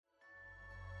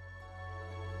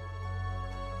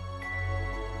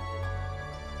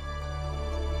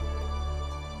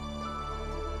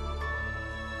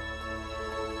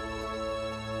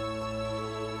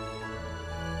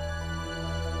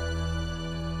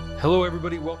Hello,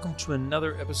 everybody. Welcome to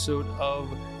another episode of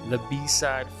the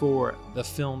B-Side for the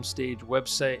Film Stage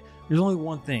website. There's only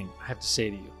one thing I have to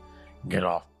say to you. Get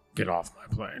off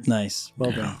my plane. Nice. Well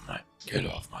done. Get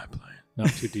off my plane. Not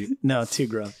too deep. No, too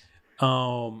gruff.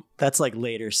 That's like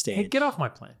later stage. Hey, get off my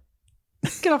plane.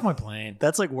 Get off my plane.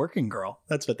 That's like Working Girl.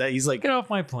 That's what that he's like. Get off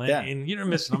my plane. Yeah. And you're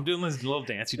missing. I'm doing this little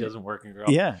dance he does in Working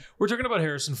Girl. Yeah. We're talking about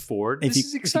Harrison Ford. If This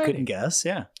is you exciting. couldn't guess,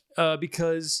 yeah.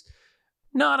 Because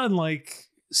not unlike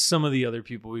some of the other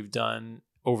people we've done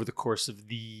over the course of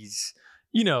these,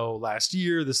 this last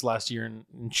year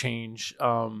and change,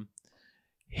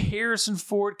 Harrison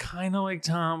Ford, kind of like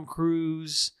Tom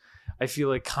Cruise, I feel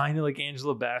like kind of like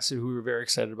Angela Bassett, who we were very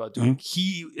excited about doing. Mm-hmm.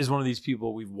 He is one of these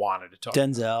people we've wanted to talk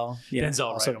Denzel. about. Yeah. Denzel,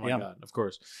 also, right? Oh my God, of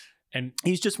course. And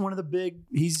he's just one of the big,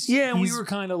 we were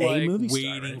kind of like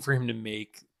waiting for him to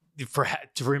make, for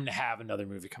him to have another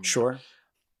movie coming out. Sure.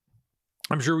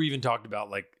 I'm sure we even talked about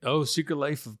Secret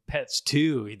Life of Pets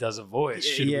 2. He does a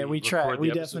voice. We tried. We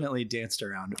definitely danced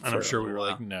around it. And I'm sure we were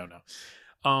like, no.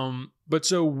 But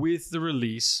so with the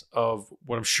release of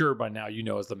what I'm sure by now you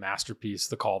know is the masterpiece,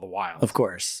 The Call of the Wild. Of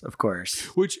course.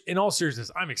 Which, in all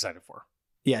seriousness, I'm excited for.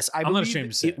 Yes, I'm not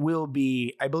ashamed to say it will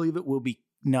be. I believe it will be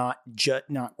not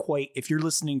quite. If you're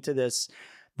listening to this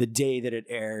the day that it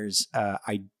airs,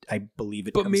 I believe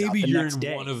it. But comes out maybe the you're next in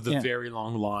day. one of the very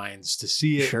long lines to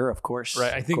see it. Sure, of course.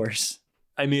 Right. I think of course.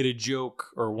 I made a joke,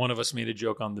 or one of us made a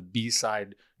joke on the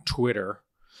B-Side Twitter,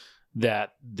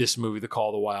 that this movie, The Call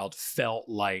of the Wild, felt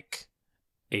like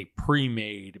a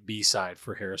pre-made B-side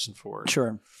for Harrison Ford.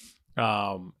 Sure.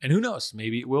 And who knows?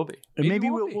 Maybe it will be. Maybe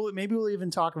we'll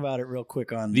even talk about it real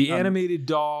quick on the animated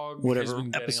dog. Whatever has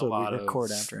been episode a lot we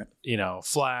record after it.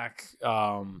 Flack.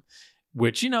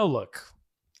 Which look.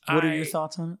 What are your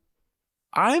thoughts on it?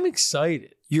 I'm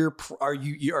excited. Are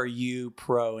you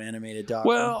pro animated dog?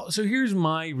 Well, so here's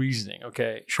my reasoning.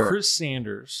 Okay, sure. Chris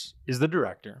Sanders is the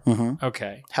director. Mm-hmm.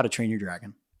 Okay, How to Train Your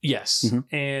Dragon. Yes,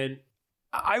 mm-hmm. And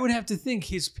I would have to think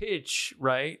his pitch,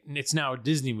 right? And it's now a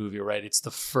Disney movie, right? It's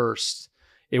the first.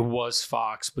 It was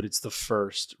Fox, but it's the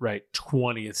first, right?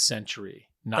 20th century.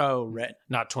 Right.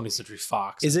 Not 20th Century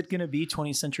Fox. Is it going to be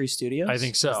 20th Century Studios? I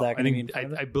think so.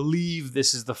 I believe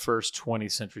this is the first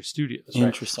 20th Century Studios. Right?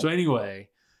 Interesting. So anyway,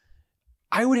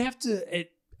 I would have to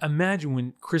imagine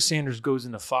when Chris Sanders goes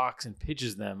into Fox and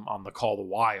pitches them on The Call of the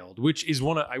Wild, which is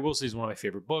one of my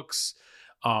favorite books.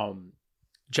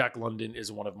 Jack London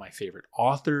is one of my favorite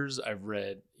authors. I've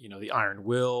read, The Iron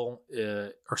Will,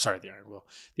 The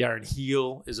Iron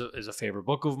Heel is a favorite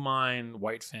book of mine.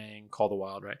 White Fang, Call of the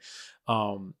Wild, right?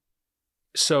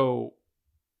 So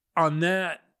on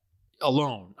that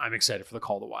alone, I'm excited for The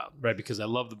Call of the Wild, right? Because I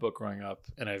love the book growing up,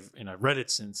 and I've read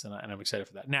it since, and I'm excited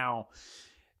for that. Now,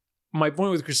 my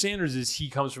point with Chris Sanders is he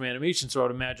comes from animation, so I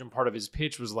would imagine part of his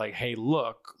pitch was like, hey,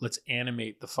 look, let's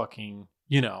animate the fucking,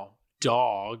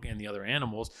 dog and the other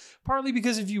animals. Partly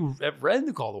because if you have read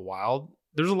The Call of the Wild,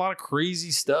 there's a lot of crazy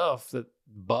stuff that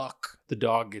Buck, the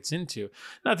dog, gets into.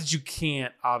 Not that you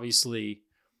can't, obviously,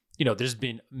 there's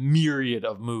been myriad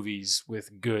of movies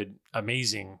with good,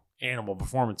 amazing animal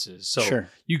performances. So sure.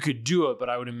 You could do it, but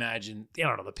I would imagine,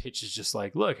 the pitch is just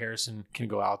like, look, Harrison can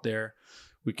go out there.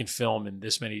 We can film in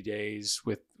this many days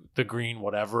with the green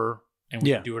whatever, and we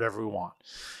can do whatever we want.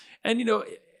 And,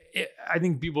 I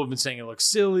think people have been saying it looks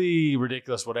silly,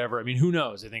 ridiculous, whatever. I mean, who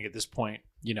knows? I think at this point,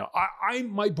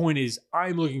 my point is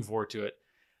I'm looking forward to it.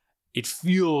 It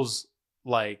feels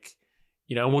like,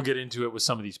 and we'll get into it with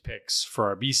some of these picks for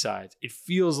our B-sides. It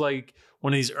feels like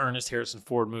one of these Ernest Harrison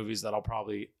Ford movies that I'll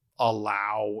probably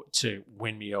allow to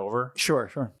win me over.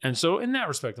 Sure. And so in that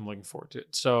respect, I'm looking forward to it.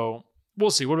 So we'll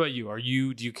see. What about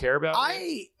you? Do you care about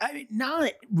it? I mean,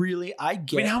 not really. I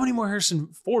mean, how many more Harrison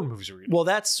Ford movies are we doing? Well,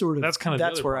 that's where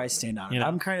I part. stand on it.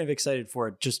 I'm kind of excited for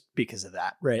it just because of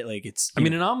that, right? Like it's.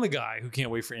 And I'm the guy who can't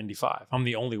wait for Indy 5. I'm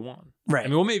the only one, right? I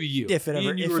mean, well, maybe you. If it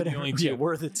ever,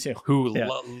 worth it too. Who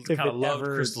kind of loved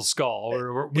Crystal Skull,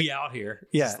 or we out here,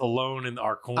 just alone in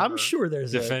our corner. I'm sure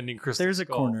there's defending Crystal. There's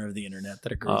Skull. A corner of the internet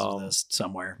that agrees with us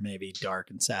somewhere, maybe dark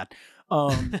and sad.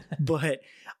 But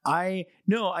I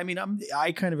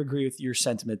kind of agree with your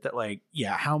sentiment that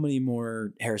how many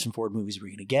more Harrison Ford movies are we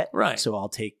going to get? Right. So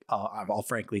I'll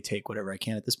frankly take whatever I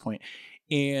can at this point.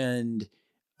 And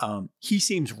he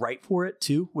seems right for it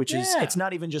too, which is, it's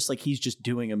not even just like he's just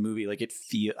doing a movie. Like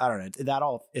I don't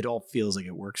know, it all feels like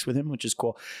it works with him, which is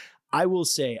cool. I will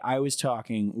say I was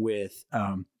talking with,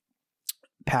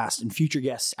 past and future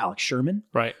guest Alex Sherman,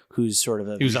 right? Who's sort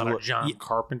of he was on our John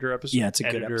Carpenter episode. Yeah, it's a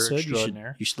good episode.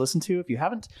 You should listen to if you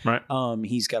haven't. Right.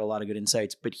 He's got a lot of good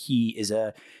insights, but he is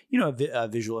a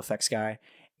visual effects guy,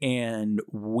 and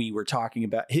we were talking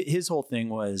about his whole thing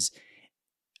was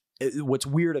what's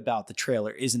weird about the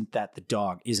trailer isn't that the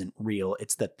dog isn't real.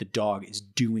 It's that the dog is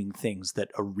doing things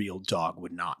that a real dog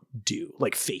would not do,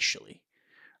 like facially.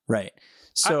 Right.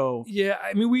 So me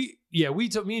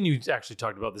and you actually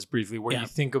talked about this briefly, where you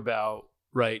think about,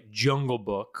 right, Jungle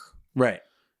Book, right,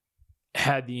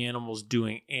 had the animals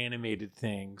doing animated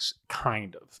things,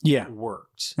 kind of. Yeah. It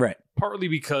worked. Right. Partly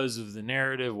because of the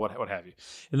narrative, what have you.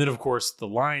 And then, of course, The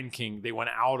Lion King, they went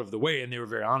out of the way, and they were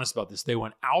very honest about this. They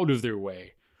went out of their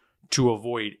way to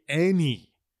avoid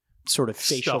any sort of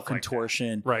facial stuff like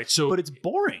contortion. that. Right. So, but it's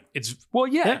boring. It's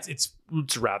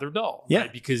rather dull. Yeah.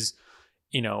 Right? Because,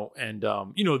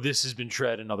 this has been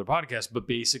tread in other podcasts, but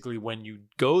basically when you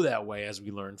go that way, as we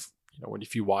learned,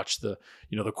 if you watch the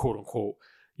quote unquote,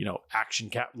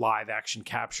 live action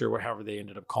capture, or however they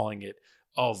ended up calling it,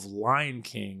 of Lion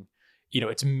King,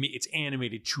 it's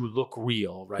animated to look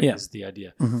real, right? Yeah. Is the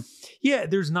idea. Mm-hmm. Yeah,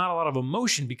 there's not a lot of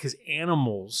emotion because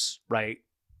animals, right,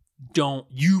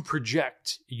 you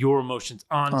project your emotions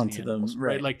onto the animals, them,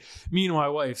 right? Like me and my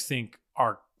wife think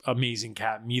our amazing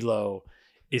cat Milo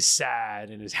is sad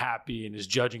and is happy and is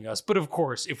judging us. But of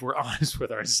course, if we're honest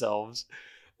with ourselves,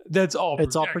 it's all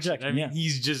projection. I mean,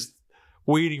 he's just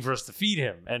waiting for us to feed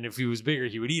him. And if he was bigger,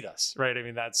 he would eat us, right? I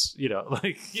mean, that's,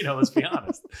 let's be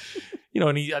honest.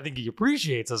 And I think he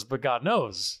appreciates us, but God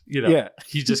knows,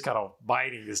 he's just kind of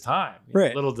biding his time.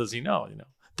 Right. Little does he know,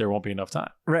 there won't be enough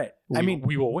time. Right.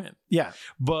 We will win. Yeah.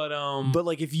 But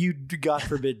like if you, God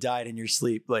forbid, died in your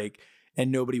sleep, like, and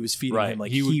nobody was feeding him,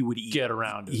 like he would eat. Get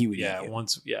around it. He would eat.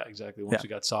 Exactly. Once we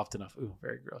got soft enough. Ooh,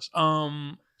 very gross.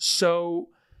 So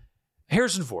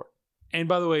Harrison Ford. And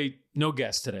by the way, no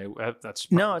guest today. That's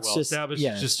it's just established.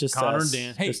 Just Connor and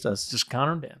Dan. Hey, just us. Just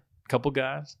Connor and Dan. A couple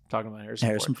guys talking about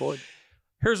Harrison Ford.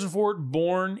 Harrison Ford,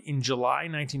 born in July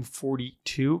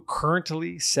 1942,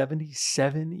 currently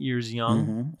 77 years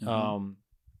young.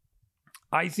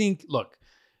 I think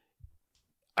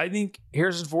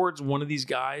Harrison Ford's one of these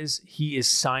guys. He is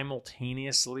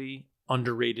simultaneously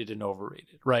underrated and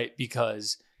overrated, right?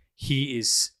 Because he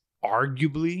is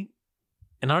arguably,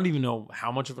 and I don't even know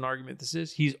how much of an argument this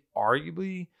is, he's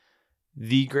arguably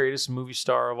the greatest movie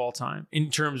star of all time in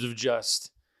terms of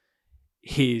just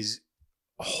his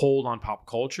hold on pop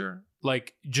culture.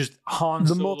 Like just Han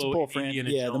Solo, the multiple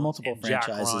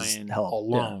franchises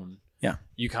alone. Yeah.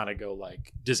 You kind of go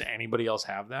like, does anybody else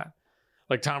have that?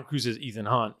 Like Tom Cruise is Ethan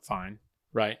Hunt, fine,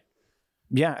 right?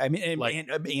 Yeah, I mean,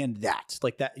 and that,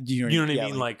 like that, you know what I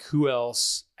mean? Like who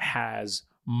else has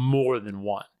more than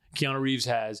one? Keanu Reeves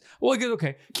has. Well,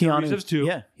 okay, Keanu Reeves has two.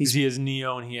 Yeah, he has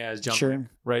Neo and he has John Wick,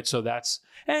 right? So that's,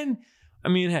 and I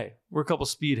mean, hey, we're a couple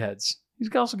speedheads.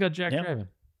 He's also got Jack Draven.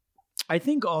 I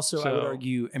think also I would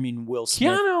argue. I mean, Will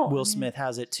Smith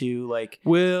has it too. Like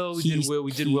we did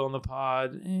Will in the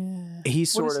pod. What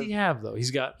does he have though?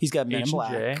 He's got Men in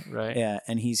Black, J, right? Yeah,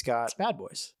 and he's got Bad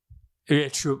Boys. Yeah,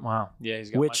 true. Wow. Yeah,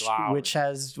 he's got which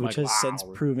has since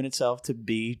proven itself to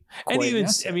be quite and even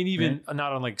massive, even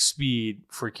not on like Speed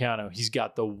for Keanu, he's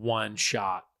got the one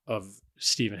shot of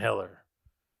Stephen Hiller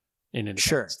in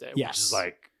Independence Day, which is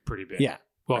like pretty big. Yeah.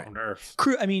 Welcome to Earth.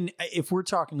 I mean, if we're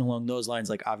talking along those lines,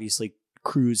 like obviously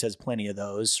Cruise has plenty of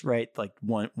those, right? Like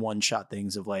one shot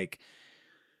things of like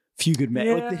few good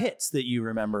men, like the hits that you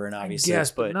remember, and obviously,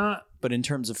 but in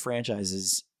terms of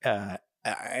franchises,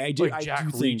 I do. Like Jack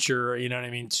Reacher, you know what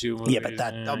I mean? 2 movies. Yeah, but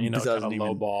that kind of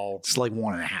low ball. It's like 1.5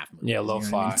 movies. Yeah, low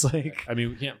five. It's like, I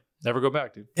mean, never go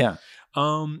back, dude. Yeah.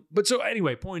 But so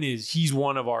anyway, point is, he's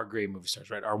one of our great movie stars,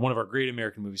 right? One of our great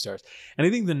American movie stars. And I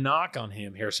think the knock on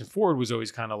him, Harrison Ford, was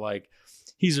always kind of like,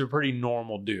 he's a pretty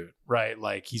normal dude, right?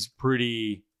 Like he's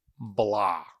pretty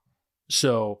blah.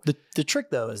 So the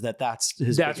trick though is that's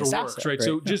his biggest what works, asset, right?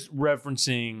 So just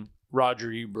referencing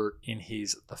Roger Ebert in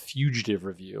his The Fugitive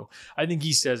review, I think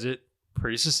he says it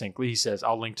pretty succinctly. He says,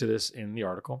 I'll link to this in the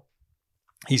article.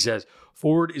 He says,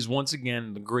 Ford is once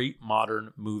again the great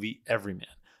modern movie everyman,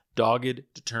 dogged,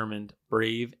 determined,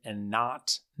 brave, and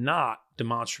not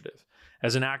demonstrative.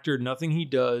 As an actor, nothing he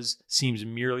does seems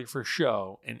merely for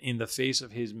show, and in the face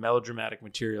of his melodramatic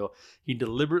material, he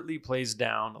deliberately plays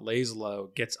down, lays low,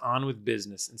 gets on with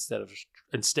business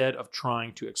instead of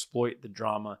trying to exploit the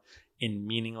drama in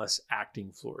meaningless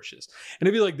acting flourishes. And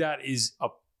I feel like that is a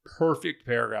perfect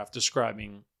paragraph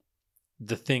describing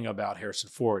the thing about Harrison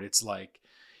Ford. It's like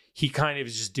he kind of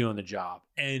is just doing the job,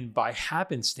 and by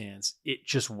happenstance, it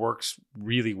just works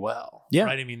really well. Yeah,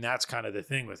 right. I mean, that's kind of the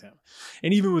thing with him,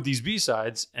 and even with these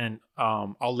B-sides, and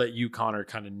I'll let you, Connor,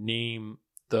 kind of name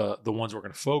the ones we're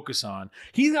going to focus on.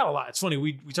 He's got a lot. It's funny,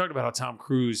 we talked about how Tom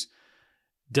Cruise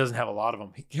doesn't have a lot of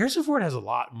them. Harrison Ford has a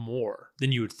lot more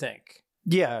than you would think.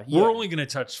 Yeah. We're only going to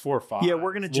touch 4 or 5. Yeah,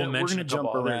 we're going to jump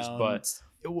around, others, but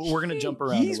we're gonna jump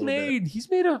around. He's made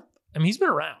a. I mean, he's been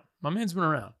around. My man's been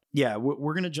around. Yeah,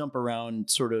 we're gonna jump around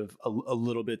sort of a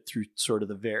little bit through sort of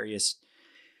the various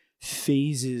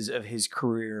phases of his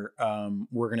career.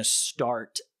 We're gonna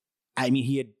start. I mean,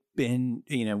 he had been,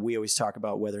 we always talk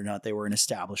about whether or not they were an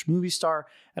established movie star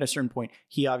at a certain point.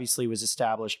 He obviously was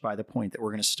established by the point that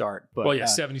we're going to start. But,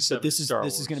 77. But this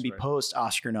is going to be post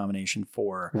Oscar nomination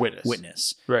for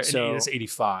Witness. Right. So and it's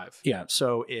 85. Yeah.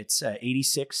 So it's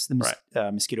 86,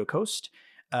 the Mosquito Coast.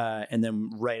 And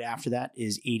then right after that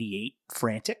is 88,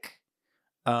 Frantic.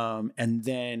 And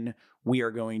then we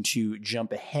are going to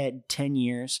jump ahead 10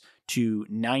 years to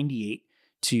 98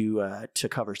 to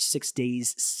cover 6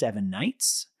 Days, 7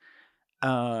 Nights.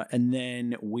 And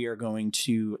then we are going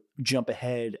to jump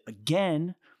ahead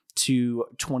again to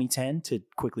 2010 to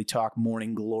quickly talk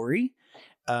Morning Glory.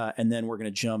 And then we're going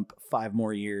to jump 5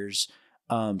 more years.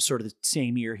 Sort of the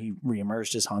same year he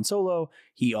reemerged as Han Solo.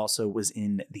 He also was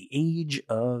in The Age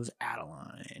of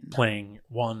Adeline. Playing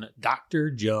one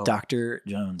Dr. Jones. Dr.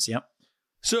 Jones, yep.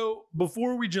 So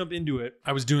before we jump into it,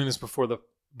 I was doing this before the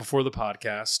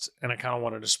podcast, and I kind of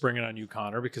wanted to spring it on you,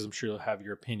 Connor, because I'm sure you'll have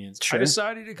your opinions. Sure. I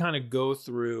decided to kind of go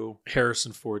through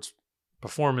Harrison Ford's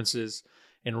performances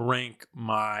and rank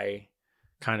my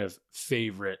kind of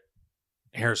favorite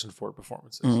Harrison Ford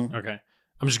performances. Mm-hmm. Okay.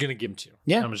 I'm just going to give them to you.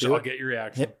 Yeah. I'll get your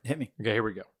reaction. Hit me. Okay, here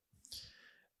we go.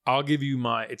 I'll give you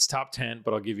it's top 10,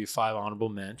 but I'll give you 5 honorable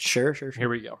mentions. Sure. Here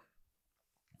we go.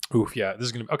 Oof, yeah, this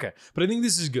is going to be okay. But I think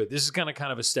this is good. This is kind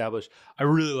of established. I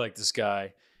really like this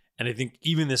guy. And I think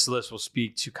even this list will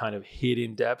speak to kind of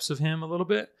hidden depths of him a little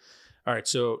bit. All right,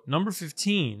 so number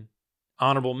 15,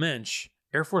 honorable mention,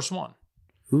 Air Force One,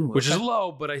 which is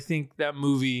low, but I think that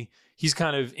movie, he's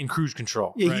kind of in cruise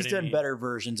control. Yeah, right? He's done better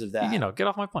versions of that. Get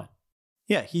off my plane.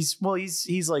 Yeah, he's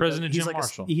like President Jim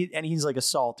Marshall. He's like a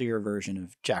saltier version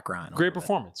of Jack Ryan. Great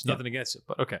performance. Nothing against it,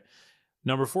 but okay.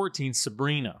 Number 14,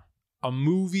 Sabrina. A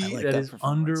movie that is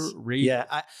underrated.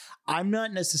 Yeah, I'm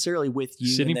not necessarily with you.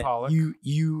 Sidney Pollack.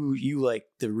 You like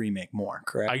the remake more,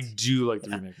 correct? I do like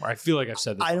the remake more. I feel like I've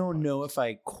said this. I don't know if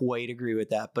I quite agree with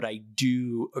that, but I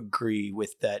do agree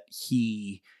with that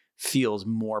he feels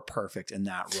more perfect in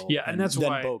that role. Yeah, and that's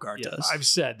why Bogart does. I've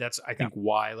said that's I think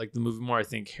why I like the movie more. I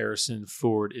think Harrison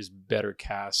Ford is better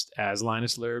cast as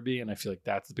Linus Larrabee, and I feel like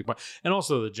that's the big point. And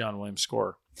also the John Williams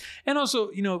score. And also,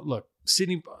 look,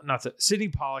 Sidney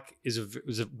Pollack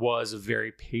was a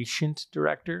very patient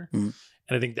director, and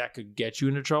I think that could get you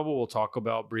into trouble. We'll talk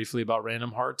briefly about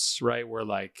Random Hearts, right? Where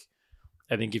I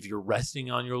think if you're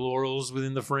resting on your laurels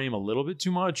within the frame a little bit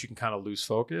too much, you can kind of lose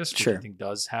focus, which I think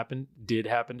did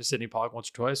happen to Sidney Pollack once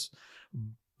or twice.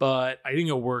 But I think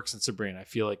it works in Sabrina. I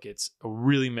feel like it's a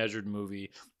really measured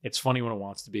movie. It's funny when it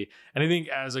wants to be. And I think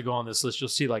as I go on this list, you'll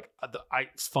see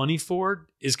funny Ford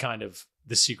is kind of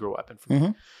the secret weapon for me.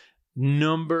 Mm-hmm.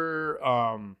 Number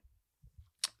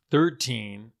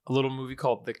 13, a little movie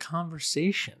called The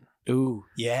Conversation. Ooh,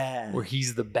 yeah. Where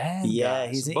he's the bad guy. Yeah,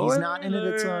 he's not in it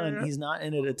a ton. He's not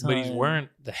in it a ton. But he's wearing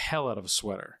the hell out of a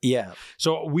sweater. Yeah.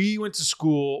 So we went to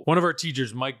school. One of our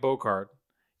teachers, Mike Bocard,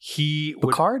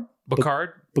 Bocard?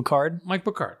 Mike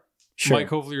Bocard. Sure. Mike,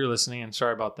 hopefully you're listening, and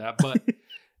sorry about that. But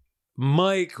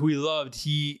Mike, who we loved,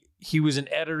 he was an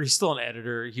editor. He's still an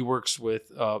editor. He works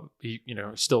with,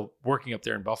 still working up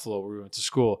there in Buffalo where we went to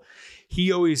school.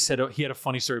 He always said, he had a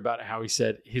funny story about how he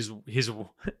said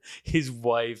his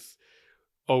wife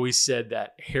always said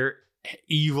that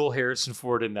evil Harrison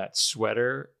Ford in that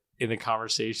sweater in The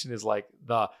Conversation is like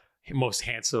the most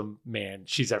handsome man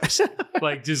she's ever seen.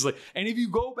 And if you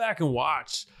go back and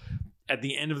watch at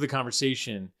the end of The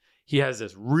Conversation, he has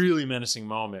this really menacing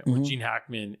moment where Gene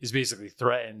Hackman is basically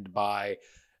threatened by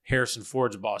Harrison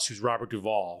Ford's boss, who's Robert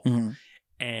Duvall. Mm-hmm.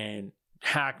 And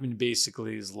Hackman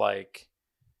basically is like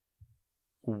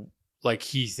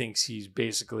he thinks he's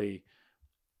basically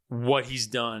what he's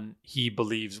done, he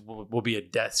believes will be a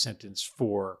death sentence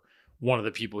for one of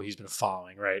the people he's been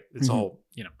following, right? It's all,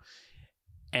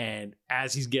 And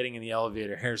as he's getting in the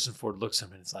elevator, Harrison Ford looks at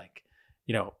him and it's like,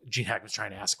 Gene Hackman's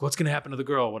trying to ask, what's going to happen to the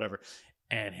girl or whatever.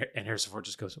 And Harrison Ford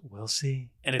just goes, we'll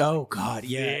see. And it's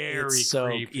very so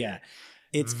creepy. Yeah.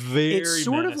 It's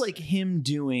sort of like him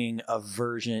doing a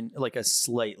version, like a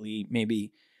slightly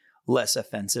maybe less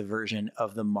offensive version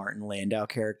of the Martin Landau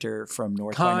character from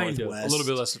North by Northwest. A little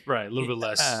bit less, right? A little bit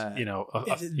less,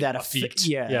 that effect.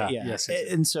 Yes.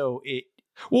 And so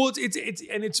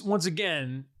it's once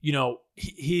again,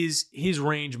 his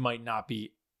range might not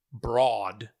be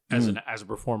broad as a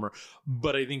performer,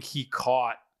 but I think he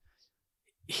caught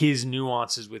his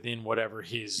nuances within whatever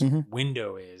his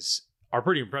window is. Are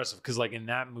pretty impressive because in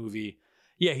that movie,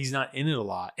 Yeah, he's not in it a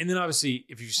lot. And then obviously,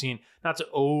 if you've seen, not to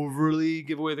overly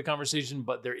give away the conversation,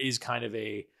 but there is kind of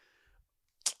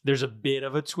there's a bit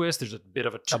of a twist. There's a bit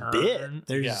of a turn. A bit.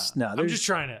 I'm just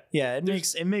trying to. Yeah,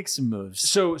 it makes some moves.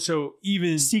 So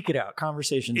even Seek It Out.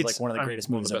 Conversation's like one of the greatest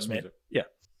movies I've made. Yeah.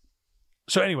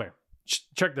 So anyway,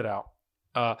 check that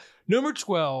out. Number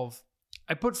 12,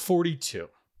 I put 42.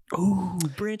 Ooh,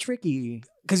 Branch Rickey.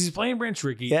 Because he's playing Branch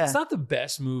Rickey. Yeah. It's not the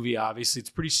best movie, obviously. It's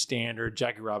pretty standard.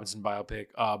 Jackie Robinson biopic.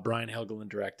 Brian Helgeland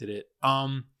directed it.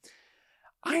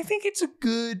 I think it's a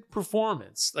good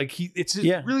performance. Like it's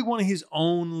really one of his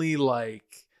only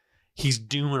he's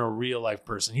doing a real life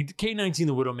person. K-19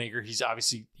 the Widowmaker.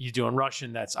 He's doing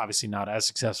Russian. That's obviously not as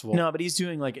successful. No, but he's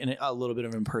doing like a little bit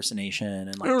of impersonation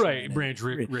and right. Branch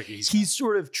Rickey. He's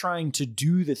sort of trying to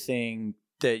do the thing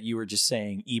that you were just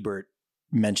saying. Ebert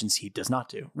mentions he does not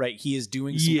do. Right, he is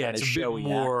doing some kind of showy,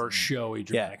 more showy,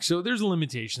 dramatic. Yeah. So there's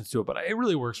limitations to it, but it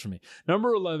really works for me.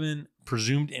 Number 11,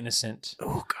 Presumed Innocent.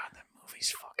 Oh God, that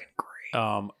movie's fucking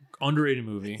great. Underrated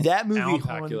movie. That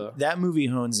movie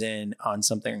hones in on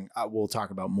something we'll talk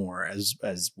about more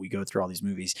as we go through all these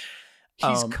movies.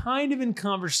 He's kind of in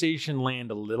conversation land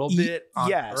a little bit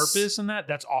on purpose, and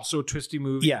that's also a twisty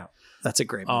movie. Yeah, that's a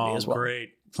great movie as well.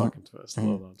 Great fucking twist.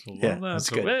 That's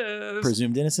good.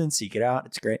 Presumed Innocent. Seek It Out.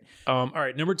 It's great. All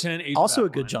right, number 10. Age also a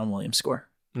good John Williams score.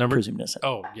 Presumed Innocent.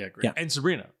 Oh yeah, great. Yeah. And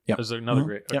Sabrina. Yeah, there's another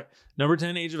great. Okay. Yep. Number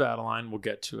 10, Age of Adeline. We'll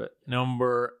get to it.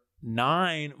 Number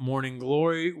 9, Morning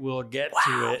Glory. We'll get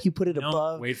to it. You put it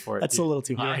above. Wait for it. That's a little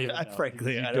too high.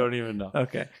 Frankly, I don't even know.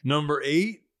 Okay. Number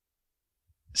 8,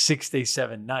 6 Days,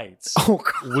 7 Nights. Oh,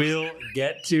 God. We'll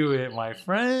get to it, my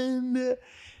friend.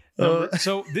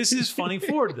 So this is funny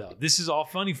Ford, though. This is all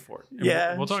funny Ford.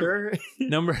 Yeah, we'll talk sure. about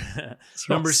it.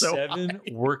 Number 7,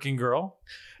 Working Girl.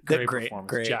 Great performance.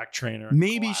 Great. Jack Trainer.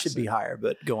 Maybe classic. should be higher,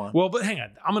 but go on. Well, but hang on.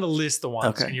 I'm going to list the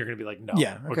ones, and you're going to be like, no.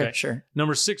 Yeah. Okay. Sure.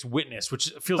 Number 6, Witness,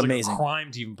 which feels amazing. like a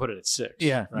crime to even put it at 6.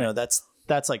 Yeah. Right? No, that's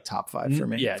like top 5 for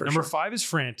me. Yeah. Number 5 is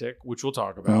Frantic, which we'll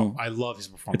talk about. I love his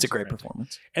performance. It's a great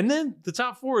performance. And then the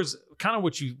top 4 is kind of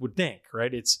what you would think,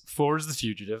 right? It's 4 is The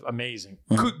Fugitive, amazing.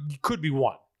 Could be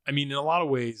 1. I mean, in a lot of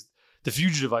ways, The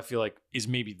Fugitive, I feel like, is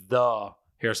maybe the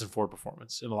Harrison Ford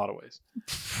performance in a lot of ways.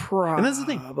 Probably. And that's the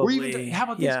thing. How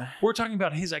about this? Yeah. We're talking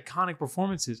about his iconic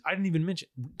performances. I didn't even mention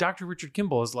Dr. Richard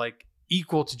Kimball is like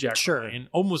equal to Jack Ryan,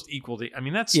 almost equal to. I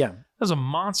mean, that's a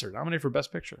monster. Nominated for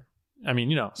Best Picture. I mean,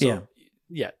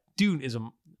 dude is a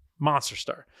monster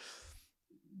star.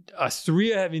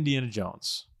 3, I have Indiana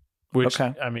Jones, which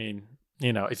I mean,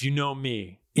 if you know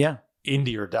me,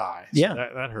 Indy or die. So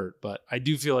that hurt. But I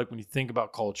do feel like when you think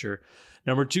about culture,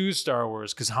 number 2 is Star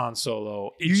Wars because Han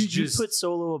Solo. You put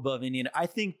Solo above Indiana. I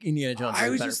think Indiana Jones. I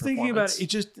was just thinking about it. It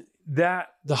just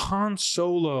that the Han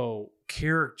Solo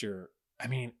character. I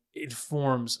mean, it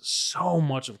forms so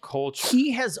much of culture.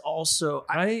 He has also.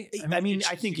 I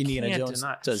think Indiana Jones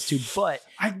does too. But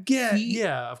I get,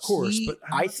 of course. But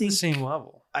I think the same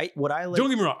level. Don't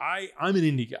get me wrong. I'm an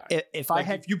indie guy.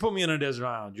 If you put me on a desert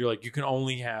island, you're like you can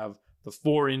only have the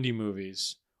 4 indie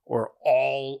movies or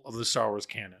all of the Star Wars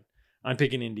canon. I'm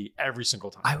picking indie every single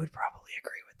time. I would probably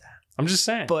agree with that. I'm just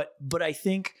saying. But I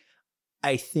think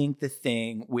the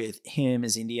thing with him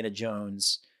as Indiana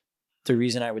Jones, the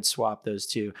reason I would swap those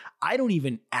two, I don't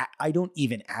even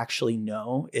actually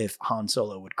know if Han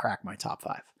Solo would crack my top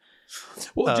 5.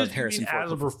 Well, just Harrison Ford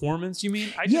as a performance, you mean?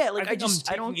 I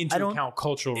don't into account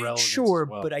cultural relevance. Sure,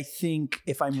 well. but I think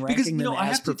if I'm ranking them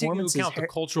as performances, take into account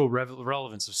the cultural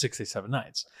relevance of 6 Days, 7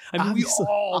 Nights. I mean, we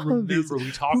all remember.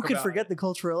 We talk. Who could forget the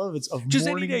cultural relevance of just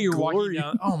Morning any day you're Glory. walking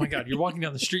down? Oh my God, you're walking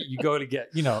down the street. You go to get,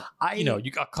 you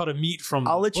got cut a meat from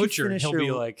the butcher, and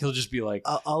he'll just be like,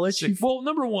 I'll let you. Well,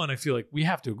 number 1, I feel like we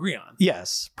have to agree on.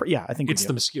 Yes, I think it's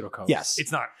the Mosquito Coast. Yes,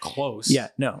 it's not close. Yeah,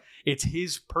 no, it's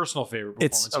his personal favorite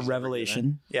performance. It's a revelation.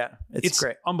 Yeah, it's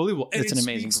great. Unbelievable. And it's an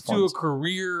amazing speaks performance. to a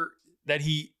career that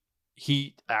he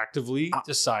actively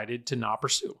decided to not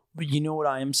pursue. But you know what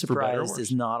I am surprised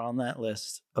is not on that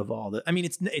list of all the. I mean,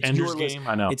 it's Ender's your Game. List.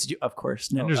 I know. It's of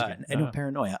course no.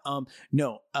 Paranoia.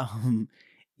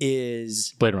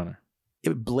 Is Blade Runner.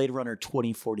 Blade Runner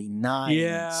 2049.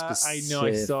 Yeah, I know.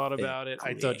 I thought about it.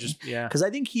 I thought because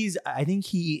I think he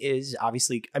is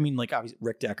obviously. I mean, like obviously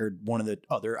Rick Deckard, one of the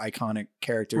other iconic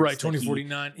characters, right?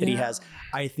 2049 that he has.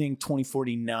 I think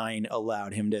 2049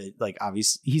 allowed him to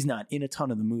obviously he's not in a ton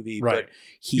of the movie, right? But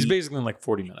he's basically in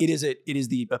 40 minutes. It is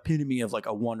the epitome of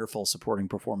a wonderful supporting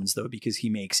performance though, because he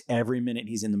makes every minute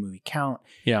he's in the movie count.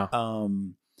 Yeah.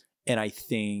 And I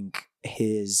think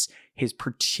his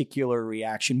particular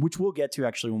reaction, which we'll get to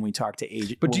actually when we talk to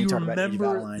Age. But do you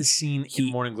remember the scene in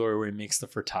Morning Glory where he makes the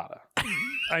frittata?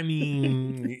 I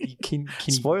mean, can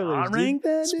Spoilers, you not rank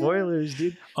that? Spoilers,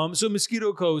 dude. So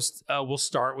Mosquito Coast, we'll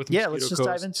start with Mosquito let's just Coast.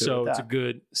 dive into so it. It's a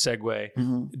good segue.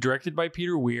 Mm-hmm. Directed by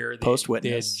Peter Weir. Post-Witness.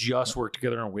 They had just worked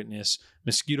together on Witness.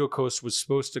 Mosquito Coast was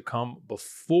supposed to come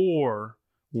before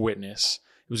Witness.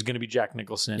 It was going to be Jack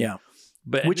Nicholson. Yeah.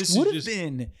 But Which would have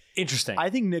been interesting. I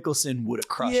think Nicholson would have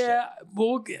crushed it. Yeah,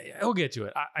 we'll get to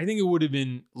it. I think it would have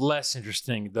been less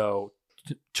interesting, though,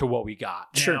 to what we got.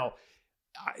 Sure. Now,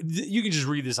 you can just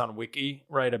read this on Wiki,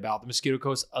 right, about the Mosquito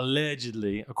Coast,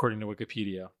 allegedly, according to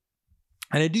Wikipedia.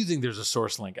 And I do think there's a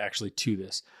source link, actually, to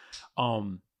this.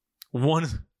 And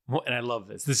I love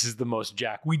this. This is the most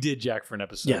Jack. We did Jack for an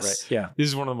episode, right? Yeah. This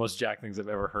is one of the most Jack things I've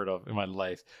ever heard of in my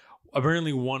life.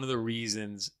 Apparently, one of the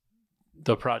reasons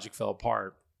the project fell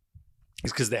apart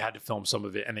is because they had to film some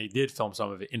of it, and they did film some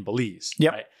of it in Belize.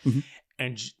 Yep. Right? Mm-hmm.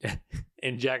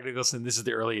 And Jack Nicholson, this is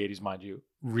the early 80s, mind you,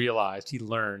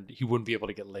 learned he wouldn't be able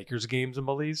to get Lakers games in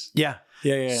Belize. Yeah.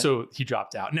 So he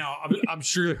dropped out. Now, I'm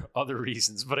sure there are other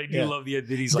reasons, but I do love the idea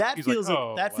that he's like,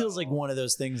 feels like one of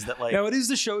those things that like. Now, it is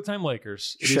the Showtime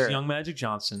Lakers. It is young Magic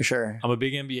Johnson. Sure. I'm a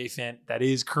big NBA fan. That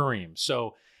is Kareem.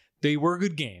 So they were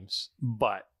good games,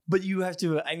 but you have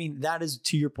to, I mean, that is,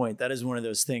 to your point, that is one of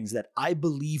those things that I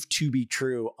believe to be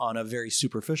true on a very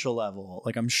superficial level.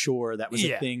 Like, I'm sure that was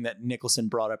a thing that Nicholson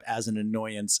brought up as an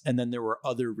annoyance. And then there were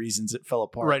other reasons it fell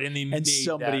apart. Right. And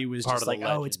somebody was just like,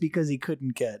 oh, it's because he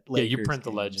couldn't get Lakers you print the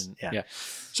games. legend. Yeah.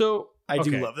 So I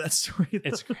do love that story.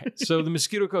 It's great. So the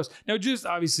Mosquito Coast. Now, just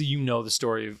obviously, the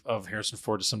story of Harrison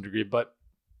Ford to some degree, but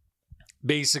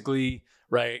basically,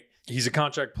 right, he's a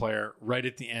contract player right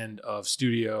at the end of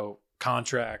studio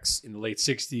contracts in the late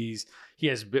 60s. He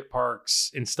has bit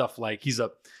parts and stuff like he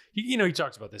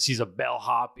talks about this. He's a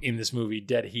bellhop in this movie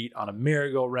Dead Heat on a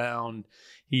merry-go-round.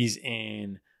 He's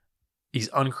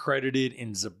uncredited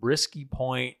in Zabriskie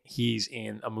Point. He's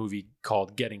in a movie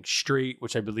called Getting Straight,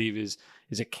 which I believe is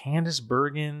it Candice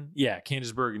Bergen? Yeah,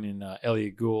 Candice Bergen in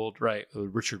Elliot Gould, right? The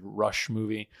Richard Rush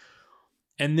movie.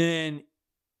 And then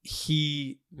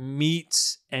he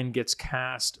meets and gets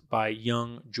cast by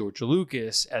young George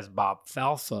Lucas as Bob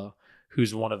Falfa,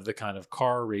 who's one of the kind of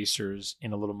car racers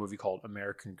in a little movie called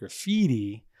American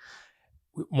Graffiti.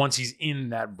 Once he's in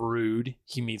that brood,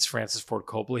 he meets Francis Ford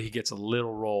Coppola. He gets a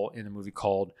little role in a movie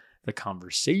called The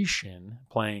Conversation,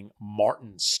 playing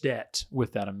Martin Stett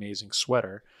with that amazing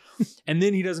sweater. And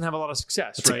then he doesn't have a lot of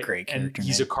success. That's right? A great character. And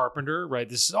he's a carpenter, right?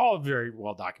 This is all very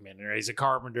well documented. Right? He's a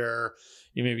carpenter.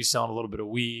 He may be selling a little bit of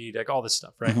weed, like all this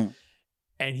stuff, right? Mm-hmm.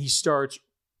 And he starts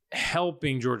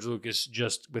helping George Lucas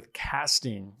just with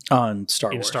casting on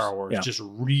Star Wars, just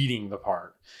reading the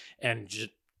part. And just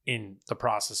in the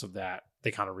process of that,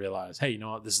 they kind of realize, hey, you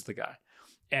know what? This is the guy.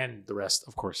 And the rest,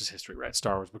 of course, is history, right?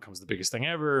 Star Wars becomes the biggest thing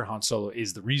ever. Han Solo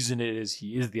is the reason it is.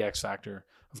 He is the X Factor,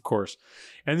 of course.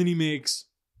 And then he makes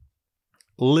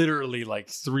literally like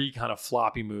 3 kind of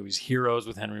floppy movies: Heroes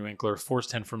with Henry Winkler, Force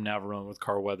 10 from Navarone with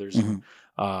Carl Weathers, and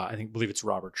believe it's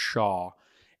Robert Shaw,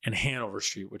 and Hanover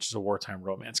Street, which is a wartime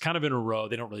romance. Kind of in a row.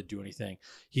 They don't really do anything.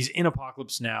 He's in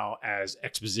Apocalypse Now as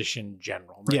exposition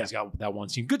general, right? Yeah. He's got that one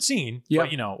scene. Good scene,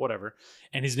 but whatever.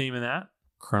 And his name in that?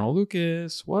 Colonel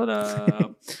Lucas. What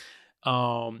up?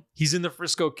 He's in The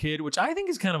Frisco Kid, which I think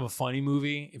is kind of a funny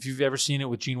movie. If you've ever seen it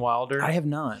with Gene Wilder. I have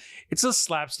not. It's a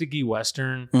slapsticky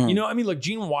Western. Like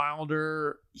Gene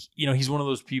Wilder, he's one of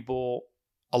those people,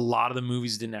 a lot of the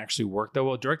movies didn't actually work that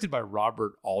well. Directed by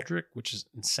Robert Aldrich, which is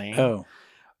insane. Oh.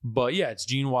 But yeah, it's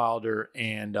Gene Wilder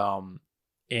and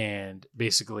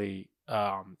basically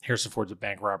Harrison Ford's a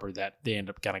bank robber that they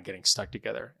end up kind of getting stuck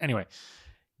together. Anyway,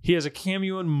 he has a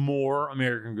cameo in more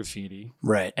American Graffiti.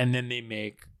 Right. And then they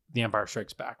make The Empire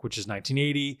Strikes Back, which is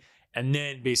 1980. And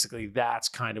then basically that's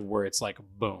kind of where it's like,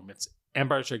 boom, it's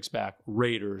Empire Strikes Back,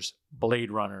 Raiders, Blade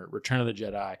Runner, Return of the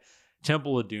Jedi,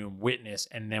 Temple of Doom, Witness,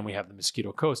 and then we have The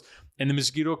Mosquito Coast. And The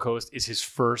Mosquito Coast is his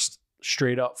first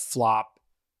straight up flop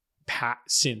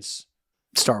since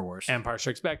Star Wars. Empire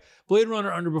Strikes Back. Blade Runner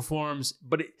underperforms,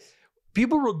 but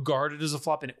people regard it as a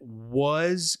flop, and it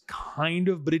was kind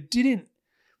of, but it didn't.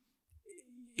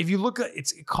 If you look at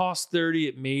it cost 30,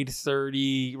 it made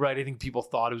 30, right? I think people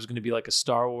thought it was going to be like a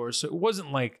Star Wars, so it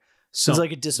wasn't like it was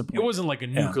like a disappointment. It wasn't like a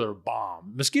nuclear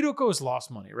bomb. Mosquito Coast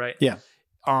lost money, right? Yeah.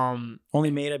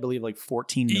 Only made, I believe, like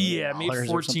 $14 million. Yeah, made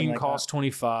 14, cost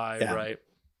 25, right?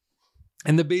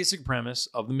 And the basic premise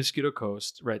of The Mosquito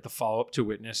Coast, right? The follow-up to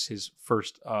Witness, his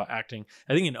first acting,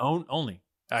 I think only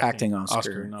acting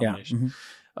Oscar nomination.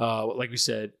 Yeah. Like we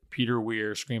said, Peter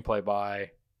Weir, screenplay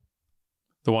by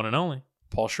the one and only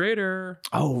Paul Schrader.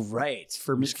 Oh, right.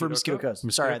 For Mosquito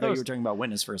Coast. Sorry, I thought you were talking about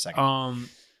Witness for a second.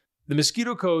 The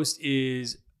Mosquito Coast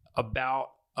is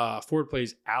about Ford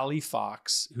plays Ali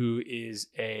Fox, who is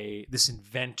this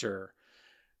inventor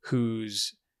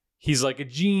he's like a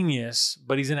genius,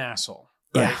 but he's an asshole.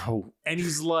 Right? Yeah. And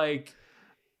he's like,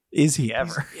 is he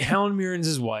ever? Helen Mirren's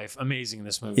his wife. Amazing in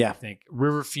this movie, Yeah. I think.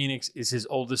 River Phoenix is his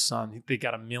oldest son. They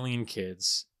got 1 million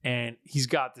kids. And he's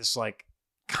got this like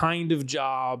kind of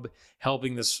job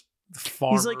helping this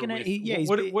farmer. He's like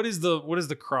what is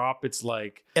the crop? It's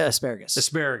like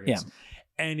asparagus. Yeah.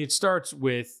 And it starts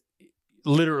with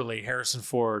literally Harrison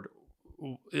Ford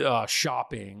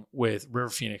shopping with River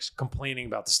Phoenix, complaining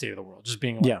about the state of the world, just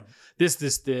being like,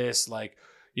 this, like,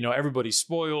 you know, everybody's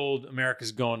spoiled.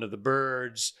 America's going to the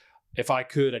birds. If I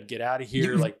could, I'd get out of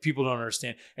here. Like, people don't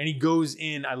understand. And he goes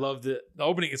in. I love the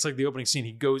opening. It's like the opening scene.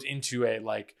 He goes into a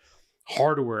like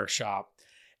hardware shop,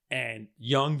 and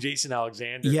young Jason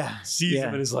Alexander sees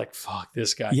him and is like, fuck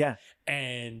this guy. Yeah.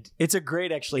 And it's a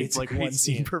great, actually, it's like one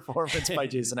scene performance by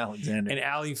Jason Alexander. And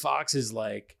Ali Fox is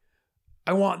like,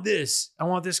 I want this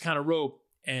kind of rope.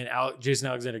 And Jason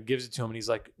Alexander gives it to him, and he's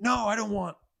like, no, I don't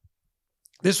want.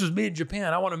 This was made in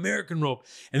Japan. I want American rope.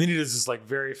 And then he does this like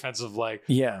very offensive, like,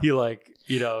 he like,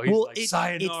 you know, he's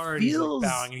like sayonara, and he's like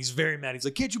bowing, and he's very mad. He's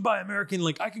like, can't you buy American?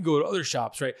 Like, I can go to other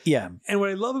shops, right? Yeah. And what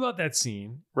I love about that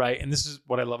scene, right? And this is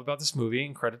what I love about this movie,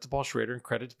 and credit to Paul Schrader and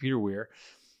credit to Peter Weir.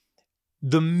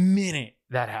 The minute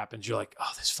that happens, you're like,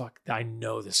 oh, I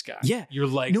know this guy. Yeah. You're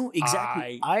like, no,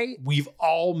 exactly. We've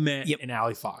all met in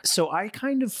Ali Fox. So I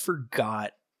kind of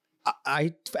forgot.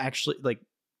 I actually, like,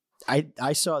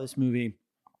 I saw this movie.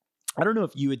 I don't know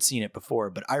if you had seen it before,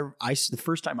 but I the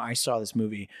first time I saw this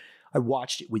movie, I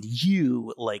watched it with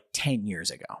you like 10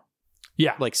 years ago.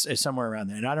 Yeah. Like somewhere around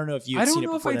there. And I don't know if you had seen it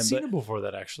before. I don't know if I'd seen it before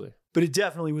that, actually. But it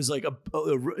definitely was like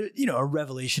a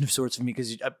revelation of sorts for me,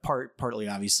 because partly,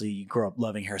 obviously, you grow up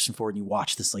loving Harrison Ford and you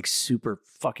watch this like super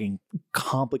fucking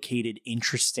complicated,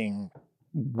 interesting,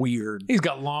 weird. He's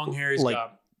got long hair. He's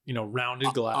got, you know,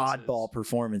 rounded glasses. Oddball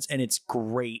performance. And it's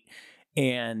great.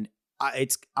 And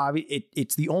it's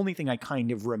the only thing I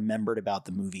kind of remembered about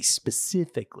the movie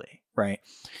specifically. Right.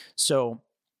 So,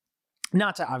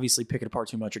 not to obviously pick it apart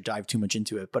too much or dive too much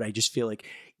into it, but I just feel like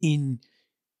in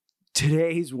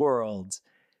today's world,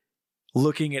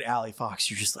 looking at Ali Fox,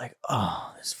 you're just like,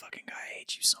 oh, this fucking guy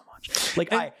hates you so much.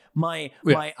 Like, my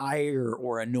ire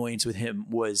or annoyance with him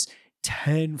was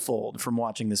tenfold from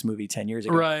watching this movie 10 years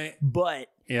ago. Right. But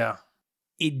yeah,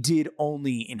 it did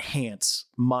only enhance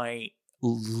my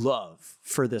love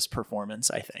for this performance,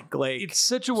 I think. Like, it's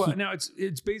such a now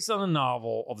it's based on a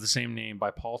novel of the same name by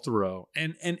Paul Theroux,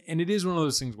 and it is one of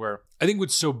those things where I think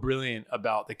what's so brilliant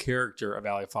about the character of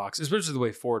Ali Fox, especially the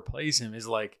way Ford plays him, is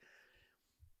like,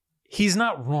 he's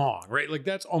not wrong, right? Like,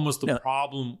 that's almost the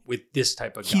problem with this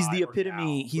type of guy. He's the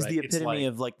epitome. He's the epitome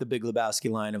of like the Big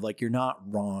Lebowski line of like, you're not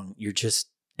wrong, you're just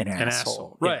an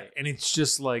asshole. Right? And it's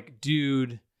just like,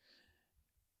 dude,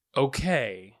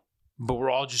 okay. But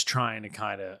we're all just trying to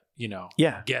kind of, you know,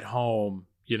 get home,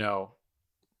 you know,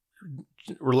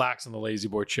 relax in the lazy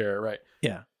boy chair, right?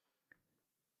 Yeah.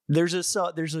 There's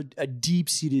a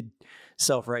deep-seated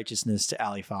self-righteousness to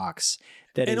Ali Fox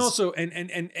also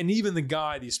even the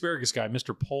guy, the asparagus guy,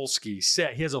 Mr. Polsky,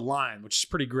 said he has a line which is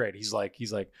pretty great. He's like,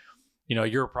 you know,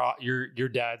 your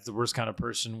dad's the worst kind of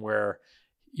person where,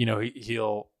 you know,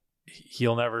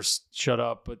 he'll never shut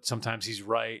up, but sometimes he's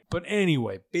right. But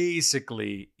anyway,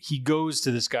 basically, he goes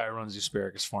to this guy who runs the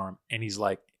asparagus farm, and he's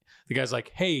like, the guy's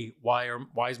like, hey, why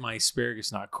is my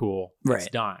asparagus not cool? It's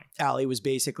dying. Ali was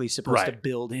basically supposed to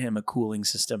build him a cooling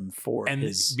system for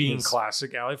his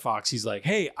classic Ali Fox. He's like,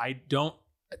 hey,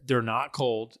 they're not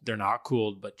cold, they're not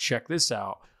cooled, but check this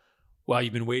out. While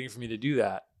you've been waiting for me to do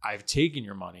that, I've taken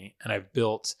your money and I've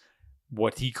built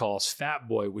what he calls Fat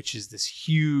Boy, which is this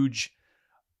huge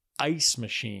ice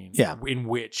machine in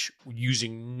which,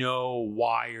 using no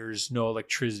wires, no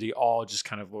electricity, all just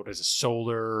kind of what is a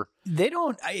solar.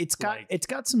 It's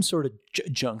got some sort of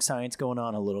junk science going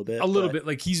on a little bit.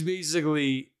 Like, he's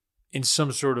basically in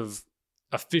some sort of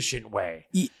efficient way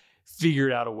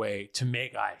figured out a way to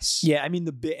make ice. Yeah, I mean,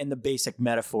 the basic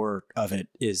metaphor of it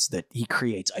is that he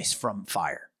creates ice from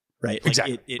fire. Right. Like,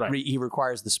 exactly. He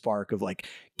requires the spark of like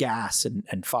gas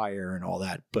and fire and all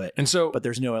that. But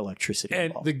there's no electricity. And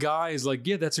involved. the guy is like,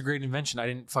 yeah, that's a great invention. I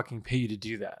didn't fucking pay you to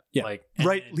do that. Yeah. Like,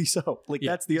 rightly so. Like,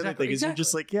 that's the other thing is you're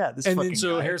just like, yeah, this and fucking then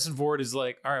so guy. Harrison Ford is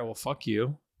like, all right, well, fuck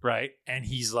you. Right. And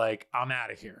he's like, I'm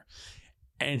out of here.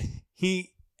 And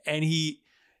he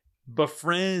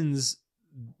befriends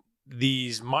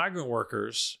these migrant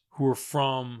workers who are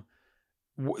from,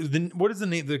 what is the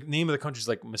name? The name of the country is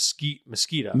like Mesquite.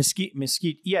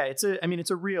 Yeah, it's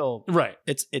a real, right.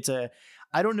 It's a,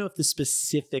 I don't know if the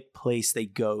specific place they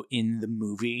go in the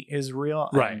movie is real.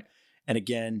 Right. And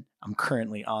again, I'm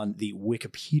currently on the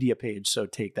Wikipedia page, so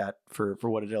take that for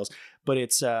what it is. But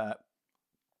it's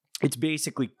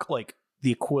basically like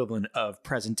the equivalent of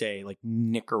present day, like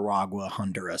Nicaragua,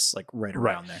 Honduras, like right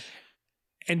around there.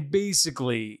 And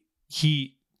basically,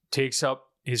 he takes up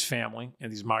his family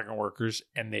and these migrant workers,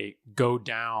 and they go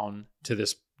down to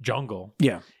this jungle.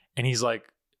 Yeah. And he's like,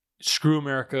 screw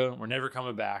America. We're never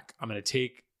coming back. I'm going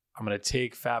to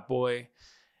take Fat Boy.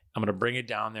 I'm going to bring it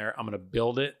down there. I'm going to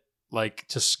build it like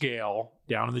to scale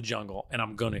down in the jungle. And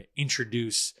I'm going to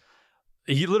introduce,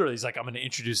 he's like, I'm going to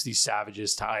introduce these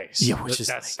savages to ICE. Yeah. Which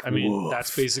that's, like, I mean,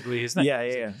 that's basically his thing.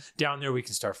 Yeah. Down there, we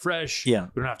can start fresh. Yeah.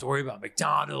 We don't have to worry about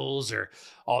McDonald's or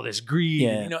all this greed.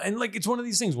 Yeah. You know, and like, it's one of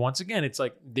these things, once again, it's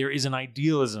like, there is an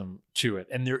idealism to it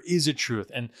and there is a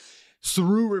truth. And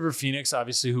through River Phoenix,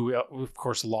 obviously, who of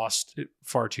course lost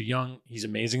far too young. He's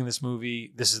amazing in this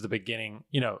movie. This is the beginning.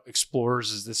 You know,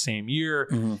 Explorers is the same year.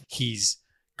 Mm-hmm. He's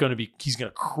gonna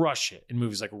crush it in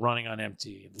movies like Running on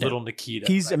Empty, Little Nikita.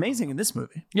 He's amazing in this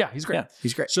movie. Yeah, he's great. Yeah,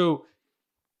 he's great. So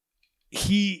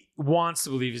he wants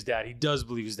to believe his dad. He does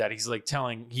believe his dad. He's like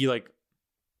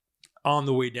on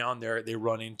the way down there, they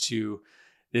run into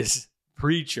this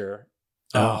preacher.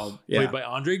 Played by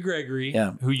Andre Gregory,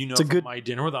 who you know from My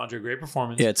Dinner with Andre, great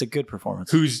performance. Yeah, it's a good performance.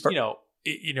 Who's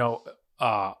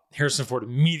Harrison Ford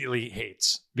immediately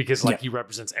hates because he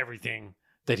represents everything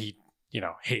that he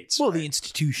hates. Well, the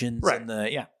institutions and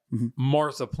the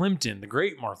Martha Plimpton, the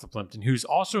great Martha Plimpton, who's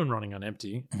also in Running on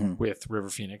Empty with River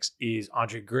Phoenix, is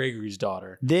Andre Gregory's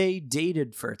daughter. They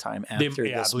dated for a time after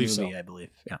this movie, I believe.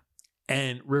 Yeah.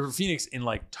 And River Phoenix, in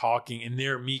like talking in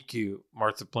their meet cute,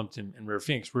 Martha Plimpton and River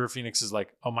Phoenix is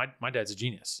like, oh, my dad's a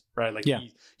genius, right? Like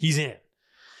he's in.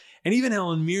 And even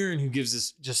Helen Mirren, who gives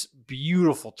this just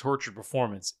beautiful tortured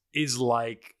performance, is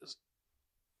like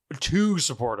too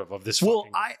supportive of this. Well,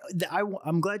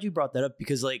 I'm glad you brought that up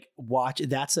because like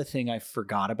that's the thing I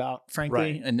forgot about, frankly.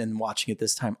 Right. And then watching it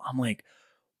this time, I'm like,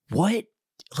 what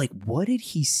did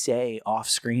he say off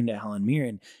screen to Helen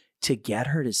Mirren to get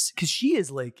her to, because she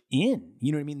is like in,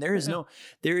 you know what I mean? There is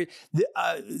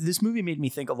this movie made me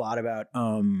think a lot about,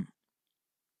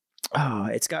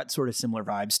 it's got sort of similar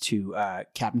vibes to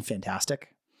Captain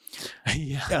Fantastic.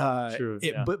 True.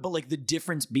 But like the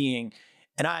difference being,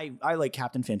 and I like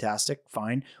Captain Fantastic,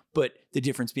 fine, but the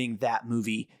difference being that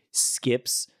movie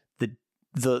skips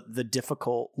the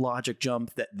difficult logic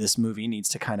jump that this movie needs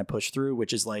to kind of push through,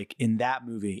 which is like in that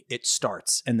movie it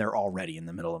starts and they're already in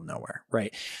the middle of nowhere,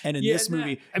 right? And in this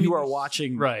movie, you're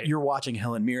watching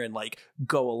Helen Mirren like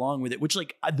go along with it, which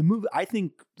like the movie, I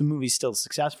think the movie's still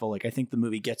successful. Like I think the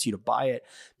movie gets you to buy it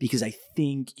because I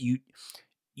think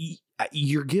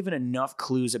you're given enough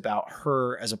clues about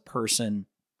her as a person.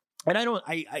 And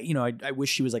I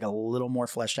wish she was like a little more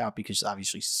fleshed out because she's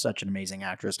obviously such an amazing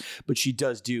actress, but she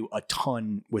does do a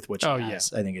ton with what she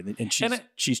has. I think, and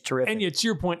she's terrific. And to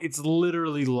your point, it's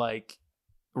literally like,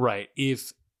 right.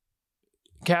 If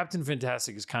Captain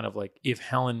Fantastic is kind of like if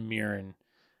Helen Mirren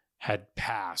had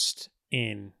passed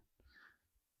in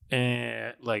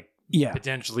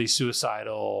potentially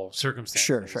suicidal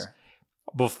circumstances. Sure.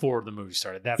 Before the movie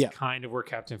started. That's kind of where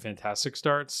Captain Fantastic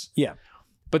starts. Yeah.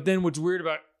 But then what's weird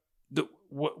about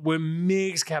what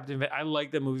makes I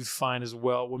like that movie fine as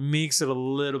well. What makes it a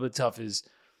little bit tough is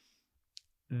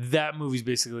that movie's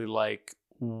basically like,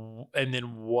 and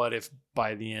then what if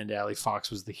by the end Ali Fox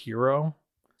was the hero?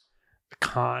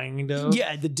 Kind of.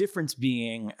 Yeah, the difference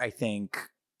being, I think,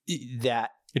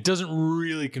 that it doesn't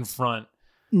really confront.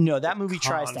 No, that movie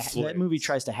tries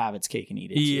to have its cake and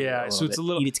eat it. Yeah, so it's a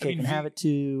little eat its cake and have it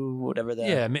too. Whatever that.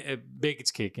 Yeah, bake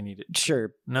its cake and eat it.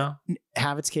 Sure. No,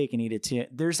 have its cake and eat it too.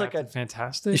 There's Captain like a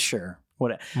Fantastic. Sure.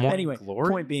 Whatever. Morning Glory?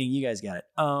 Point being, you guys got it.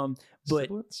 But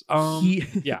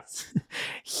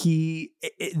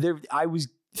I was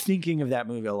thinking of that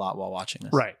movie a lot while watching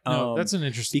this. Right. No, that's an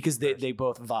interesting because they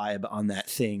both vibe on that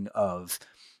thing of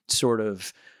sort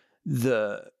of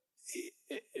that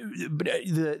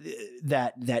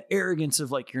arrogance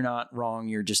of like, you're not wrong,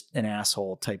 you're just an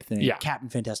asshole type thing. Yeah. Captain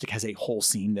Fantastic has a whole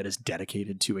scene that is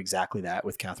dedicated to exactly that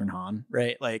with Catherine Hahn,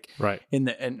 right? Like, right.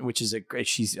 Which is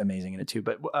she's amazing in it too.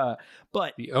 But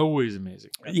always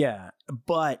amazing. Yeah.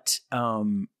 But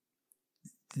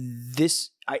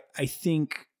this, I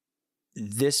think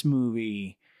this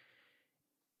movie,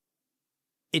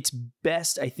 it's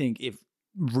best, I think, if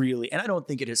really, and I don't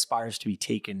think it aspires to be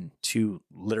taken too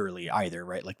literally either,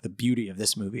 right? Like the beauty of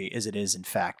this movie is it is in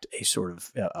fact a sort of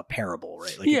a parable,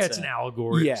 right? Like it's an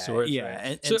allegory. Yeah, of sorts, yeah.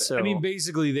 Right? And so I mean,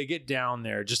 basically, they get down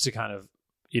there just to kind of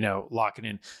lock it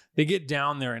in. They get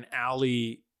down there, and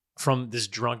Ali from this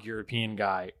drunk European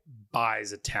guy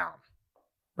buys a town,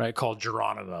 right, called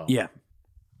Geronimo. Yeah,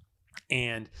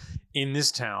 And in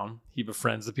this town, he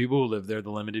befriends the people who live there,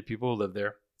 the limited people who live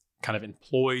there, kind of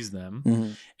employs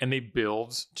them, and they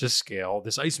build to scale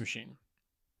this ice machine.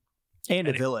 And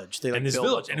a village. They and this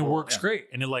village. And it works great.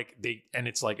 And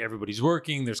it's like everybody's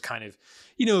working. There's kind of,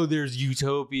 there's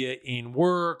utopia in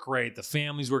work, right? The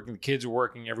family's working, the kids are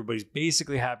working, everybody's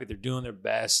basically happy, they're doing their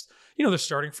best. They're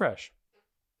starting fresh.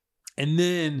 And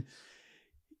then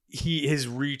his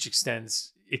reach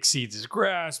exceeds his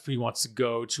grasp. He wants to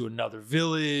go to another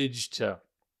village to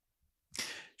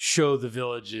show the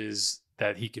villages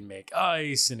that he can make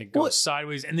ice, and it goes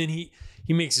sideways. And then he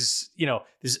makes this,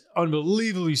 this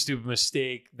unbelievably stupid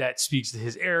mistake that speaks to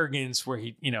his arrogance, where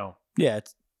he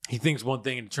thinks one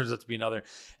thing and it turns out to be another.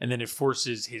 And then it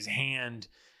forces his hand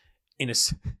in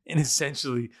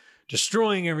essentially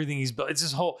destroying everything he's built. It's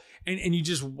this whole, and you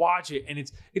just watch it, and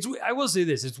it's, I will say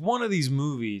this, it's one of these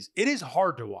movies, it is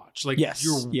hard to watch. Like,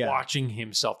 you're watching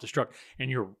him self-destruct,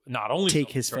 and you're not only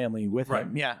take his family with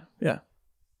him. Yeah. Yeah.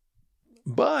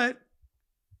 But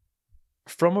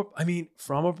from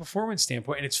a performance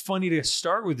standpoint, and it's funny to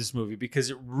start with this movie because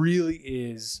it really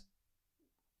is,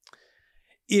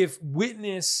 if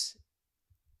Witness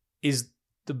is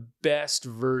the best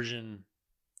version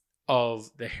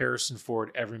of the Harrison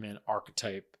Ford everyman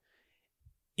archetype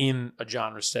in a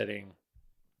genre setting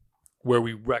where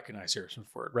we recognize Harrison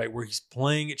Ford, right? Where he's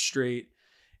playing it straight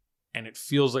and it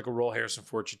feels like a role Harrison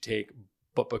Ford should take,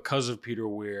 but because of Peter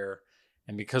Weir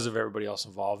and because of everybody else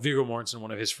involved, Viggo Mortensen,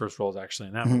 one of his first roles actually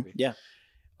in that movie. Yeah.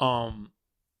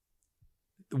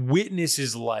 Witness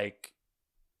is like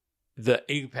the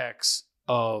apex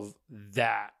of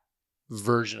that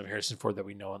version of Harrison Ford that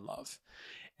we know and love.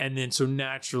 And then so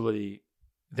naturally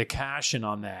the cash in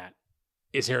on that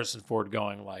is Harrison Ford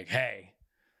going like, hey,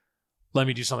 let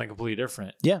me do something completely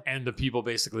different. Yeah. And the people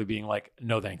basically being like,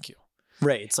 no, thank you.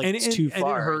 Right. It's like, it's too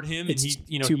far. And it hurt him. It's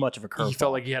too much of a curve. He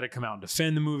felt like he had to come out and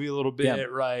defend the movie a little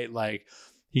bit, right? Like,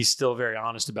 he's still very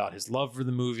honest about his love for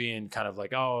the movie and kind of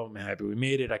like, oh, I'm happy we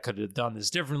made it. I could have done this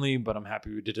differently, but I'm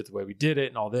happy we did it the way we did it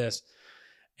and all this.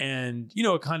 And,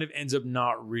 it kind of ends up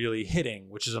not really hitting,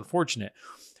 which is unfortunate.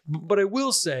 But I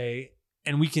will say,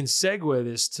 and we can segue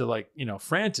this to like,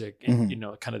 Frantic and,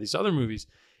 kind of these other movies.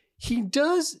 He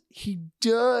does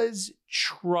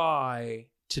try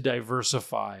to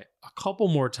diversify a couple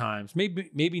more times,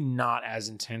 maybe not as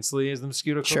intensely as the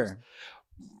Mosquito Coast. Sure.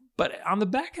 But on the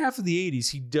back half of the 80s,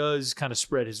 he does kind of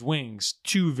spread his wings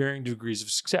to varying degrees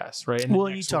of success, right? And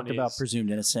you talked about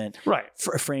Presumed Innocent. Right.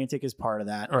 Frantic is part of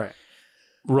that. Right.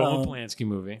 Roman Polanski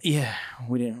movie. Yeah,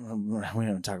 we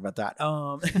didn't talk about that.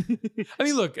 Look.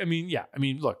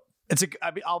 It's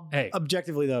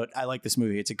objectively though, I like this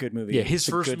movie. It's a good movie. Yeah, his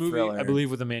it's first movie, thriller. I believe,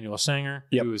 with Emmanuel Sanger,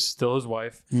 who was still his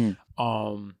wife.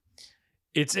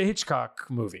 It's a Hitchcock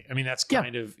movie. That's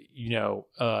kind of,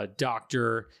 a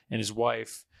doctor and his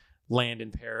wife land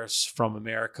in Paris from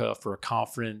America for a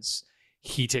conference.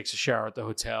 He takes a shower at the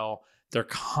hotel. They're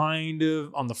kind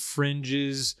of on the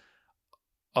fringes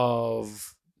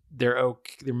of their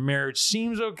marriage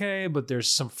seems okay, but there's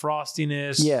some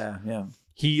frostiness. Yeah, yeah.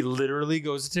 He literally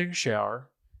goes to take a shower,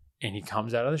 and he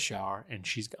comes out of the shower, and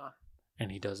she's gone,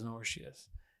 and he doesn't know where she is,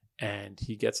 and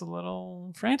he gets a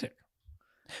little frantic.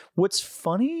 What's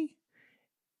funny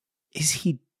is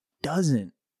he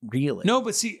doesn't really. No,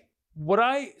 but see,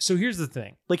 so here's the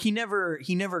thing. Like he never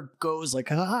goes like,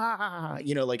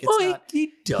 like it's not.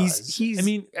 He does. He's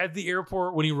at the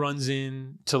airport when he runs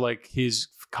in to like his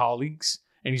colleagues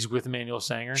and he's with Emmanuel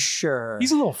Sanger. Sure.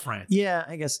 He's a little frantic. Yeah,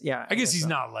 I guess. Yeah. I guess he's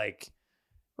not like,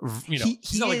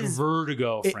 he's not like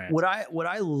Vertigo frantic. What I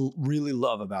really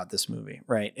love about this movie,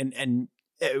 right? And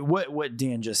what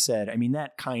Dan just said,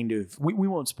 that kind of, we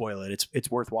won't spoil it. It's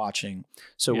worth watching.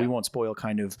 So we won't spoil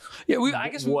kind of. Yeah. I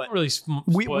guess we don't really spoil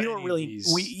we don't really,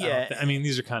 these.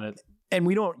 These are kind of. And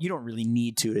you don't really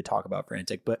need to talk about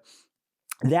Frantic, but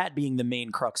that being the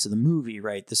main crux of the movie,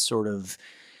 right? This sort of,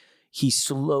 he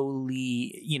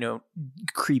slowly,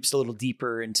 creeps a little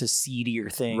deeper into seedier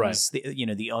things, right.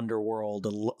 The underworld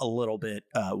a little bit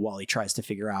while he tries to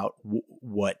figure out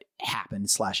what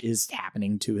happened / is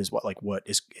happening to his, what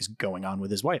is going on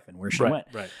with his wife and where she went.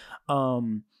 Right.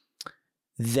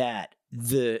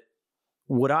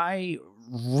 What I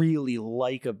really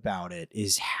like about it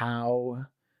is how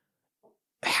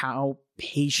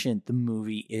patient the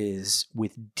movie is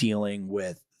with dealing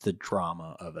with the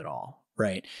drama of it all.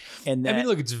 Right. And that,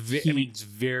 it's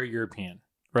very European,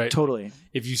 right? Totally.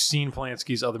 If you've seen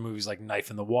Polanski's other movies like Knife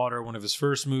in the Water, one of his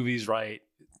first movies, right?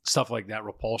 Stuff like that,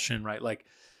 Repulsion, right? Like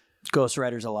Ghost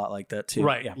Rider's a lot like that too.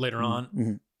 Right. Yeah. Later on.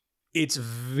 Mm-hmm. It's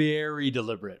very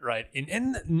deliberate, right?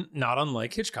 And not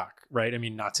unlike Hitchcock, right?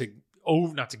 Not to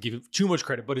not to give it too much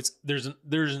credit, but there's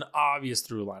an obvious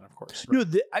through line, of course. Right?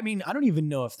 No, I mean, I don't even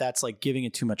know if that's like giving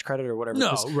it too much credit or whatever.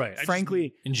 No, right.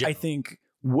 Frankly, I think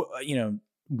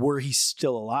were he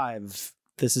still alive,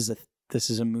 this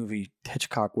is a movie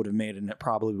Hitchcock would have made, and it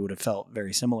probably would have felt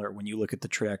very similar when you look at the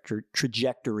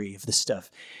trajectory of the stuff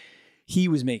he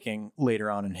was making later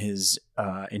on in his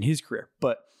career.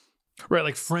 But right,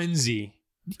 like Frenzy.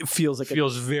 It feels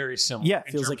very similar. Yeah,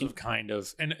 it feels like kind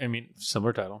of, and I mean,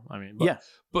 similar title. I mean,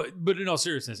 but in all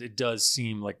seriousness, it does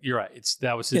seem like you're right.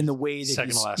 That was his in the way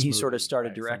that he sort of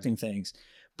started directing things.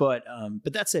 But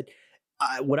that said,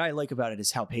 what I like about it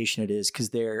is how patient it is, because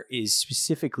there is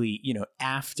specifically,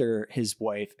 after his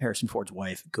wife, Harrison Ford's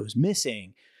wife, goes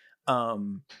missing,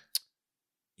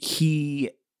 he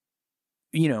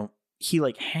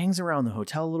like hangs around the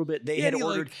hotel a little bit. They had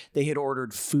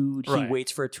ordered food. Right. He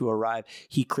waits for it to arrive.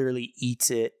 He clearly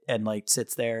eats it and like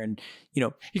sits there, and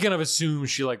he kind of assumes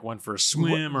she like went for a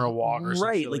swim or a walk or something.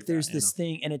 Right. Like there's this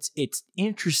thing, and it's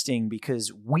interesting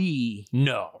because we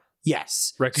know.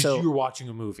 Yes. Right. Because you were watching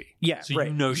a movie. Yeah.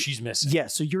 So she's missing. Yeah.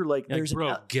 So you're like, there's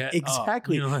get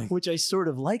exactly, up. Which I sort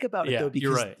of like about it though,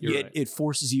 because you're right. It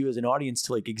forces you as an audience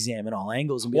to like examine all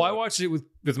angles. And I watched it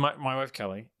with my wife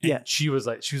Kelly. And she was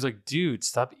like, dude,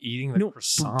 stop eating the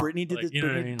croissant. Brittany did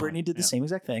Brittany did the same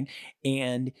exact thing,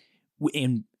 and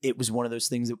it was one of those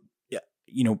things that.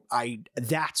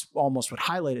 That's almost what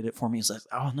highlighted it for me. Is like,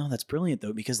 oh no, that's brilliant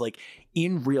though, because like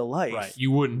in real life, right,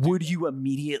 you wouldn't. Would you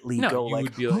immediately go like,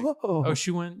 would be like, oh,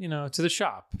 she went, to the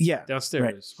shop,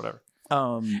 downstairs, whatever.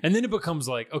 And then it becomes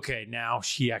like, okay, now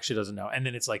she actually doesn't know, and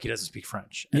then it's like he doesn't speak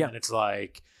French, and then it's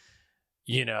like,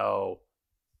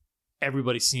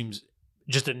 everybody seems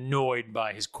just annoyed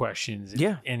by his questions,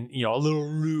 and a little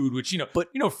rude, which but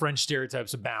French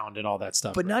stereotypes abound and all that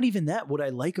stuff. But not even that. What I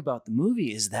like about the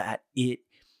movie is that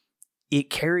it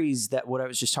carries that, what I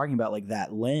was just talking about, like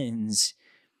that lens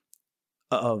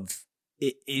of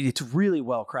it. It's really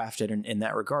well crafted in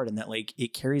that regard, and that like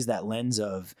it carries that lens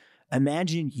of,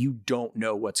 imagine you don't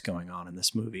know what's going on in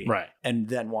this movie. Right. And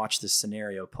then watch this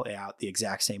scenario play out the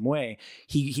exact same way.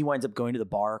 He winds up going to the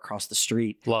bar across the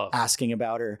street, asking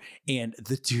about her. And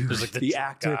the dude, like the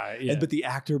actor, guy, but the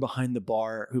actor behind the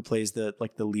bar who plays the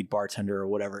lead bartender or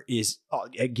whatever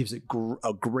it gives a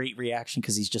great reaction,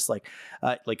 because he's just like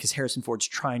because Harrison Ford's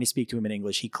trying to speak to him in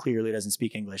English. He clearly doesn't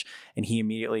speak English, and he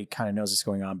immediately kind of knows what's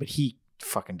going on, but he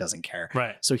fucking doesn't care.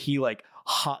 Right. So he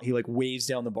waves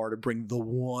down the bar to bring the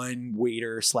one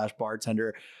waiter /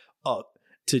 bartender up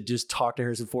to just talk to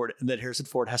Harrison Ford, and then Harrison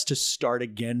Ford has to start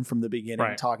again from the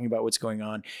beginning, talking about what's going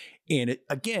on. And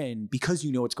again, because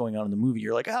you know what's going on in the movie,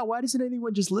 you're like, why doesn't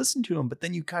anyone just listen to him? But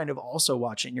then you kind of also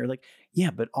watch it and you're like,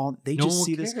 yeah, but just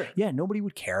see this. Yeah, nobody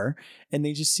would care. And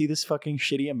they just see this fucking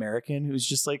shitty American who's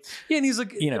just like, and he's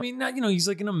like, he's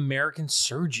like an American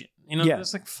surgeon.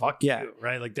 It's like, fuck you,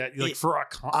 right? Like that, like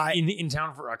in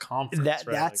town for a conference.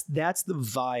 That's the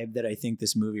vibe that I think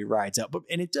this movie rides out.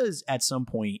 And it does at some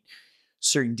point,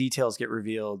 certain details get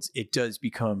revealed. It does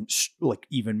become like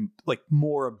even like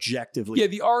more objectively. Yeah,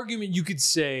 the argument, you could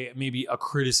say maybe a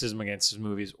criticism against his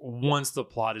movies, once the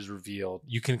plot is revealed,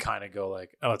 you can kind of go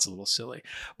like, oh, it's a little silly.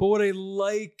 But what I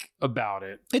like about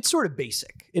it, it's sort of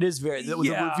basic. It is the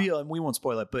reveal, and we won't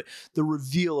spoil it, but the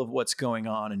reveal of what's going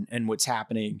on and what's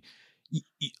happening,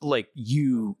 like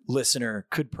you listener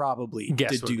could probably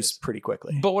deduce pretty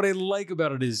quickly. But what I like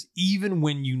about it is, even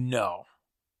when you know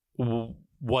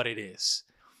what it is,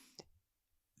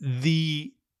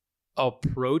 the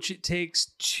approach it takes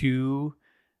to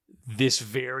this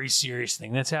very serious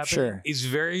thing that's happening is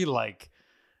very like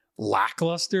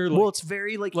lackluster. Well, it's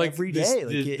very like every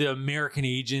day. The American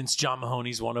agents, John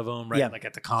Mahoney's one of them, right? Yeah. Like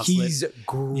at the consulate,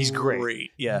 he's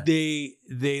great. Yeah, they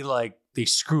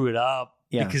screw it up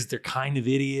because they're kind of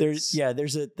idiots.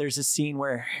 There's a scene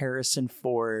where Harrison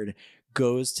Ford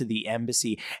goes to the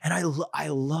embassy, and I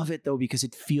love it though, because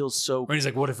it feels so. He's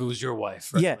like, "What if it was your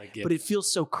wife?" Right? Yeah, but it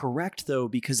feels so correct though,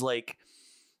 because like,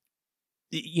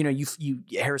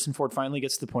 Harrison Ford finally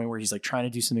gets to the point where he's like trying to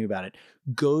do something about it.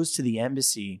 Goes to the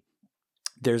embassy.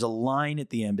 There's a line at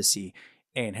the embassy,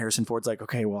 and Harrison Ford's like,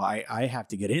 "Okay, well, I have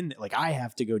to get in. Like, I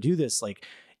have to go do this. Like,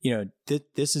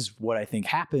 this is what I think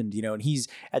happened, and he's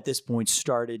at this point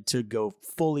started to go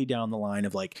fully down the line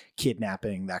of like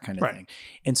kidnapping, that kind of thing.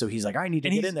 And so he's like, I need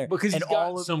to get in there. Because he's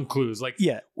got some clues. Like,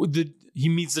 he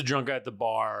meets the drunk guy at the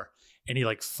bar, and he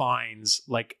like finds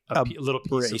like a little piece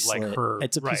bracelet. Of like her.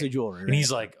 It's a piece of jewelry. And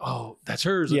he's like, oh, that's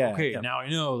hers. Like, okay, now I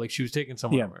know. Like, she was taken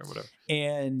somewhere or whatever.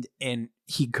 And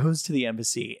he goes to the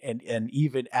embassy, and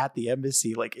even at the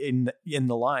embassy, like in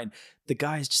the line, the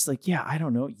guy's just like, yeah, I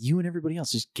don't know, you and everybody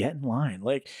else just get in line.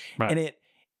 Like, and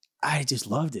I just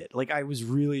loved it. Like I was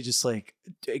really just like,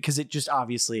 because it just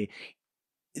obviously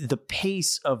the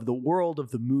pace of the world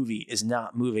of the movie is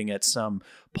not moving at some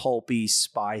pulpy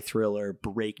spy thriller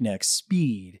breakneck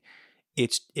speed.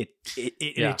 It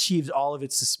achieves all of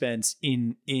its suspense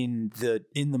in the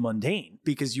mundane,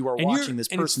 because you are watching this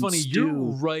person. And it's funny, you're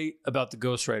right about the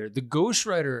Ghost Rider. The Ghost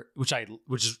Rider,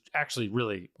 which is actually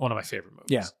really one of my favorite movies.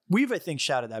 Yeah, we've I think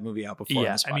shouted that movie out before. Yeah,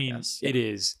 on this podcast. I mean, it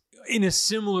is in a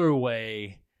similar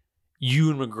way.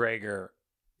 Ewan McGregor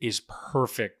is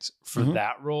perfect for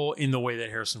that role in the way that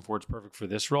Harrison Ford's perfect for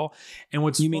this role. And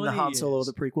what's you mean the Han Solo,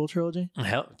 the prequel trilogy?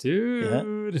 Hell,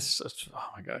 dude, it's such, oh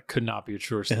my god, could not be a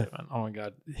truer statement. Oh my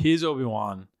god, his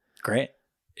Obi-Wan, great,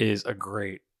 is a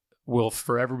great, will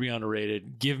forever be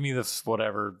underrated. Give me this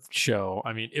whatever show.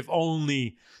 I mean, if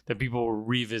only that people will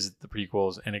revisit the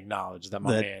prequels and acknowledge that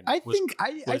man. I think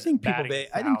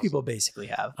people basically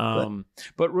have.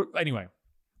 But anyway.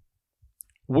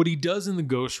 What he does in the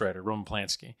Ghost Rider, Roman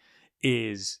Polanski,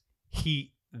 is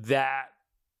that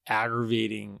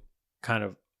aggravating kind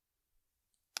of,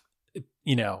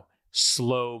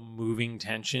 slow moving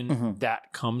tension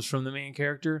that comes from the main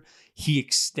character, he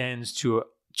extends to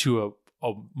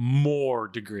a more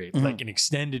degree, like an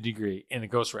extended degree in the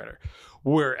Ghost Rider,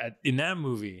 where in that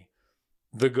movie,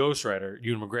 the Ghost Rider,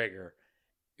 Ewan McGregor,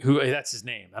 who that's his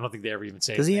name. I don't think they ever even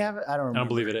say. Does he have it? I don't remember. I don't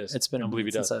believe it is. It's been I don't believe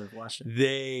he does. I've watched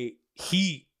it.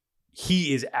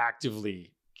 He is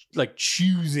actively like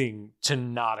choosing to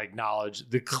not acknowledge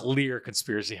the clear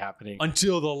conspiracy happening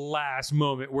until the last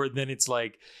moment, where then it's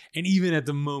like, and even at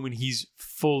the moment he's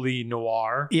fully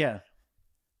noir. Yeah.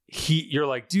 You're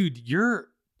like, dude, you're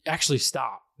actually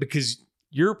stop, because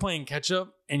you're playing catch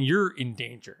up and you're in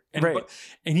danger. And, right.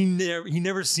 And he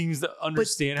never seems to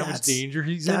understand how much danger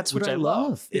he's in. That's what I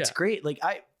love. It's great. Like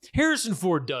Harrison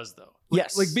Ford does though.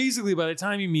 Yes. Like basically by the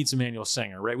time he meets Emmanuel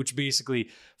Sanger, right, which basically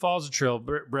follows a trail,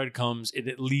 breadcrumbs,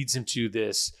 it leads him to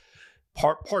this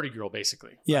party girl,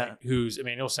 basically. Yeah. Right, who's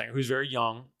Emmanuel Sanger, who's very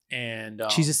young. And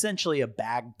she's essentially a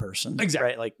bag person. Exactly.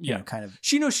 Right? Like, you know, kind of.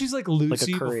 She's like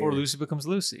Lucy before Lucy becomes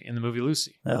Lucy in the movie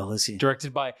Lucy. Oh, Lucy.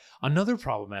 Directed by another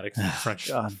problematic French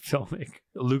filmmaker,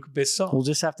 Luc Besson. We'll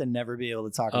just have to never be able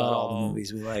to talk about all the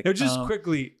movies we like. Now, just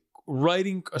quickly,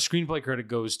 writing a screenplay credit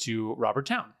goes to Robert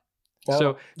Towne. Well,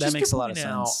 so that makes a lot of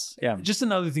sense. Yeah. Just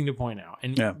another thing to point out.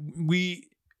 And we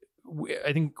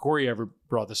I think Corey ever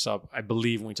brought this up, I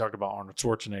believe, when we talked about Arnold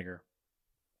Schwarzenegger.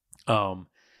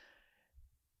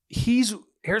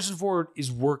 Harrison Ford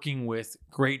is working with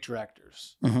great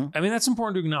directors. Mm-hmm. I mean, that's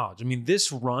important to acknowledge. I mean,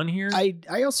 this run here.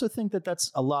 I also think that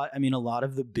that's a lot. I mean, a lot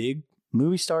of the big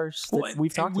movie stars that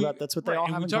we've talked about, that's what they all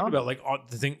have in common. We talked about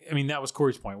the thing. I mean, that was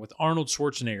Corey's point with Arnold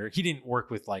Schwarzenegger. He didn't work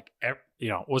with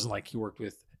it wasn't like he worked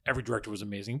with every director was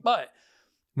amazing, but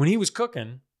when he was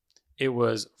cooking, it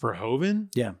was Verhoeven.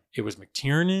 Yeah. It was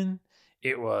McTiernan.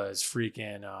 It was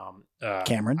freaking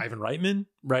Cameron, Ivan Reitman,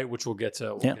 right? Which we'll get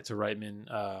to. Get to Reitman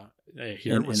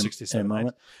here in 67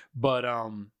 moment. But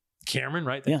Cameron,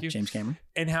 right? Thank you, James Cameron.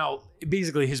 And how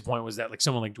basically his point was that like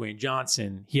someone like Dwayne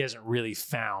Johnson, he hasn't really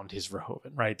found his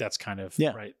Verhoeven, right? That's kind of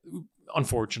right.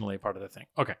 Unfortunately, part of the thing.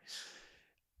 Okay.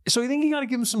 So I think you got to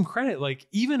give him some credit. Like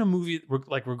even a movie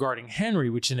like regarding Henry,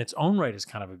 which in its own right is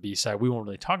kind of a B-side. We won't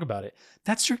really talk about it.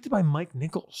 That's directed by Mike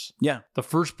Nichols. Yeah. The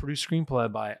first produced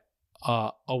screenplay by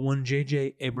one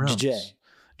J.J. Abrams.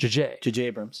 J.J.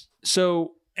 Abrams.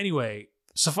 So anyway,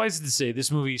 suffice it to say,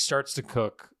 this movie starts to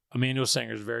cook. Emmanuel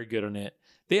Sanger is very good on it.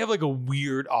 They have like a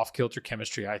weird off-kilter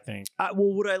chemistry, I think.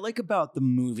 Well, what I like about the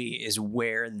movie is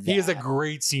where he has a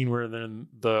great scene where they're in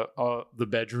the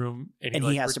bedroom and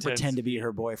he has to pretend to be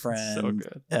her boyfriend. So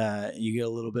good. You get a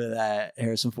little bit of that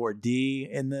Harrison Ford D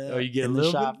in the you get a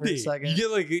little shot for a second.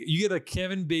 You get a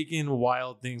Kevin Bacon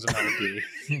Wild Things About a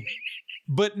D.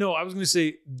 But no, I was going to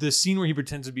say the scene where he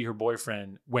pretends to be her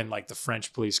boyfriend when like the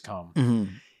French police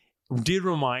come did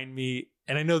remind me.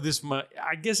 And I know this,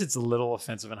 I guess it's a little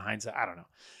offensive in hindsight. I don't know.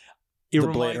 It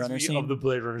reminds me of the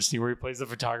Blade Runner scene where he plays the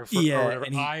photographer. Yeah, or whatever.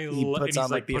 And he puts on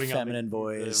like the feminine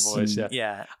voice.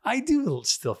 Yeah. I do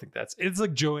still think it's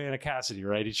like Joanna Cassidy,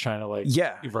 right? He's trying to like,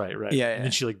 right. Yeah. And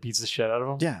then she like beats the shit out of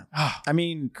him. Yeah. I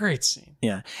mean, great scene.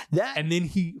 Yeah. And then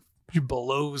he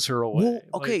blows her away. Well,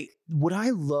 okay. Like, what I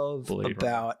love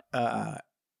about, and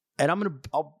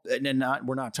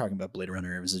we're not talking about Blade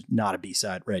Runner. It was not a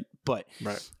B-side, right? But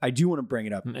I do want to bring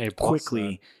it up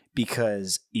quickly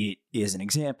because it is an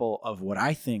example of what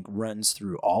I think runs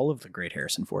through all of the great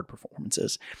Harrison Ford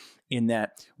performances, in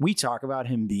that we talk about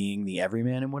him being the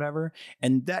everyman and whatever,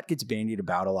 and that gets bandied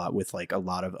about a lot with like a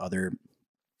lot of other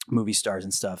movie stars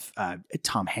and stuff,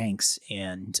 Tom Hanks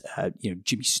and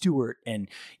Jimmy Stewart, and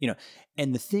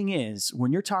and the thing is,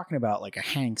 when you're talking about like a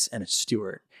Hanks and a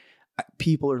Stewart,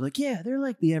 people are like, yeah, they're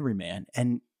like the everyman,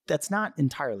 and that's not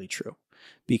entirely true,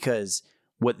 because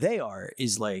what they are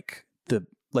is like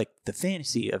the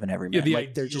fantasy of an everyman. Yeah,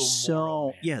 like they're just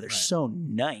so they're so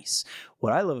nice.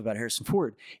 What I love about Harrison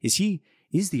Ford is he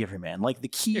is the everyman. Like the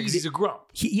key, because he's a grump.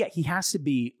 He has to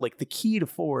be. Like the key to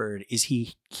Ford is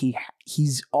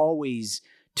he's always,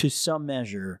 to some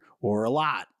measure or a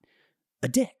lot, a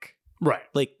dick. Right.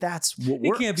 Like that's what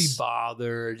works. He can't be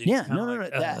bothered. Yeah, no.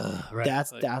 Like,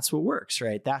 That's what works,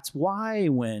 right? That's why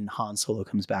when Han Solo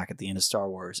comes back at the end of Star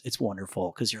Wars, it's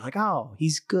wonderful because you're like, oh,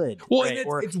 he's good. Well, right?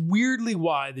 and it's weirdly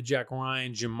why the Jack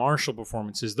Ryan, Jim Marshall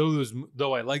performances,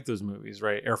 though I like those movies,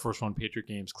 right? Air Force One, Patriot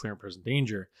Games, Clear and Present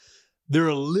Danger, they're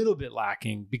a little bit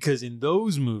lacking because in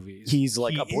those movies, he's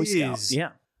like a Boy Scout. Yeah.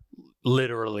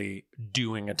 Literally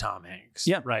doing a Tom Hanks.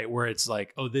 Yeah. Right. Where it's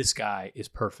like, oh, this guy is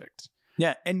perfect.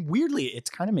 Yeah, and weirdly,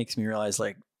 it kind of makes me realize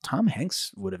like Tom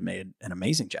Hanks would have made an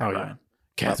amazing Jack Ryan. Yeah.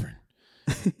 Catherine,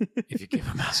 if you give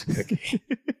him mouse a cookie,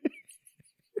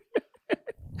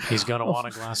 he's gonna want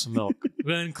a glass of milk.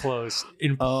 Then close,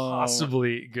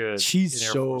 impossibly good. She's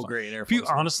so great.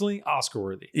 Honestly, Oscar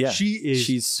worthy. Yeah, she is.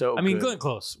 She's so. I mean, good. Glenn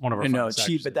Close, one of our. No,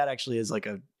 but that actually is like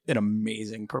an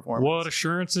amazing performance. What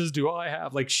assurances do I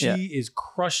have? Like she is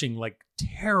crushing like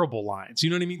terrible lines.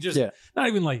 You know what I mean? Just not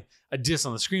even like a diss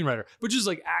on the screenwriter, but just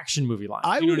like action movie lines.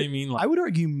 You know what I mean? Like, I would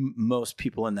argue most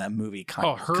people in that movie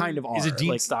kind of are. Is it Dean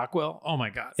like, Stockwell? Oh my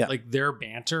God. Yeah. Like their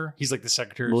banter. He's like the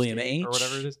Secretary William of State H. or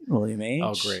whatever it is. William H.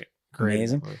 Oh, great.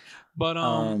 Amazing. But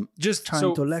just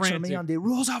trying to lecture me on the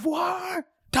rules of war.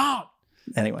 Don't.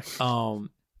 Anyway.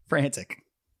 Frantic.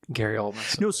 Gary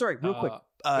Oldman. No, sorry, real quick.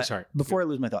 Sorry. Before I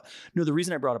lose my thought. No, the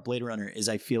reason I brought up Blade Runner is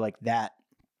I feel like that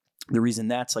the reason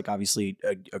that's like obviously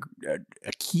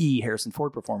a key Harrison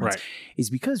Ford performance is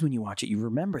because when you watch it, you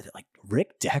remember that like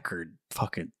Rick Deckard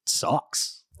fucking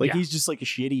sucks. Like he's just like a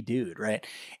shitty dude, right?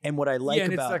 And what I like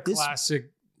about it's that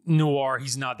classic noir,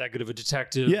 he's not that good of a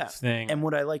detective thing. And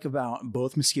what I like about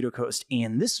both Mosquito Coast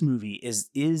and this movie is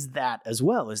that as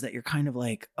well, is that you're kind of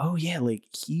like, oh yeah, like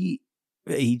he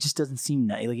just doesn't seem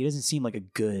nice. Like he doesn't seem like a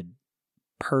good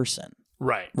person.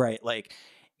 Right. Like,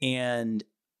 and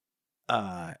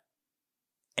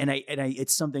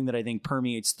it's something that I think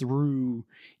permeates through,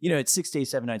 it's 6 Days,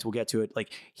 7 Nights. We'll get to it.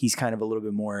 Like he's kind of a little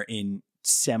bit more in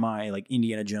semi like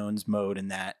Indiana Jones mode in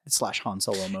that / Han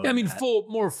Solo mode. Yeah, I mean,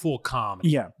 more full comedy.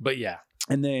 Yeah. But yeah.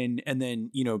 And then,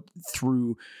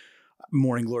 through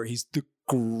Morning Glory, he's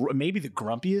maybe the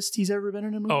grumpiest he's ever been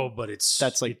in a movie. Oh, but it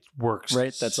works.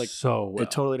 Right. That's like, so well. It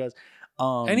totally does.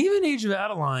 And even Age of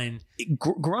Adeline,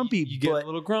 grumpy, you get a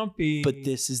little grumpy. But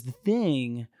this is the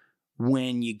thing.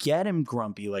 When you get him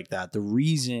grumpy like that, the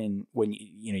reason when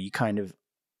you kind of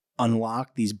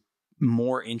unlock these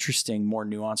more interesting, more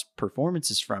nuanced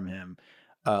performances from him,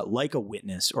 like a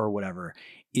Witness or whatever,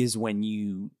 is when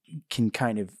you can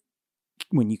kind of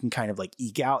like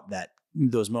eke out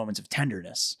those moments of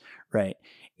tenderness, right?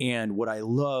 And what I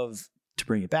love, to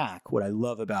bring it back, what I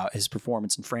love about his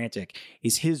performance in Frantic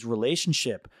is his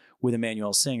relationship with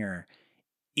Emmanuel Singer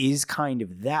is kind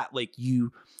of that, like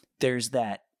there's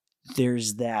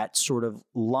that sort of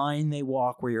line they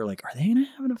walk where you're like, are they going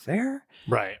to have an affair?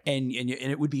 Right. And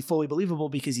it would be fully believable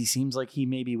because he seems like he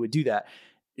maybe would do that.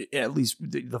 At least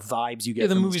the vibes you get.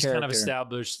 The from movie's his kind of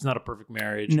established. It's not a perfect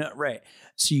marriage. No, right.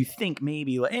 So you think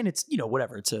maybe, and it's,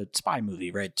 whatever, it's a spy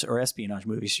movie, right? Or espionage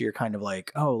movie. So you're kind of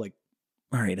like, oh, like,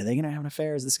 all right, are they going to have an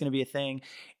affair? Is this going to be a thing?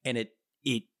 And it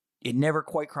never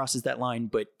quite crosses that line,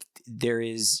 but there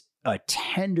is a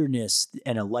tenderness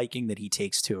and a liking that he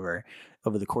takes to her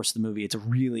over the course of the movie. It's a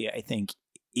really, I think,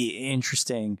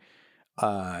 interesting.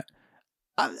 I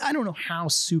don't know how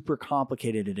super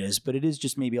complicated it is, but it is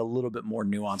just maybe a little bit more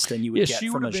nuanced than you would get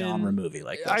from a genre movie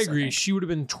like this. I agree. She would have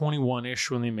been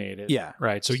 21-ish when they made it. Yeah.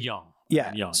 Right. So young.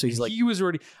 Yeah. Young. So he was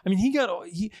already, I mean, he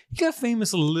got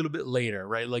famous a little bit later,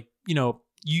 right? Like,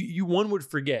 one would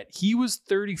forget he was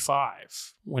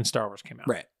 35 when Star Wars came out.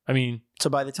 Right. I mean, so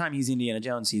by the time he's Indiana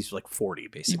Jones, he's like 40,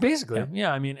 basically.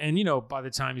 Yeah. I mean, and by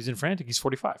the time he's in Frantic, he's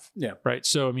 45. Yeah. Right.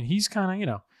 So, I mean, he's kind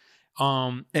of,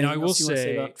 and I will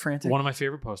say about Frantic? One of my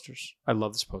favorite posters. I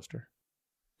love this poster.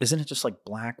 Isn't it just like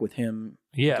black with him?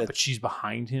 Yeah, but she's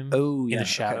behind him. Oh, yeah, in the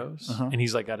shadows, okay. And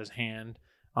he's like got his hand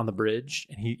on the bridge,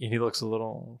 and he looks a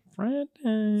little frantic.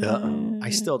 I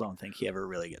still don't think he ever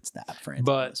really gets that frantic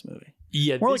in this movie.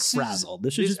 Yeah, more like frazzled.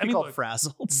 This should just be called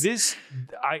frazzled.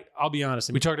 I'll be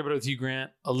honest. We talked about it with you,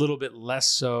 Grant, a little bit less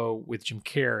so with Jim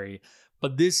Carrey.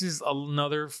 But this is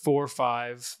another 4 or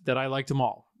 5 that I liked them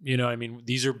all. You know, I mean,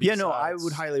 these are B-sides. Yeah, no, I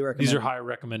would highly recommend. These are high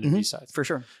recommended B-sides. For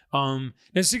sure. Now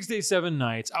 6 Days, 7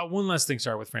 Nights. One last thing,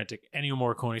 sorry, with Frantic. Ennio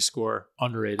Morricone score,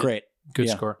 underrated. Great. Good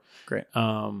Yeah. score. Great.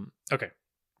 Okay.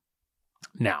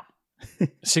 Now,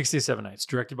 6 Days, 7 Nights,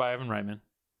 directed by Ivan Reitman.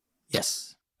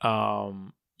 Yes.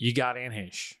 You got Anne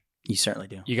Heche. You certainly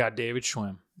do. You got David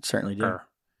Schwimmer. Certainly do.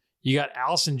 You got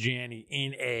Allison Janney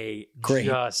in a Great.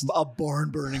 just A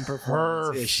barn-burning performance.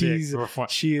 perfect Yeah,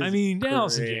 performance. she is. I mean, great.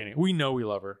 Allison Janney. We know we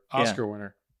love her. Oscar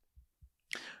winner.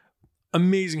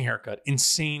 Amazing haircut.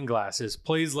 Insane glasses.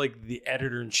 Plays like the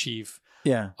editor-in-chief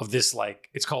Yeah. of this, like,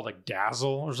 it's called like Dazzle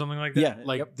or something like that. Yeah,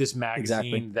 Like yep. this magazine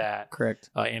Exactly. that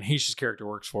Correct. Anne Heche's character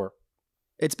works for.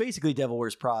 It's basically Devil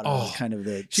Wears Prada. Oh, Kind of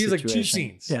the She has like 2 situation.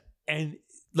 scenes. Yeah. And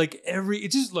like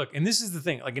it's just, look, and this is the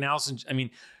thing, like in Allison, I mean,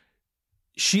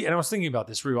 and I was thinking about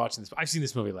this, rewatching this. I've seen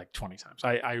this movie like 20 times.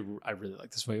 I really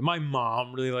like this movie. My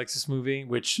mom really likes this movie,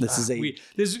 which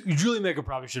Julie Mecca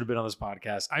probably should have been on this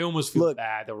podcast. I almost feel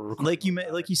bad that we're recording.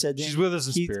 Like you said, Dan, she's with us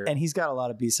in spirit. and he's got a lot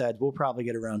of B-sides. We'll probably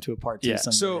get around to a part 2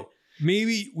 someday. So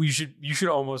maybe you should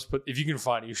almost put, if you can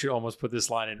find it, you should almost put this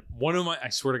line in. I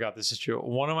swear to God, this is true.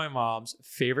 One of my mom's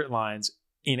favorite lines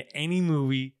in any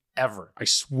movie ever, I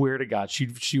swear to God,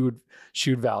 she would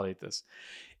validate this,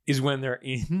 is when they're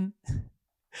in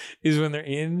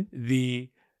the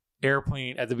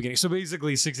airplane at the beginning. So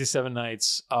basically 67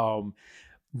 Nights,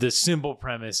 the simple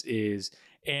premise is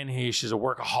Anne Heche is a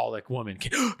workaholic woman.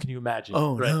 Can you imagine?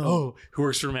 Oh, right? no. Oh, who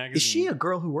works for a magazine. Is she a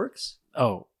girl who works?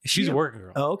 Oh, she's a working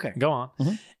girl. Oh, okay. Go on.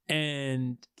 Mm-hmm.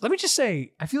 And let me just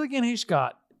say, I feel like Anne Heche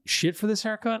got shit for this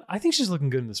haircut. I think she's looking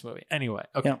good in this movie. Anyway,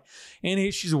 okay. Yeah. Anne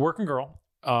Heche, she's a working girl.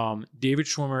 David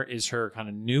Schwimmer is her kind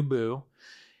of new boo,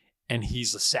 and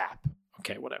he's a sap.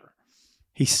 Okay, whatever.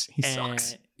 He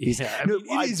sucks. Yeah,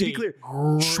 To be clear,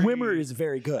 Schwimmer is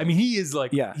very good. I mean, he is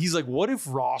like, Yeah. he's like, what if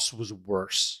Ross was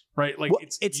worse? Right? Like, well,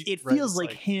 it feels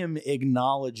like him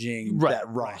acknowledging that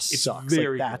Ross It's sucks.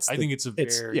 very Like, good. I think it's a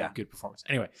very good performance.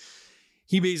 Anyway,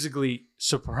 he basically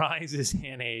surprises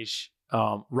Anne Heche.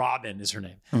 Robin is her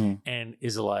name, and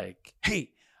is like, hey,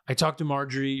 I talked to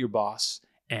Marjorie, your boss,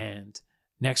 and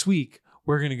next week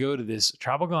we're going to go to this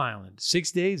tropical island,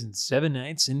 6 days and 7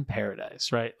 nights in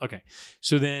paradise, right? Okay.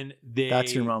 So then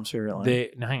that's your mom's favorite line.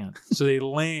 Hang on. So they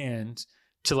land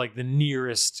to like the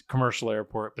nearest commercial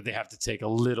airport, but they have to take a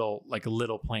little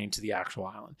plane to the actual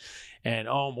island. And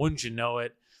wouldn't you know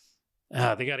it?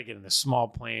 They got to get in this small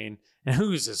plane. And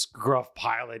who's this gruff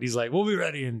pilot? He's like, we'll be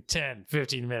ready in 10,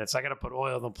 15 minutes. I got to put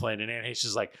oil in the plane. And Anne Heche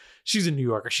is like, she's a New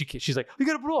Yorker. She's like, you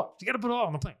got to put oil. You got to put oil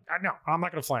on the plane. I know. I'm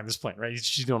not going to fly in this plane, right?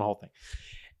 She's doing the whole thing.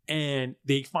 And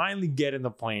they finally get in the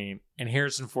plane. And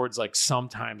Harrison Ford's like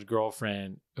sometimes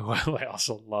girlfriend, who I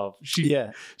also love. She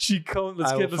comes.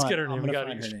 Let's get her name.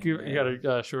 You got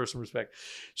to show her some respect.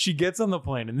 She gets on the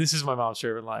plane. And this is my mom's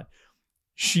favorite line.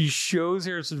 She shows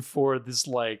Harrison Ford this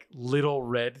like little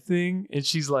red thing. And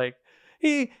she's like,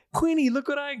 hey, Queenie, look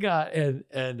what I got. And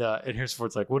Harrison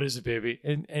Ford's like, what is it, baby?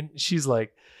 And she's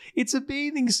like, it's a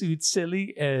bathing suit,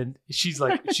 silly. And she's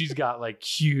like, she's got like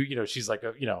cute, she's like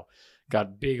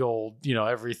got big old,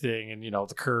 everything, and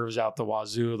the curves out the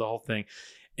wazoo, the whole thing.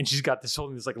 And she's got this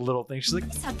holding this like little thing. She's like,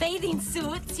 it's a bathing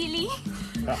suit, silly.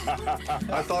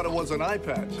 I thought it was an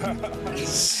iPad.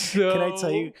 So can I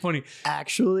tell you funny?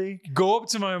 Actually, go up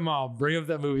to my mom, bring up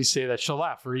that movie, say that. She'll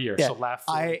laugh for a year. Yeah, She'll laugh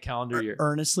for a calendar year.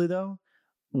 Honestly, though,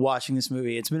 watching this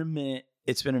movie, it's been a minute.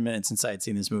 It's been a minute since I had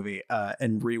seen this movie,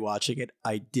 and rewatching it,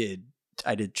 I did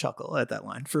chuckle at that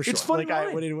line for sure. It's funny.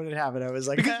 Like when it happened, I was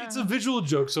like, because it's a visual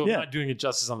joke, so I'm not doing it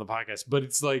justice on the podcast. But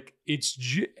it's like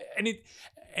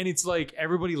it's like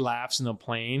everybody laughs in the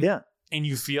plane. Yeah. And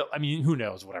you feel, I mean, who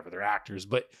knows, whatever, they're actors,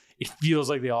 but it feels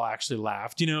like they all actually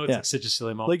laughed. It's like such a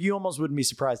silly moment. Like you almost wouldn't be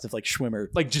surprised if like Schwimmer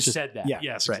just said that. Yeah,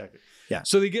 yes, right. exactly. Yeah.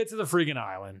 So they get to the freaking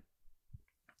island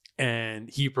and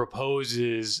he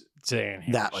proposes to Anne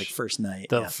Heche. That like first night.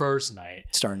 The first night.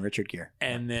 Starring Richard Gere.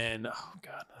 And then, oh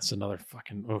God, that's another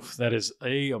fucking, that is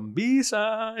a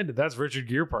B-side. That's Richard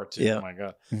Gere part 2. Yeah. Oh my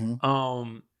God.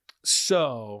 Mm-hmm.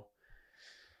 So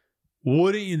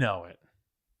wouldn't you know it?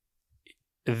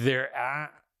 They're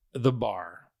at the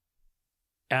bar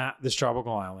at this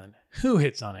tropical island. Who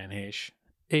hits on Anne Heche?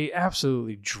 A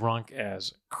absolutely drunk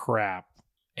as crap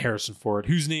Harrison Ford,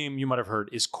 whose name you might have heard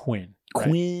is Quinn. Right?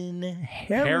 Quinn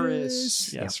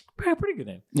Harris. Yes. Yeah. Pretty good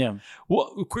name. Yeah.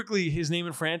 Well, quickly, his name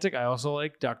in Frantic, I also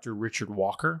like Dr. Richard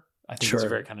Walker. I think it's a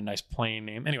very kind of nice plain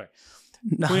name. Anyway,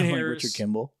 Not Quinn like Harris, Richard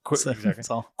Kimball. Exactly.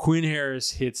 All. Quinn Harris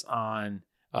hits on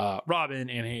Robin,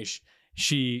 Anne Heche.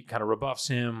 She kind of rebuffs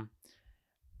him.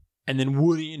 And then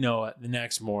wouldn't you know it, the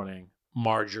next morning,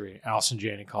 Marjorie, Allison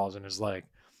Janney calls and is like,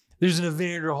 there's an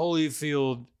Evander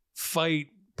Holyfield fight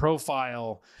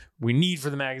profile we need for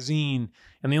the magazine.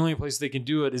 And the only place they can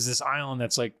do it is this island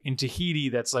that's like in Tahiti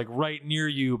that's like right near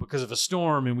you because of a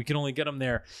storm. And we can only get them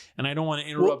there. And I don't want to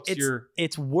interrupt your...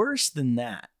 It's worse than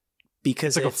that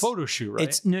because it's like a photo shoot, right?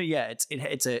 It's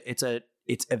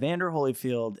Evander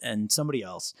Holyfield and somebody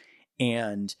else.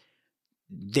 And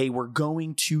they were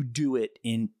going to do it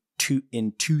in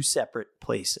two separate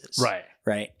places. Right.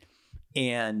 Right.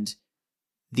 And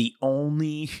the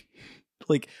only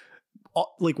like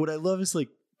what I love is like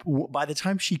by the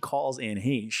time she calls Anne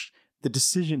Heche, the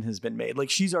decision has been made. Like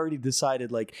she's already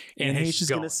decided like Anne Heche is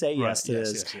going to say yes to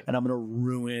this and I'm going to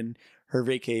ruin her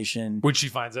vacation. Which she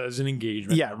finds out as an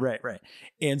engagement. Yeah, right.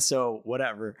 And so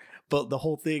whatever. But the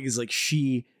whole thing is like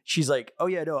she's like, oh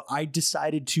yeah, no, I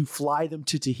decided to fly them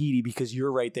to Tahiti because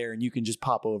you're right there and you can just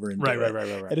pop over and do it. Right.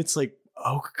 And it's like,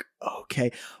 oh,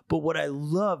 okay. But what I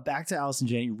love, back to Allison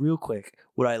Janney real quick,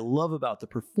 what I love about the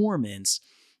performance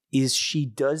is she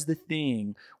does the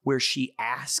thing where she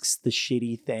asks the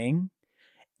shitty thing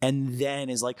and then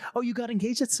is like, oh, you got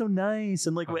engaged. That's so nice.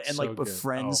 And like, and like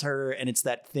befriends her. And it's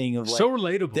that thing of like, so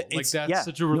relatable. Like that's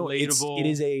such a relatable. It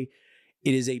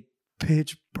is a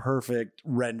pitch perfect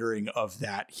rendering of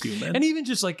that human. And even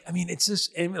just like, I mean, it's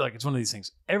just like, it's one of these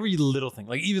things, every little thing,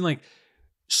 like even like,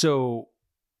 so,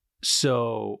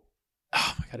 oh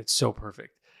my God, it's so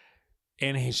perfect.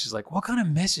 Anne Heche is like, what kind of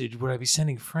message would I be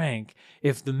sending Frank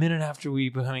if the minute after we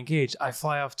become engaged, I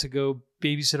fly off to go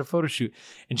babysit a photo shoot?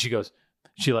 And she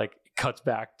like cuts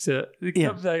back to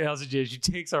Allison Janney. She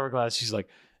takes off her glasses. She's like,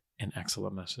 an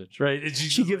excellent message, right? And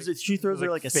she gives it. She throws her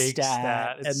like a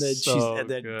stat, and then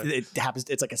it happens.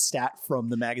 It's like a stat from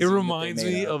the magazine. It reminds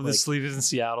me of the Sleepers in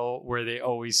Seattle, where they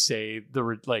always say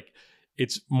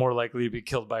it's more likely to be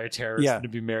killed by a terrorist than to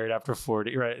be married after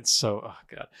 40. Right? It's so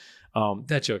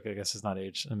that joke, I guess, has not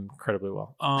aged incredibly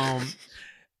well.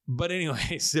 But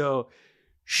anyway, so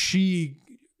she's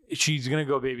gonna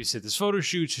go babysit this photo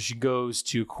shoot. So she goes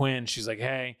to Quinn. She's like,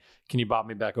 hey, can you bob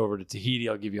me back over to Tahiti?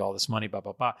 I'll give you all this money, blah,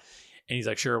 blah, blah. And he's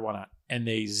like, sure, why not? And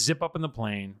they zip up in the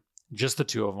plane, just the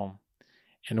two of them.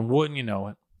 And wouldn't you know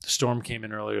it, the storm came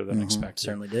in earlier than expected.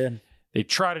 Certainly did. They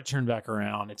try to turn back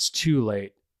around. It's too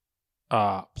late.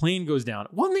 Plane goes down.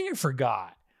 One thing I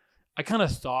forgot, I kind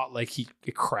of thought like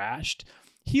it crashed.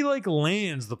 He like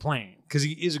lands the plane because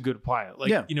he is a good pilot.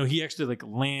 Like, he actually like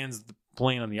lands the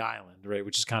plane on the island, right?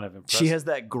 Which is kind of impressive. She has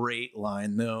that great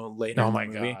line though later. Oh my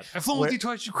God. I've flown with you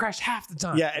twice. You crashed half the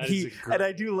time. Yeah. And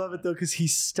I do love it though, because he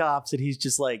stops and he's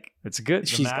just like, it's good.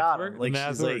 She's got him. Like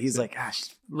he's like,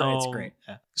 it's great.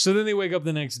 Yeah. So then they wake up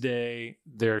the next day.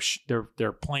 They're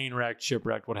plane wrecked,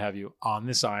 shipwrecked, what have you, on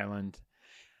this island.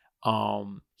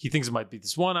 He thinks it might be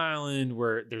this one island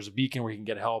where there's a beacon where he can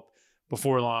get help.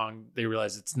 Before long, they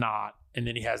realize it's not. And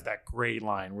then he has that great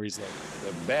line where he's like,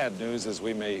 the bad news is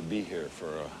we may be here for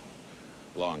a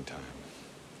long time.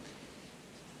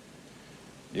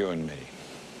 You and me.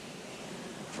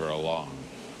 For a long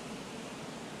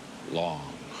time.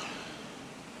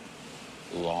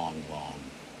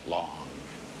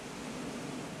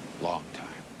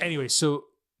 Anyway, so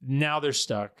now they're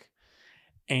stuck.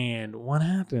 And what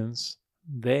happens?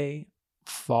 They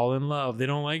fall in love. They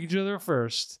don't like each other at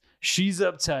first. She's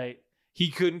uptight.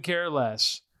 He couldn't care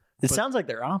less. It sounds like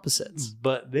they're opposites.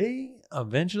 But they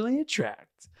eventually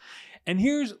attract. And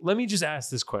let me just ask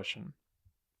this question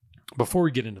before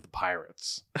we get into the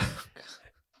pirates.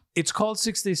 It's called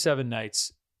 6 Days, 7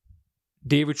 Nights.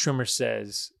 David Schwimmer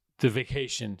says the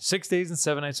vacation, 6 days and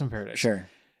 7 nights in paradise. Sure.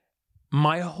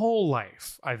 My whole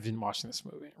life, I've been watching this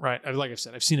movie, right? Like I've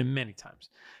said, I've seen it many times.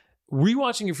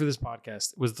 Rewatching it for this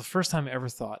podcast was the first time I ever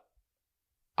thought.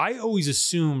 I always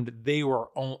assumed they were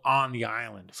on the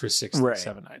island for 6 to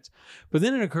 7 nights. But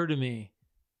then it occurred to me,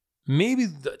 maybe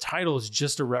the title is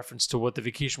just a reference to what the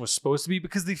vacation was supposed to be,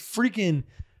 because they freaking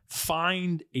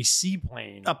find a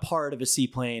seaplane. A part of a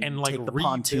seaplane. And like take the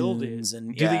rebuild pontoons. It.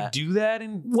 And, do they do that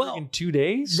in 2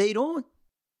 days? They don't.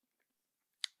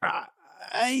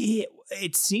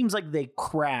 It seems like they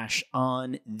crash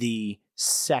on the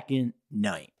second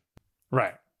night.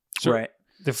 Right. So right.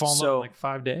 They fall in love in like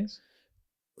 5 days?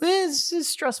 It's a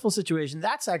stressful situation.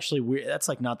 That's actually weird. That's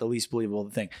like not the least believable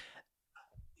thing.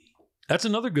 That's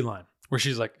another good line where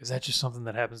she's like, is that just something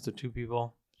that happens to two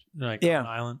people like on an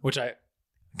island? Which a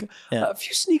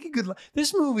few sneaky good lines.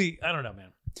 This movie, I don't know,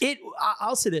 man.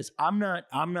 I'll say this. I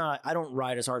don't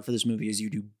ride as hard for this movie as you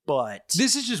do, but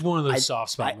this is just one of those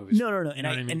soft spot movies. No.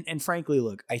 And frankly,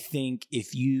 look, I think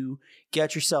if you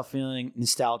get yourself feeling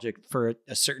nostalgic for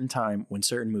a certain time when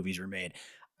certain movies were made,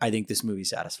 I think this movie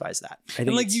satisfies that. I think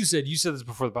And like you said this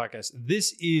before the podcast,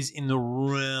 this is in the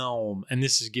realm, and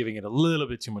this is giving it a little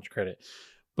bit too much credit,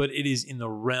 but it is in the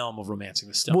realm of Romancing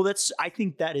the Stone. Well, I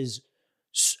think that is,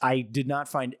 I did not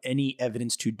find any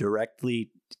evidence to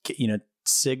directly,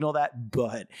 signal that,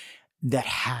 but that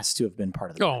has to have been part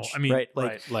of the pitch, right?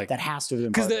 Like that has to have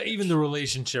been part of it. Because even the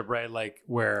relationship, right? Like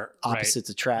where opposites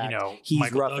attract. He's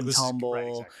Michael rough Douglas, and tumble. right,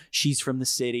 exactly. She's from the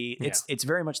city. It's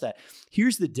very much that.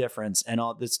 Here's the difference, and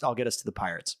I'll get us to the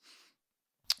pirates.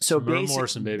 So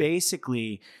Morrison, baby.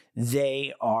 basically,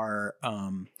 they are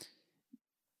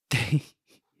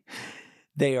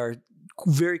they are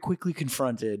very quickly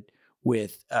confronted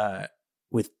with a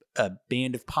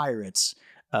band of pirates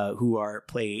who are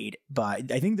played by,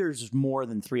 I think there's more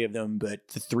than 3 of them, but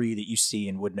the 3 that you see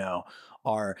and would know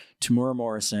are Tamura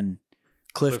Morrison,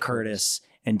 Cliff Curtis,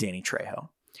 and Danny Trejo.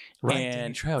 Right,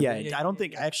 and Danny Trejo. Yeah, I don't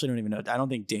think, I actually don't even know. I don't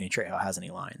think Danny Trejo has any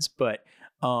lines, but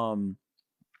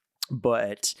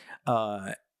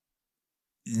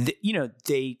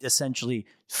they essentially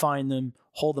find them,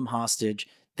 hold them hostage,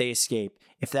 they escape.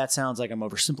 If that sounds like I'm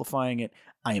oversimplifying it,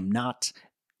 I am not.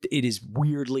 It is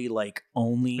weirdly like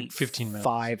only like 15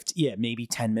 minutes. Maybe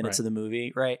 10 minutes of the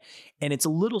movie, right? And it's a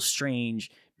little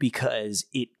strange because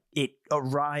it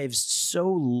arrives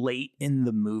so late in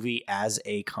the movie as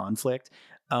a conflict.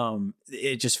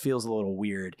 It just feels a little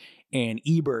weird. And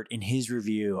Ebert, in his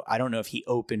review, I don't know if he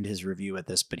opened his review with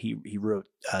this, but he wrote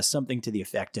something to the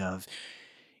effect of,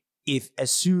 if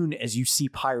as soon as you see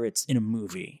pirates in a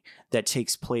movie that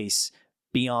takes place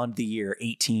beyond the year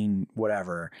 18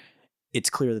 whatever, it's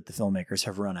clear that the filmmakers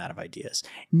have run out of ideas.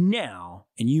 Now,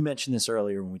 and you mentioned this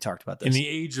earlier when we talked about this. In the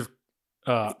age of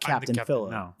Captain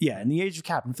Phillips. now. Yeah, in the age of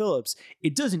Captain Phillips,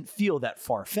 it doesn't feel that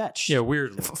far-fetched. Yeah,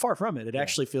 weirdly. Far from it. It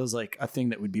actually feels like a thing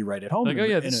that would be right at home. Like,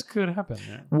 this could happen.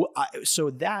 Yeah. Well, so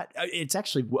that it's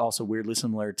actually also weirdly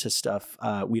similar to stuff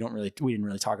we didn't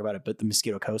really talk about it, but the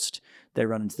Mosquito Coast, they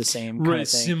run into the same kind of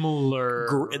thing.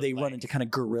 Similar. They run into kind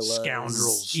of guerrilla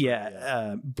scoundrels.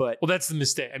 Yeah, but that's the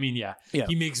mistake. I mean,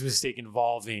 he makes a mistake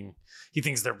involving. He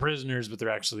thinks they're prisoners, but they're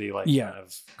actually like kind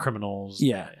of criminals.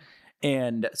 Yeah.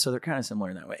 And so they're kind of similar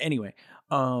in that way. Anyway,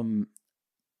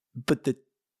 but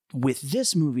with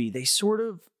this movie, they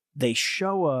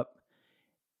show up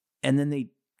and then they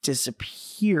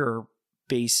disappear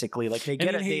basically. Like they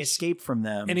escape from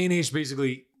them. And A&H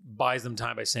basically buys them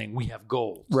time by saying, we have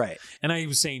gold. Right. And I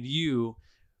was saying to you,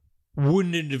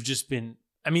 wouldn't it have just been,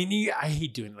 I mean, I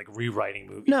hate doing like rewriting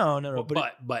movies. No.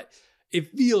 But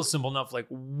it feels simple enough. Like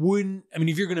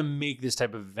if you're going to make this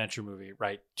type of adventure movie,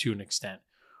 right, to an extent,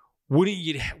 wouldn't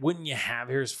you have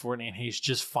Harrison Ford and A&H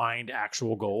just find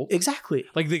actual gold? Exactly.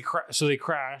 Like they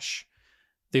crash,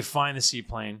 they find the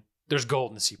seaplane. There's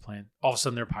gold in the seaplane. All of a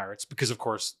sudden they're pirates because of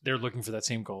course they're looking for that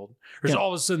same gold. All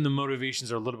of a sudden the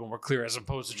motivations are a little bit more clear as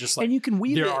opposed to just like, and you can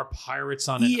weave are pirates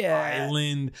on an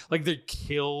island. Like they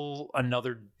kill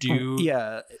another dude.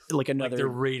 Yeah. Like they're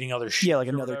raiding other ships. Yeah. Like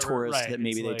another tourist that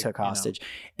maybe they took hostage.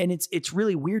 And it's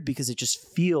really weird because it just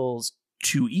feels,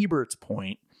 to Ebert's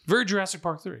point, very Jurassic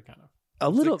Park 3 kind of. A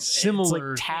little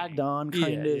similar. It's like tagged on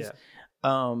kind of. Yeah.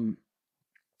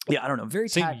 I don't know. Very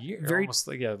same year. Very almost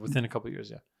within a couple of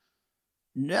years. Yeah.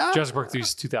 No. Jurassic Park 3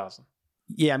 is 2000.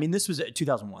 Yeah, I mean this was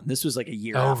 2001. This was like a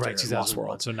year after Lost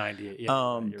World. So 98.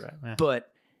 Yeah, you're right. Yeah.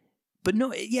 But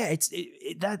no,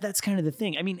 that's kind of the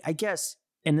thing. I mean, I guess,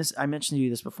 and this I mentioned to you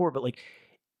this before, but like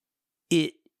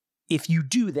if you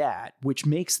do that, which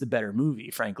makes the better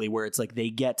movie, frankly, where it's like they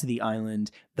get to the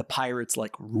island, the pirates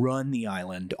like run the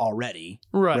island already.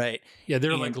 Right. Yeah,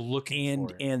 they're like looking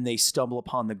for it. And they stumble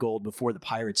upon the gold before the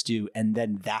pirates do. And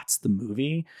then that's the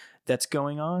movie that's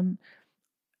going on.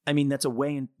 I mean, that's a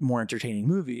way more entertaining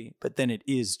movie, but then it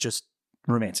is just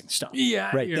Romancing the Stone.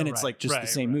 Yeah. Right. Then it's like just the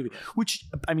same movie, which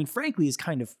I mean, frankly, is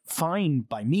kind of fine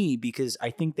by me because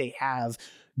I think they have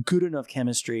good enough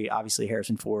chemistry. Obviously,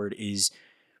 Harrison Ford is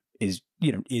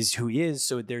who he is.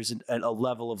 So there's a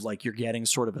level of like, you're getting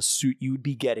sort of you would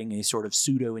be getting a sort of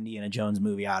pseudo Indiana Jones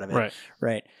movie out of it.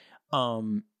 Right.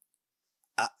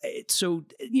 So,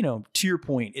 to your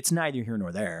point, it's neither here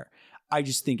nor there. I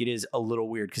just think it is a little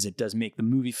weird because it does make the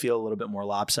movie feel a little bit more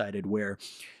lopsided, where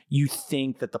you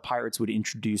think that the pirates would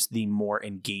introduce the more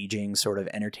engaging sort of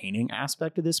entertaining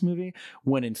aspect of this movie,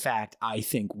 when in fact, I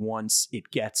think once it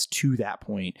gets to that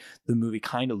point, the movie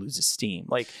kind of loses steam.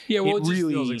 Like, it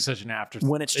really feels like such an afterthought.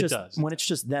 When it's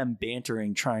just them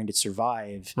bantering, trying to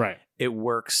survive. Right. It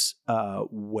works I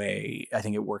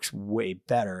think it works way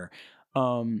better.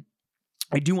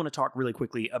 I do want to talk really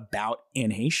quickly about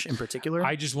Anne Heche in particular.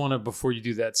 I just want to, before you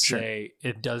do that, say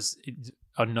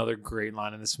another great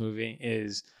line in this movie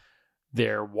is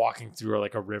they're walking through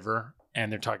like a river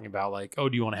and they're talking about like, oh,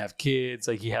 do you want to have kids?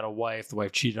 Like he had a wife, the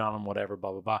wife cheated on him, whatever,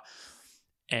 blah, blah, blah.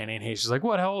 And Anne Heche is like,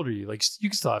 what? How old are you? Like, you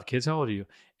can still have kids. How old are you?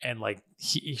 And like,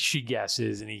 she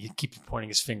guesses, and he keeps pointing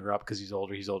his finger up because he's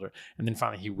older. And then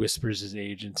finally he whispers his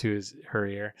age into her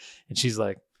ear. And she's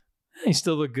like, you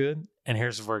still look good. And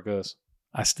Harrison Ford goes,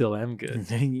 I still am good.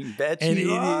 You bet And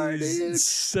you are, it is dude.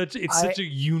 such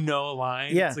a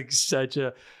line. Yeah. It's like such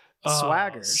a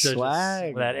Swagger.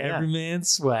 that everyman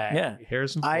swag. Yeah.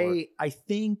 Harrison Ford. I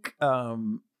think,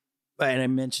 and I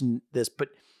mentioned this, but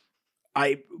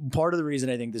part of the reason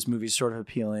I think this movie is sort of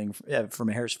appealing from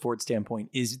a Harrison Ford standpoint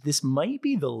is this might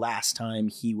be the last time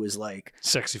he was like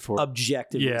Sexy Ford.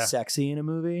 objectively sexy in a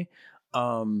movie.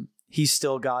 He's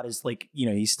still got his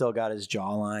he's still got his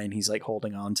jawline. He's like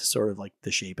holding on to sort of like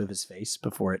the shape of his face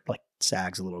before it like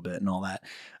sags a little bit and all that.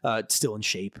 It's still in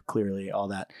shape, clearly, all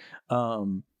that.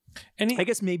 And I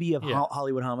guess maybe a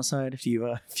Hollywood Homicide if you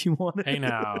want to. Hey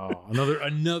now,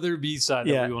 another B-side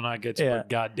that we will not get to. But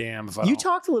goddamn, if you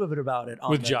talked a little bit about it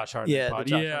with Josh Hartnett.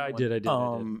 I did.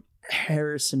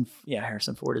 Harrison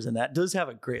Ford is in that. Does have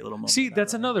a great little moment. See,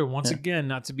 that's another again,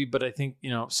 not to be, but I think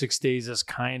 6 Days is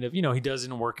kind of he does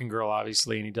it in Working Girl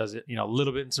obviously, and he does it a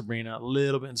little bit in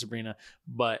Sabrina,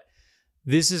 but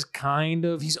this is kind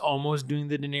of he's almost doing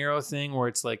the De Niro thing where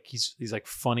it's like he's like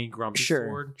funny grumpy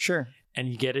Ford. Sure. And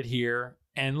you get it here.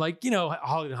 And like,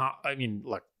 Hollywood, I mean,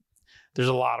 look, there's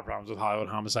a lot of problems with Hollywood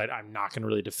Homicide. I'm not going to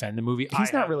really defend the movie.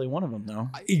 He's not really one of them, though.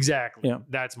 Exactly. Yeah.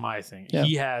 That's my thing. Yeah.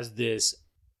 He has this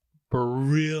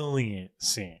brilliant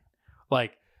scene.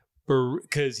 Like,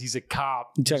 because he's a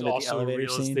cop. You talking He's about also the a elevator real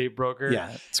scene? estate broker.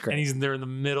 Yeah, it's great. And he's there in the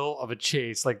middle of a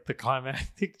chase, like the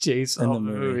climactic chase of the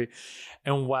movie.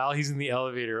 And while he's in the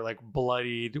elevator, like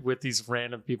bloodied with these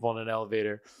random people in an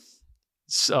elevator,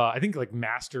 I think like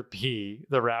Master P,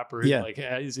 the rapper,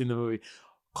 is in the movie,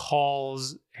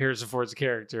 calls Harrison Ford's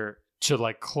character to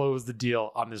like close the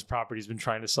deal on this property he's been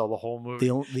trying to sell the whole movie.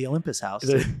 The Olympus house.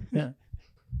 Yeah.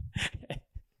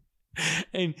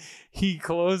 And he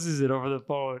closes it over the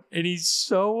phone, and he's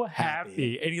so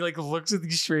happy. And he like looks at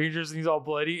these strangers, and he's all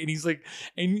bloody, and he's like,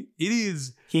 and it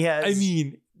is. He has. I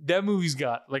mean, that movie's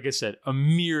got, like I said, a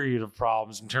myriad of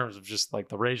problems in terms of just like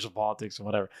the racial politics and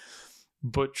whatever.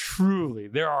 But truly,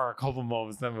 there are a couple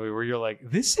moments in that movie where you're like,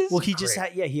 this is he great. just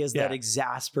had, he has that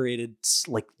exasperated,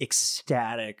 like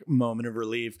ecstatic moment of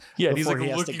relief. Yeah, and he's like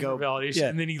he looking for validation,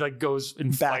 and then he like goes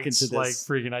and back fights into like this.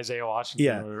 freaking Isaiah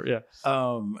Washington.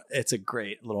 It's a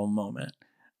great little moment.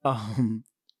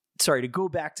 Sorry, to go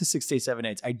back to 6 Days, 7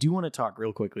 Nights, I do want to talk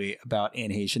real quickly about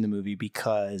Anne Heche in the movie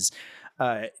because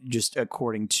just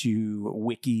according to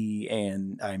Wiki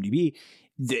and IMDb,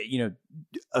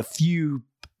 a few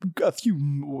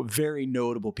very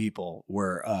notable people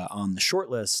were on the short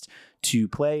list to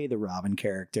play the Robin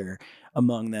character.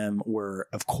 Among them were,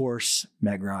 of course,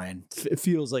 Meg Ryan. It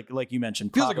feels like you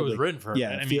mentioned, feels like it was written for her.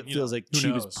 Yeah, it feels like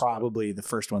she was probably the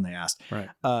first one they asked. Right.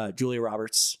 Julia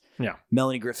Roberts. Yeah.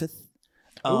 Melanie Griffith.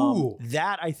 Ooh.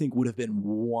 That I think would have been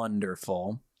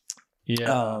wonderful.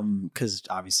 Yeah. Because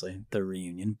obviously the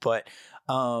reunion, but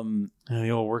the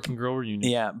old Working Girl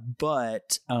reunion. Yeah,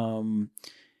 but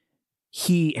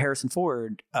Harrison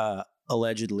Ford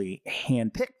allegedly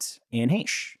handpicked Anne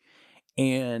Heche,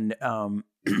 and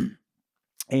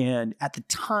and at the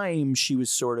time she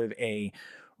was sort of a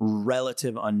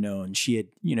relative unknown. She had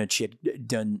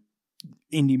done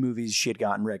indie movies she had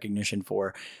gotten recognition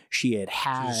for. She had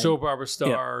She's a soap opera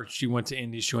star. She went to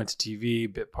indies. She went to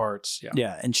TV, bit parts.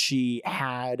 Yeah, and she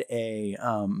had a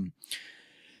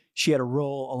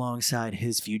role alongside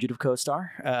his Fugitive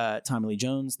co-star, Tommy Lee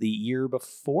Jones, the year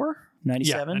before,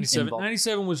 97.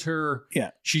 97 was her.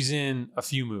 Yeah. She's in a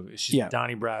few movies. She's in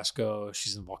Donnie Brasco.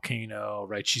 She's in Volcano,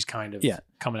 right? She's kind of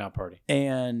coming out party.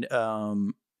 And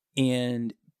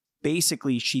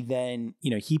basically she then,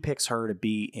 he picks her to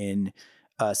be in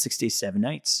 6 Days, 7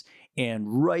 Nights.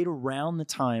 And right around the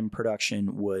time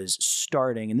production was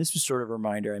starting, and this was sort of a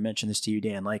reminder, I mentioned this to you,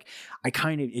 Dan, like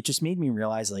it just made me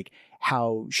realize like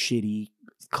how shitty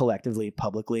collectively,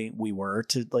 publicly we were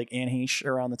to like Anne Heche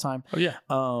around the time. Oh yeah.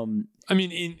 I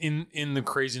mean, in the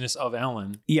craziness of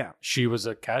Ellen, she was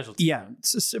a casualty. Yeah.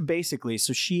 So basically,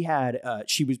 she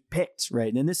was picked,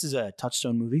 right? And this is a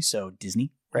Touchstone movie, so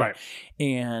Disney, right?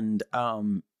 And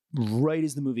right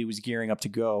as the movie was gearing up to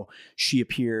go, she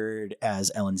appeared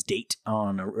as Ellen's date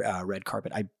on a red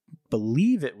carpet. I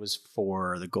believe it was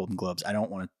for the Golden Globes. I don't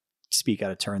want to speak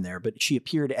out of turn there, but she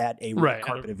appeared at a red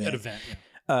carpet event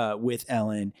with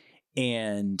Ellen,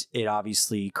 and it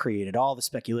obviously created all the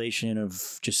speculation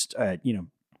of just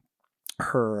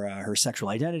her sexual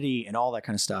identity and all that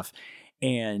kind of stuff.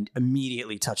 And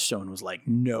immediately Touchstone was like,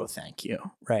 no, thank you.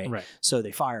 Right. So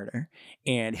they fired her.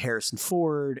 And Harrison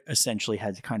Ford essentially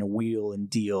had to kind of wheel and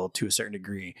deal to a certain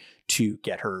degree to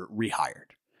get her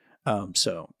rehired.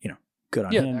 So, good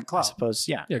on him, I suppose.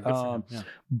 Yeah. Yeah, good for him. Yeah.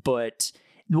 But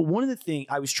one of the things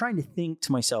I was trying to think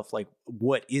to myself, like,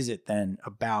 what is it then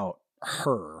about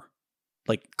her?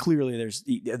 Like, clearly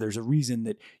there's a reason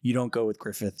that you don't go with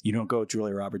Griffith, you don't go with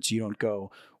Julia Roberts, you don't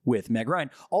go with Meg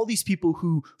Ryan. All these people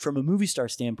who, from a movie star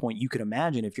standpoint, you could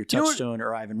imagine if you're Touchstone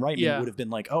or Ivan Reitman would have been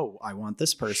like, oh, I want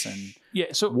this person. Yeah.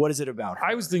 So what is it about her?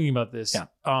 I was thinking about this. Yeah.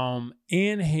 Anne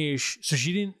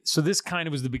Heche. So this kind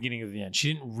of was the beginning of the end.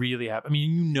 She didn't really have. I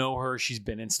mean, her. She's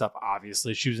been in stuff.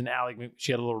 Obviously, she was in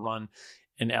She had a little run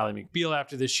in Ally McBeal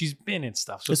after this. She's been in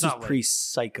stuff. So this it's not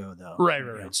pre-Psycho though. Right.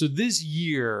 So this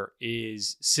year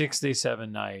is 6 Days,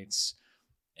 7 Nights,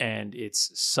 and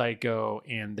it's Psycho,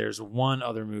 and there's one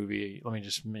other movie. Let me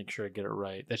just make sure I get it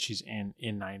right. That she's in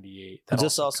 98. Is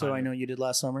this also I Know You Did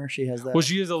Last Summer? She has that. Well,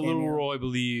 she has a cameo? little role, I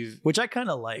believe, which I kind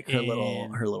of like her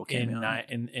little cameo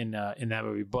in that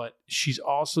movie. But she's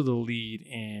also the lead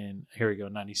in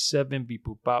 97 Beep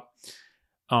Boop Bop.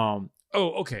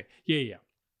 Okay, yeah.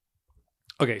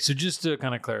 Okay, so just to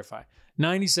kind of clarify,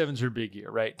 97's her big year,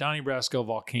 right? Donnie Brasco,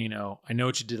 Volcano, I Know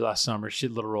What You Did Last Summer,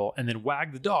 shit little role, and then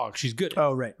Wag the Dog, she's good at.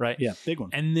 Oh, right. Yeah, big one.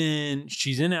 And then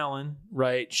she's in Ellen,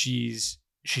 right? She's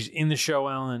in the show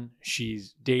Ellen.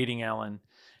 She's dating Ellen,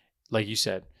 like you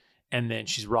said. And then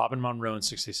she's Robin Monroe in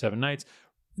 6 Days, 7 Nights.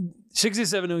 6 Days,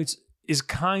 7 Nights is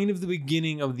kind of the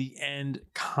beginning of the end,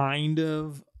 kind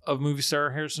of movie star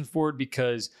Harrison Ford,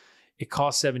 because it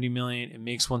costs $70 million. It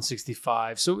makes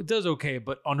 $165, so it does okay,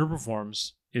 but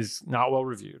underperforms. Is not well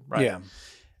reviewed, right? Yeah.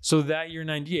 So that year,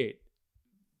 98,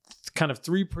 kind of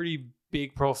 3 pretty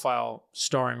big profile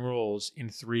starring roles in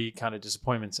 3 kind of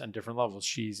disappointments on different levels.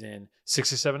 She's in 6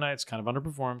 Days, 7 Nights, kind of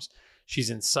underperforms. She's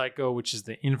in Psycho, which is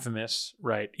the infamous,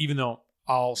 right? Even though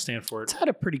I'll stand for it. It's had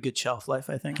a pretty good shelf life,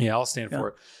 I think. Yeah, I'll stand for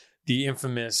it. The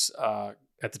infamous,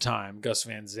 at the time, Gus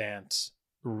Van Sant.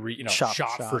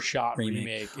 Shot for shot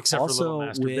remake, except also for Little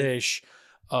Master Bish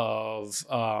of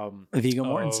Viggo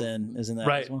Mortensen is in that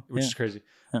right, as well. Which is crazy.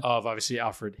 Of obviously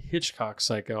Alfred Hitchcock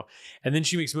Psycho, and then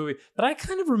she makes a movie that I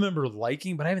kind of remember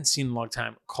liking, but I haven't seen in a long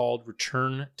time, called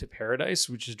Return to Paradise,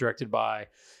 which is directed by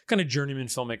kind of journeyman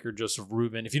filmmaker Joseph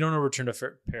Rubin. If you don't know Return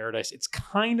to Paradise, it's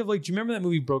kind of like, do you remember that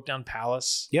movie Broke Down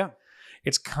Palace? Yeah,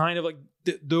 it's kind of like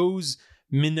those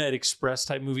Midnight Express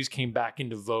type movies came back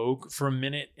into vogue for a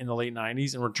minute in the late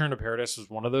 90s, and Return to Paradise was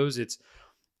one of those. It's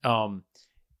young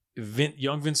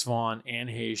Vince Vaughn, Anne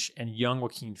Heche, and young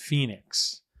Joaquin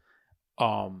Phoenix.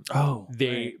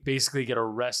 They basically get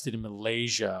arrested in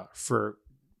Malaysia for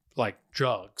like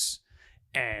drugs,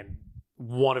 and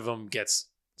one of them gets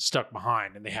stuck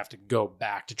behind, and they have to go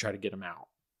back to try to get him out.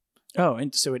 Oh,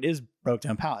 and so it is Broke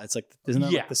Down Palace. It's like, isn't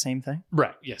that like the same thing?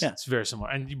 Right. Yes. Yeah. It's very similar.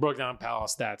 And you Broke Down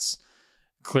Palace, that's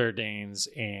Claire Danes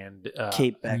and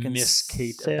Kate Beckinsale. Miss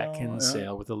Kate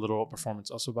Beckinsale with a little performance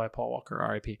also by Paul Walker,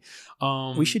 R.I.P.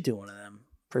 We should do one of them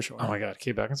for sure. Oh my God,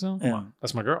 Kate Beckinsale? Yeah. Come on.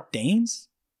 That's my girl. Danes?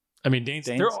 I mean, Danes.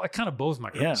 They're all, kind of both my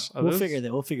girls. Yeah, we'll figure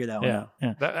that one out.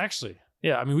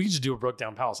 Yeah. I mean, we could just do a Broke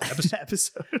Down Palace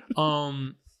episode.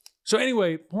 So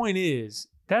anyway, point is,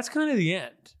 that's kind of the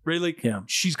end, right? Like,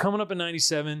 she's coming up in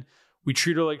 97. We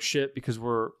treat her like shit because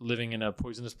we're living in a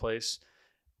poisonous place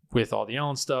with all the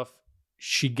Ellen stuff.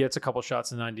 She gets a couple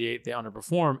shots in 98. They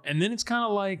underperform. And then it's kind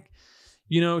of like,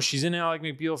 she's in Ally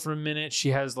McBeal for a minute. She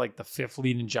has like the 5th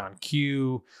lead in John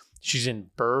Q. She's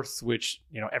in Birth, which,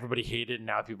 everybody hated. And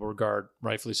now people regard,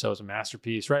 rightfully so, as a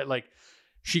masterpiece, right? Like,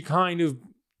 she kind of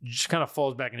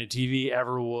falls back into TV.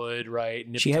 Everwood, right?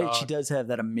 She does have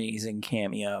that amazing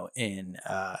cameo in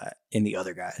The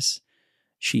Other Guys.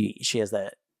 She has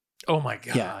that. Oh my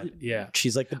God! Yeah.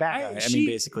 She's like the bad guy.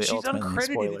 Basically, she's ultimately,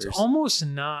 uncredited. spoilers. It's almost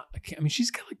not. I mean,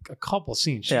 she's got like a couple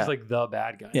scenes. She's like the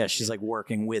bad guy. Yeah, she's like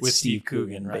working with Steve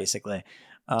Coogan, right? Basically.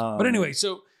 But anyway,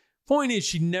 so point is,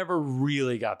 she never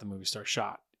really got the movie star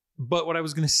shot. But what I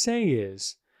was going to say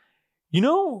is,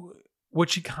 what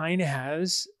she kind of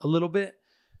has a little bit.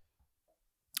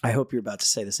 I hope you're about to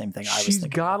say the same thing. She's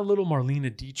got a little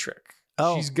Marlene Dietrich.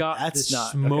 Oh, she's got this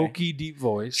smoky, deep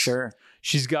voice. Sure.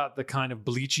 She's got the kind of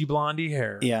bleachy blondie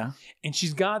hair. Yeah. And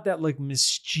she's got that like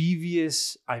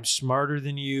mischievous, I'm smarter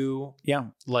than you. Yeah.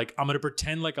 Like, I'm going to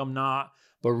pretend like I'm not,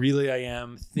 but really I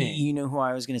am thing. You know who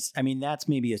I was going to, that's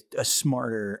maybe a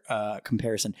smarter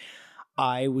comparison.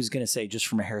 I was going to say, just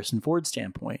from a Harrison Ford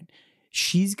standpoint,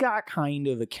 she's got kind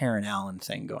of a Karen Allen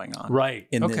thing going on. Right.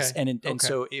 In okay. this. And Okay.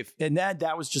 so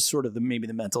that was just sort of maybe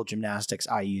the mental gymnastics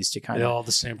I used to kind They of all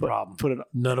the same problem. put it.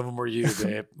 None of them were you,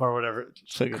 babe, or whatever.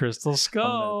 Crystal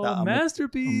Skull, I'm gonna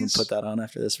masterpiece. put that on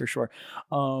after this for sure.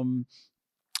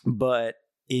 But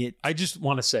I just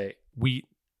want to say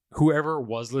whoever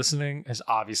was listening has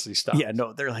obviously stopped. Yeah,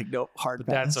 no, they're like, nope, hard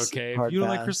But pass. that's okay. If Hard you don't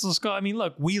like pass. Crystal Skull, I mean,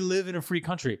 look, we live in a free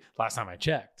country. Last time I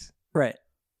checked. Right.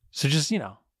 So just,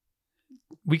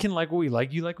 we can like what we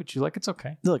like. You like what you like. It's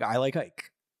okay. Look, I like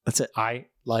Ike. That's it. I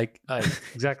like Ike.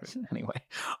 Exactly. Anyway,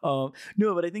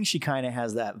 no, but I think she kind of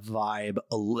has that vibe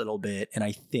a little bit, and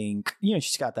I think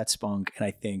she's got that spunk, and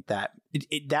I think that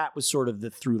that was sort of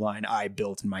the through line I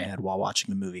built in my head while watching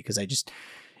the movie, because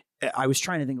I was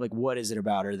trying to think, like, what is it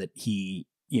about her that he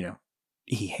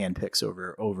handpicks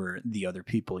over the other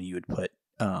people you'd put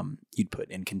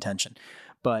in contention,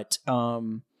 but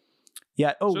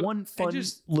yeah. Oh, So, one fun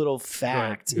little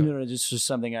fact. Go ahead. No, just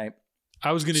something I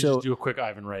was going to just do a quick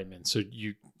Ivan Reitman. So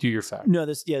you do your fact. No,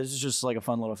 this is just like a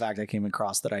fun little fact I came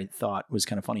across that I thought was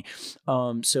kind of funny.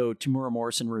 So Temuera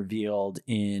Morrison revealed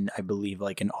in, I believe,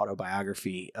 like an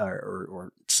autobiography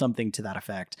or something to that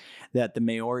effect, that the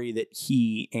Maori that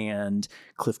he and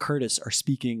Cliff Curtis are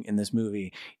speaking in this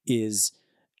movie is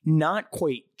not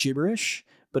quite gibberish,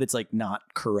 but it's like not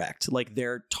correct. Like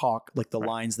their talk, like the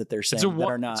lines that they're saying that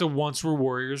are not. It's a Once Were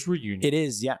Warriors reunion. It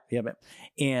is, yeah.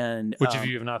 And which, if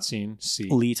you have not seen, see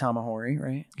Lee Tamahori,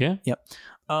 right? Yeah. Yep.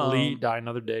 Lee Die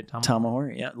Another Day.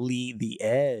 Tamahori, yeah. Lee the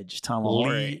Edge. Tamahori.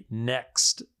 Lee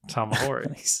Next. Tamahori.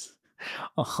 Nice.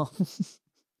 You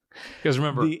guys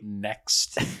remember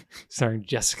Next, starring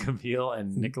Jessica Biel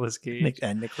and Nicolas Cage?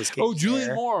 Nicolas Cage. Oh,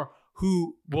 Julianne Moore,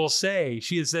 who will say,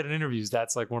 she has said in interviews,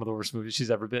 that's like one of the worst movies she's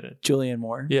ever been in. Julianne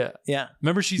Moore. Yeah. Yeah.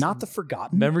 Remember she's not The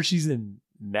Forgotten? Remember she's in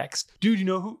Next? Dude, you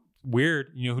know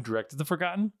who directed The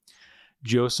Forgotten?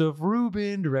 Joseph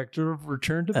Rubin, director of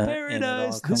Return to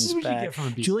Paradise. This is what you get from a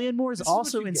beat. Julianne Moore is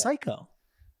also in Psycho.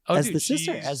 As the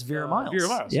sister, as Vera Miles. Vera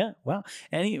Miles. Yeah, wow.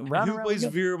 And who plays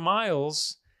Vera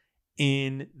Miles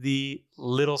in the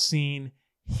Little Scene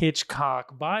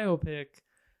Hitchcock biopic?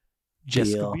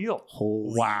 Jessica Biel.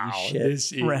 Holy shit.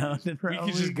 This is round and round.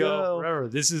 We could just go forever.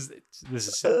 This is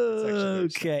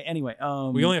okay. Anyway,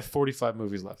 we only have 45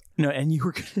 movies left. No, and you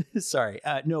were sorry.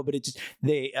 No, but it just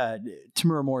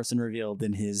Temuera Morrison revealed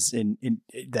in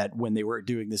that when they were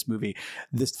doing this movie,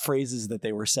 the phrases that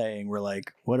they were saying were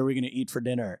like, "What are we going to eat for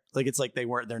dinner?" Like it's like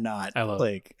they're not. I love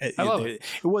like it. I love it.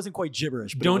 It wasn't quite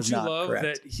gibberish. But Don't you not love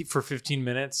correct. that for 15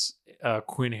 minutes,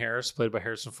 Quinn Harris, played by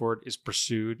Harrison Ford, is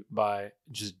pursued by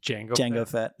just Django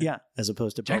Fett, yeah, as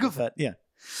opposed to Django Fett, yeah.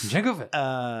 Django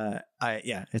Fett.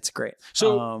 Yeah, it's great.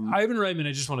 So Ivan Reitman,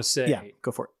 I just want to say, yeah,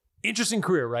 go for it. Interesting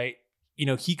career, right?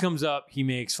 He comes up, he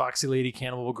makes Foxy Lady,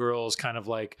 Cannibal Girls, kind of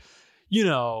like,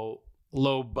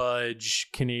 low budge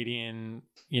Canadian,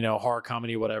 horror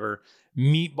comedy, whatever.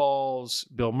 Meatballs,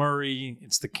 Bill Murray,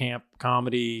 it's the camp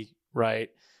comedy, right?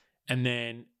 And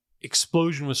then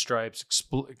explosion with Stripes,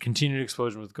 continued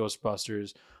explosion with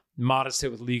Ghostbusters, modest hit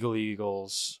with Legal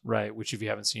Eagles, right? Which, if you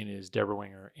haven't seen, is Deborah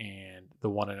Winger and the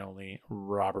one and only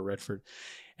Robert Redford.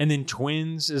 And then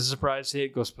Twins is a surprise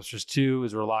hit. Ghostbusters 2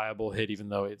 is a reliable hit, even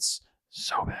though it's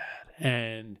so bad.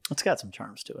 And it's got some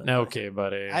charms to it. Okay,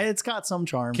 buddy. It's got some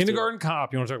charms. Kindergarten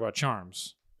Cop, you want to talk about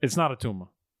charms? It's not a Tuma.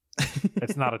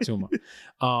 It's not a Tuma.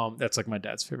 That's like my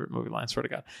dad's favorite movie line, swear to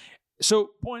God.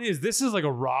 So point is, this is like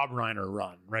a Rob Reiner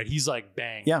run, right? He's like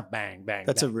bang, bang, bang.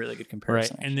 That's bang, a really good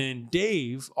comparison. Right? And then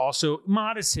Dave, also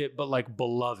modest hit, but like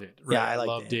beloved. Right? Yeah, I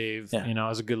love Dave. Yeah.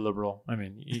 as a good liberal. I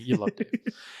mean, you love Dave.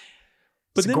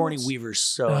 But Sigourney Weaver's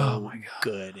so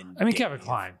good. And Kevin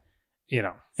Kline,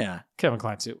 Yeah. Kevin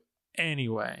Kline too.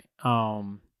 Anyway,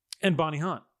 and Bonnie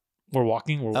Hunt. We're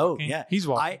walking. Oh, yeah. He's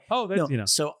walking.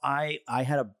 So I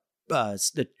had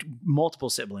multiple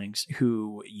siblings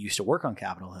who used to work on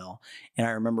Capitol Hill. And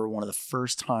I remember one of the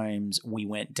first times we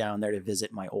went down there to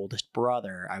visit my oldest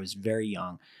brother. I was very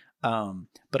young.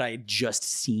 But I had just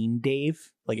seen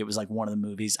Dave. Like it was like one of the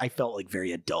movies. I felt like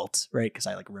very adult, right? Because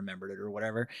I like remembered it or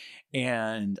whatever.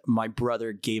 And my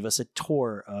brother gave us a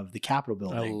tour of the Capitol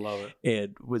building. I love it.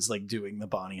 It was like doing the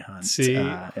Bonnie Hunt. See,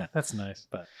 yeah. That's nice.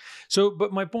 But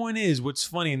my point is, what's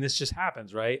funny, and this just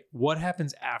happens, right? What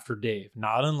happens after Dave?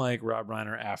 Not unlike Rob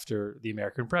Reiner after The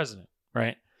American President,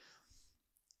 right?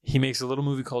 He makes a little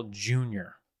movie called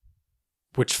Junior,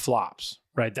 which flops,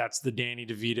 right? That's the Danny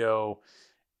DeVito,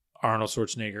 Arnold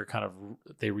Schwarzenegger kind of,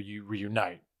 they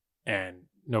reunite, and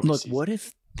nobody sees what it.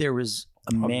 if there was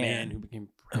a man who became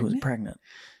who was pregnant?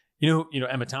 You know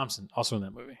Emma Thompson, also in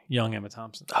that movie, young Emma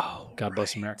Thompson. Oh, God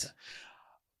bless America.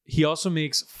 He also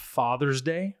makes Father's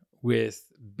Day, with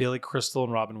Billy Crystal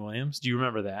and Robin Williams. Do you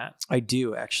remember that? I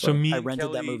do actually. So me I and rented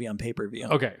that Kelly- movie on pay-per-view.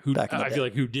 Okay, Back in the I day. feel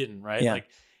like who didn't, right? Yeah. Like it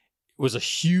was a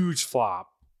huge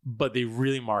flop, but they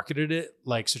really marketed it.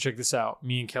 Like, so check this out.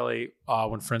 Me and Kelly,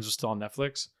 when Friends was still on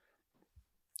Netflix,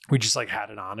 we just like had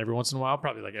it on every once in a while,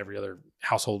 probably like every other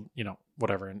household,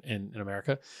 whatever in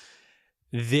America.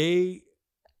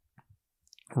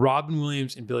 Robin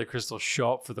Williams and Billy Crystal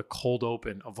show up for the cold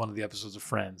open of one of the episodes of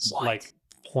Friends, What? like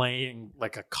playing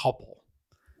like a couple.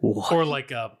 What? Or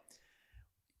like Robin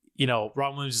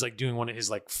Williams is like doing one of his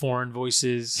like foreign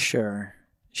voices. Sure.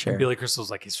 And Billy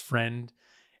Crystal's like his friend,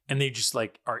 and they just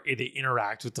like they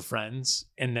interact with the friends,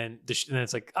 and then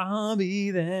it's like I'll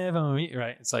be there for you,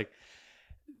 right? It's like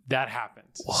that happened.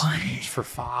 What? For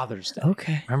Father's Day?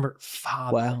 Okay. Remember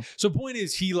Father? Wow. So point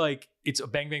is, he like it's a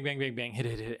bang bang bang bang bang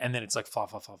hit, and then it's like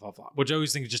flop, which I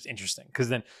always think is just interesting because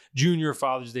then Junior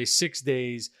Father's Day 6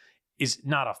 days is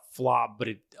not a flop, but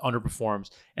it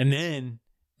underperforms, and then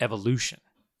Evolution.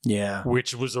 Yeah.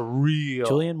 Which was a real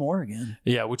Julianne Moore again.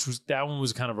 Yeah, that one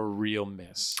was kind of a real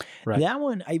miss. Right. That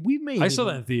one, I saw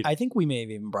that in theater. I think we may have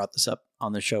even brought this up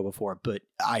on the show before, but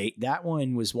that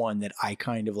one was one that I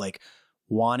kind of like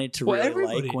wanted to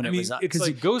really like when it was on. It's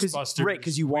like Ghostbusters, right?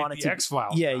 Because you want it to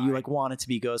X-Files. Yeah, you like want it to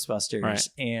be Ghostbusters, Right.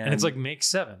 and it's like make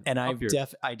 7. And I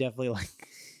definitely like.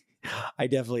 I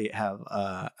definitely have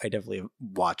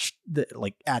watched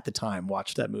at the time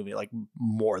watched that movie like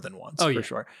more than once for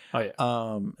sure. Oh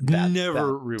yeah.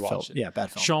 Never rewatched it. Yeah,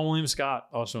 bad film. Sean William Scott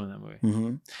also in that movie.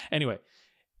 Mm-hmm. Anyway,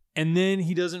 and then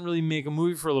he doesn't really make a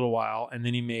movie for a little while, and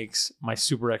then he makes My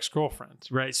Super Ex-Girlfriend,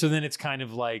 right? So then it's kind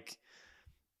of like,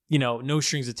 No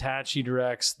Strings Attached. He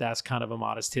directs. That's kind of a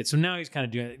modest hit. So now he's kind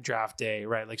of doing Draft Day,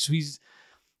 right? Like so he's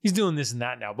doing this and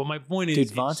that now. But my point is, Dude,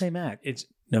 Vontae Mack. It's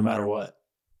no matter what.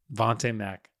 Vontae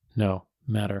Mack, no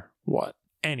matter what.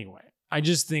 Anyway, I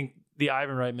just think the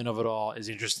Ivan Reitman of it all is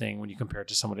interesting when you compare it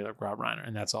to somebody like Rob Reiner,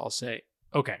 and that's all I'll say.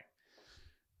 Okay,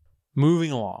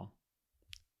 moving along.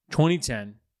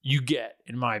 2010, you get,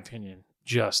 in my opinion,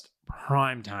 just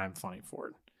primetime Funny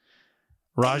Ford.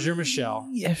 Roger Michelle,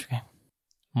 Yes. Okay.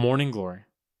 Morning Glory,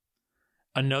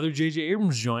 another J.J.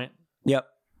 Abrams joint. Yep.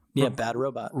 Yeah, Bad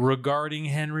Robot. Regarding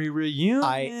Henry Reunion.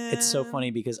 It's so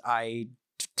funny because I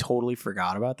totally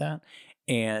forgot about that,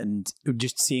 and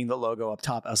just seeing the logo up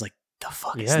top, I was like, "The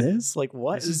fuck is this? Like,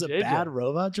 what this is a JJ. Bad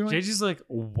Robot joint?" JJ's like,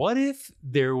 what if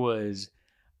there was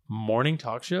morning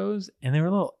talk shows and they were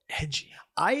a little edgy?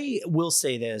 I will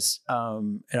say this,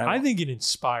 and I think it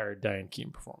inspired Diane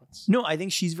Keaton performance. no, I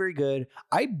think she's very good.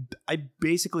 I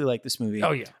basically like this movie.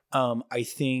 Oh yeah, I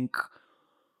think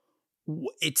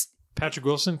it's. Patrick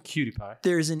Wilson, cutie pie.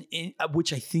 There's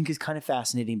which I think is kind of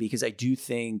fascinating because I do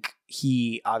think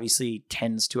he obviously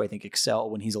tends to, excel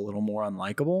when he's a little more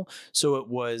unlikable. So it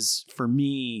was for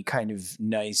me kind of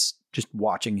nice just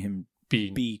watching him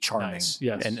be charming, nice.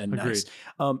 Yes, and agreed.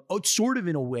 nice. Sort of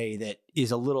in a way that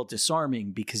is a little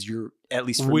disarming because you're at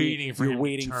least waiting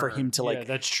for him to like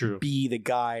that's true. be the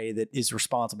guy that is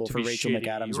responsible To for be Rachel shitty.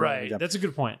 McAdams. Right, that's a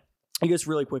good point. I guess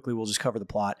really quickly, we'll just cover the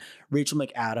plot. Rachel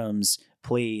McAdams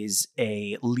plays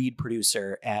a lead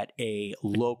producer at a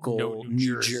local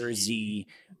New Jersey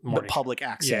public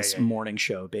access morning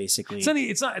show, basically.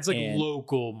 It's like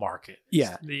local market.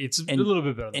 Yeah. It's a little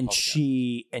bit better than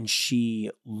and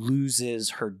she loses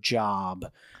her job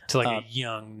to like a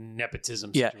young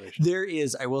nepotism situation. There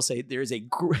is, I will say, there is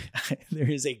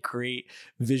a great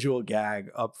visual gag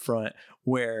up front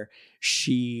where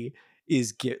she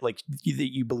is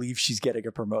you believe she's getting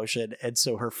a promotion, and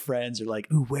so her friends are like,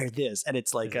 "Ooh, wear this," and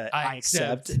it's like I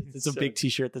accept. It's a big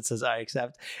T-shirt that says "I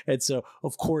accept," and so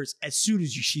of course, as soon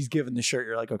as she's given the shirt,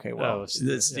 you're like, "Okay, well,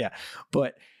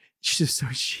 But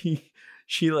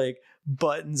she like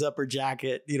buttons up her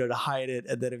jacket, to hide it,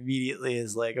 and then immediately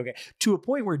is like, okay, to a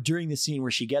point where during the scene where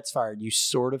she gets fired, you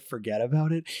sort of forget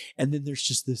about it, and then there's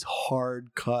just this hard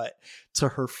cut to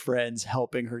her friends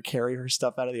helping her carry her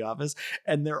stuff out of the office,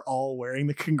 and they're all wearing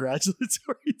the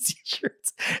congratulatory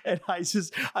T-shirts, and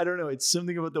I don't know, it's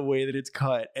something about the way that it's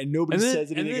cut, and nobody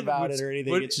says anything about it or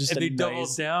anything. It's just they double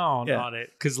down on it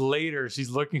because later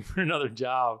she's looking for another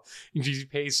job and she's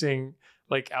pacing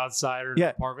like outside her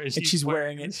apartment, and she's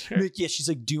wearing it. Yeah, she's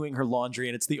like doing her laundry,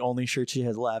 and it's the only shirt she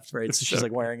has left, right? So she's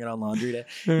like wearing it on laundry day.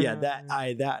 Yeah, that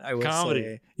I will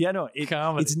say. Yeah, no,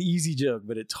 it's an easy joke,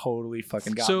 but it totally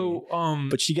fucking got me.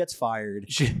 But she gets fired.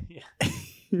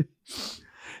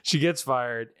 She gets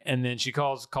fired, and then she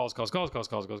calls,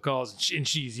 and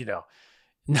she's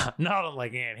not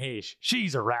unlike Anne Heche.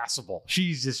 She's irascible.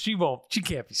 She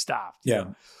can't be stopped. Yeah,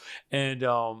 and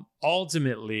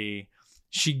ultimately,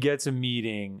 she gets a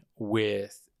meeting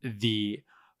with the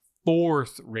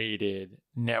 4th rated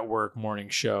network morning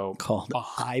show Called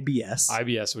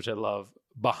IBS. which I love,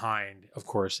 behind, of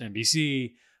course,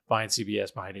 NBC, behind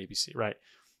CBS, behind ABC, right?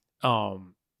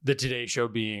 The Today Show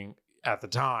being, at the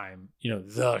time,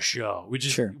 the show, which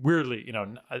is weirdly,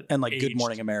 and like aged, Good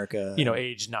Morning America,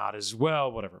 aged not as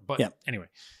well, whatever. But anyway,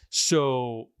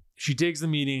 so she takes the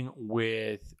meeting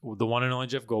with the one and only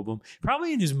Jeff Goldblum,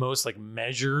 probably in his most like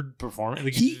measured performance.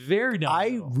 Like, he's very down the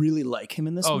middle. really like him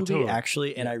in this movie, totally.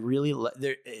 actually, and I really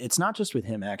it's not just with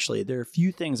him, actually. There are a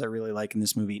few things I really like in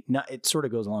this movie. It sort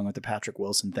of goes along with the Patrick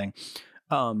Wilson thing.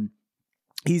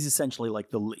 He's essentially like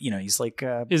he's like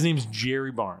his name's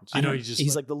Jerry Barnes.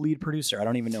 He's like the lead producer. I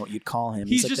don't even know what you'd call him.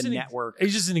 He's like just the network.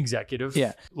 He's just an executive.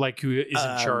 Yeah, like who is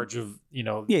in charge of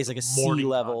he's like a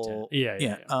C-level.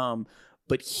 Yeah.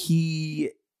 But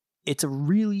it's a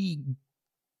really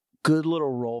good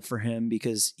little role for him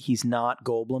because he's not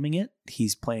Goldbluming it.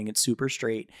 He's playing it super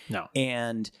straight. No.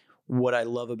 And what I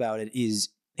love about it is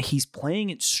he's playing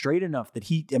it straight enough that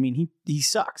he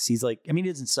sucks. He's like, he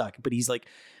doesn't suck, but he's like,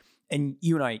 and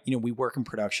you and I, we work in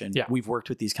production. Yeah. We've worked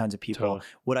with these kinds of people. Totally.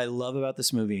 What I love about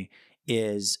this movie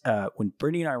is when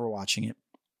Brittany and I were watching it,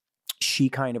 she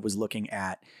kind of was looking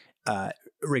at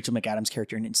Rachel McAdams'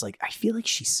 character, and it's like, I feel like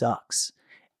she sucks.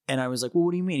 And I was like, well,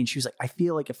 what do you mean? And she was like, I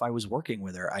feel like if I was working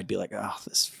with her, I'd be like, oh,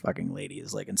 this fucking lady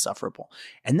is like insufferable.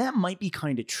 And that might be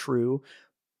kind of true.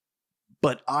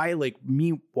 But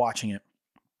me watching it,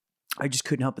 I just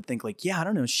couldn't help but think like, yeah, I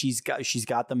don't know. She's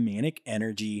got the manic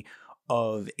energy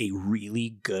of a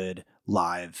really good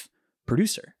live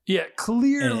producer. Yeah,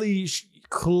 clearly.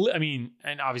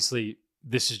 And obviously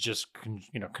this is just,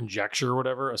 conjecture or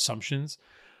whatever, assumptions.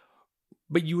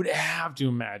 But you would have to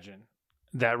imagine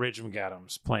that Rachel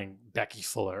McAdams playing Becky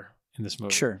Fuller in this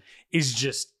movie is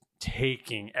just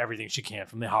taking everything she can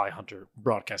from the Holly Hunter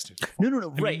broadcasting. No,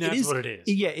 right. That's what it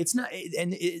is. Yeah, it's not,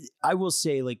 and I will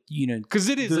say, because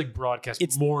it is like broadcast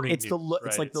morning. It's news,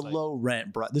 it's like the low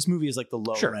rent. This movie is like the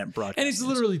low rent broadcast, and it's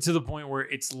literally to the point where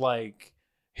it's like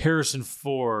Harrison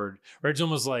Ford, right? It's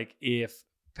almost like if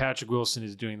Patrick Wilson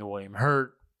is doing the William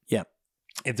Hurt. Yeah.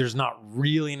 If there's not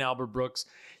really an Albert Brooks,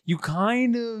 you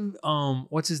kind of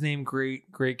what's his name?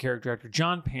 Great character actor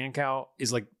John Pankow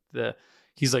is like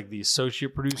he's like the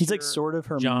associate producer. He's like sort of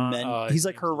her he's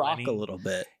like her rock a little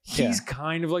bit. He's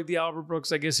kind of like the Albert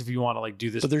Brooks, I guess, if you want to like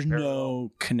do this. But there's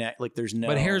no connect. Like there's no.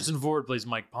 But Harrison Ford plays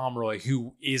Mike Pomeroy,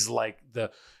 who is like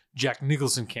the Jack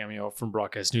Nicholson cameo from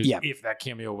Broadcast News. Yeah. If that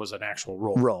cameo was an actual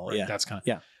role. Right? Yeah. That's kind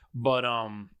of But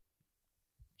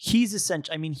he's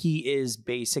essentially. He is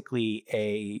basically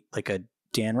a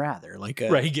Dan Rather,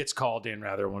 right. He gets called Dan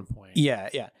Rather at one point.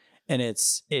 Yeah. And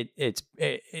that's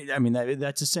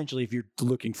essentially, if you're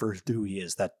looking for who he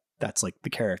is, that's like the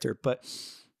character. But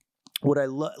what I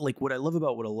love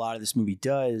about what a lot of this movie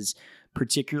does,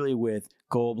 particularly with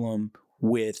Goldblum,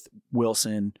 with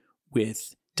Wilson,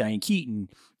 with Diane Keaton,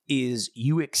 is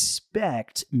you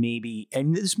expect maybe,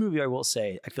 and this movie, I will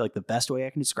say, I feel like the best way I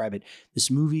can describe it, this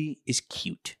movie is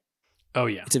cute. Oh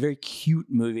yeah, it's a very cute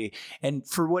movie, and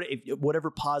for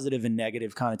whatever positive and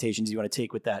negative connotations you want to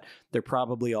take with that, they're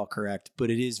probably all correct.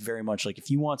 But it is very much like, if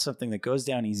you want something that goes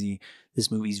down easy, this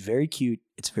movie's very cute.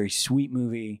 It's a very sweet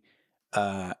movie.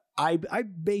 I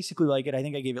basically like it. I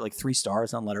think I gave it like 3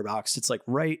 stars on Letterboxd. It's like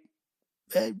right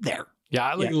there. Yeah,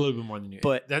 I like it a little bit more than you.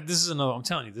 But this is another. I'm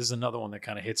telling you, this is another one that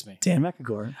kind of hits me. Dan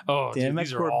McAgore. Oh, Dan dude,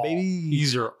 McAgore, baby.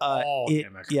 These are all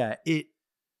Dan McAgore. Yeah.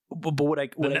 But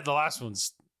the last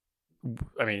one's.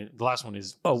 I mean, the last one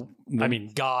is. Oh, I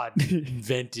mean, God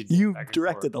invented. You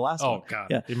directed the last one. Oh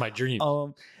God, in my dreams.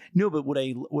 No, but what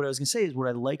I was gonna say is what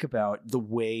I like about the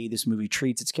way this movie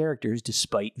treats its characters,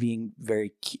 despite being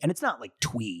very, and it's not like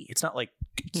twee, it's not like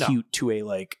cute to a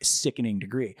like sickening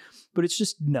degree, but it's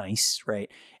just nice,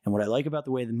 right? And what I like about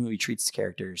the way the movie treats its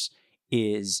characters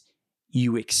is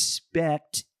you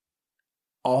expect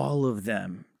all of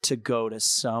them to go to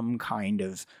some kind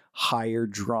of higher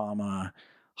drama,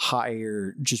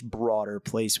 higher, just broader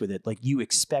place with it. Like you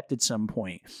expect at some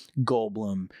point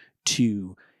Goldblum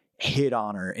to hit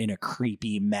on her in a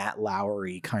creepy Matt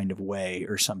Lowry kind of way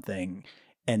or something,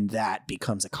 and that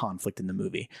becomes a conflict in the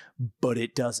movie. But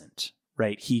it doesn't,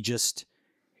 right? He's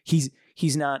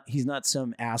not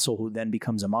some asshole who then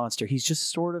becomes a monster. He's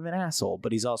just sort of an asshole,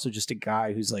 but he's also just a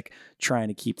guy who's like trying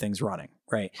to keep things running,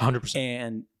 right? 100%.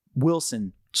 And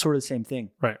Wilson, sort of the same thing.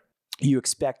 Right. You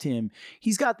expect him,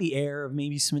 he's got the air of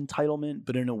maybe some entitlement,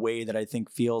 but in a way that I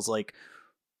think feels like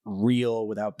real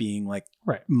without being like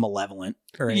Right. malevolent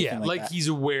or anything Yeah, like like that. he's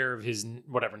aware of his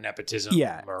whatever nepotism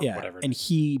or whatever. And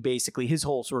he basically, his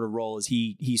whole sort of role is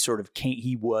he sort of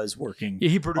he was working. Yeah,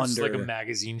 he produced like under- a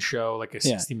magazine show, like a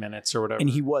 60 Minutes or whatever. and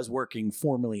he was working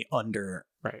formerly under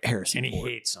right. Harrison and he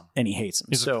Ford. hates him. And he hates him.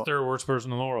 He's so the third worst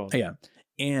person in the world. yeah.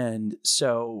 And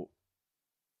so,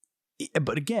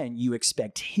 but again, you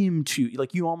expect him to,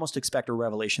 like, you almost expect a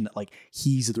revelation that like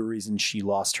he's the reason she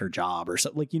lost her job or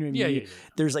something. Like, you know what I mean? Yeah.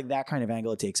 There's like that kind of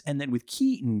angle it takes. And then with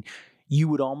Keaton, you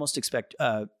would almost expect,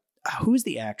 who is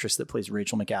the actress that plays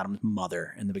Rachel McAdams'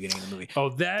 mother in the beginning of the movie? Oh,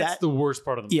 that's the worst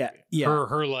part of the movie. Yeah.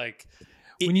 Her like,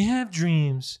 when you have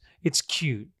dreams, it's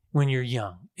cute when you're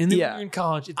young. And then when you're in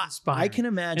college, it's inspiring. I can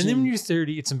imagine. And then when you're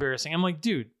 30, it's embarrassing. I'm like,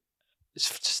 dude,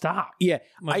 stop. Yeah,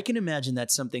 Like- I can imagine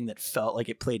that's something that felt like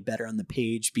it played better on the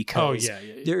page because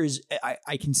there's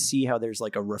I can see how there's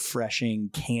like a refreshing,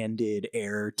 candid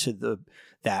air to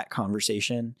that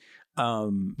conversation.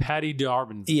 Patty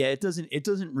Darbin. Yeah, it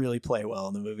doesn't really play well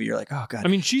in the movie. You're like, oh god. I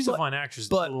mean, she's a But- fine actress.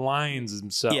 but- The lines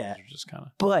themselves Yeah. are just kind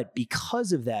of. But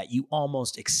because of that, you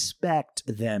almost expect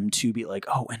them to be like,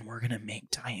 oh, and we're gonna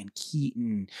make Diane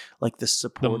Keaton like the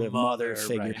supportive mother mother,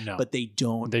 figure. right, no. But they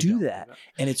don't They do don't that. do that.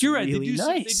 And it's You're right. really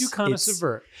nice. They do kind of It's-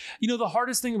 subvert. You know, the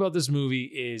hardest thing about this movie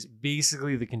is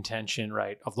basically the contention,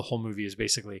 right, of the whole movie is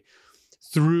basically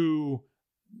through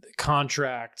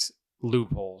contract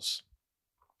loopholes.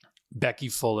 Becky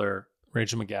Fuller,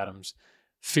 Rachel McAdams,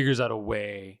 figures out a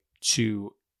way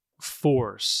to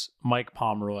force Mike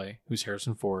Pomeroy, who's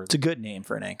Harrison Ford, It's a good name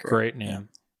for an anchor. great name, Yeah.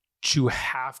 to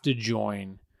have to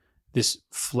join this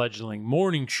fledgling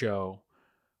morning show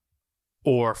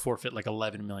or forfeit like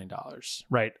 $11 million,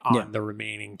 right? On the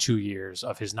remaining 2 years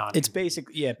of his non. It's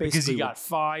basically because he got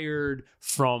fired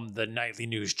from the nightly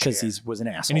news chair. because he was an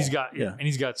asshole. and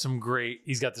he's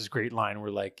got this great line where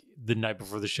like the night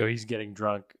before the show he's getting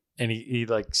drunk and he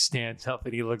like stands up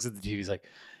and he looks at the TV. He's like,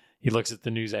 he looks at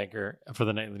the news anchor for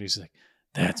the nightly news. He's like,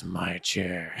 "That's my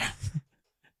chair."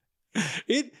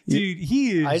 He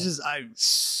is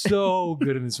so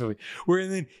good in this movie. Where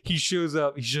and then he shows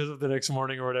up the next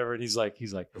morning or whatever, and he's like,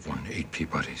 I've won 8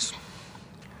 Peabodys,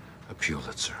 a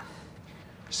Pulitzer,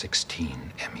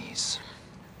 16 Emmys.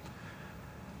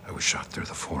 I was shot through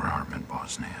the forearm in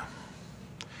Bosnia.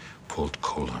 Pulled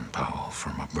Colin Powell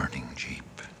from a burning Jeep.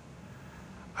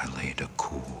 I laid a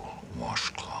cool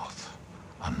washcloth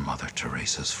on Mother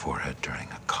Teresa's forehead during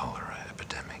a cholera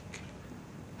epidemic.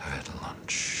 I had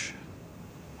lunch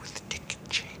with Dick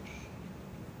Cheney.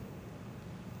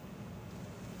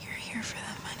 You're here for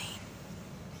the money.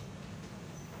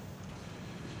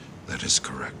 That is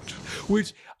correct.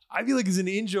 which I feel like is an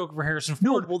in joke for Harrison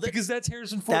Ford. because that's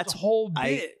Harrison Ford's whole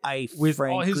bit. I with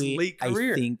frankly, all his late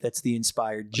career. I think that's the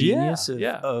inspired genius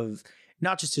Yeah, of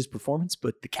not just his performance,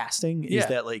 but the casting is Yeah.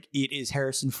 that like it is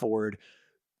Harrison Ford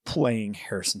playing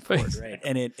Harrison Ford, right?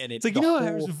 And It's like, you know,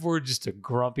 Harrison Ford just a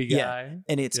grumpy guy.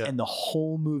 and and the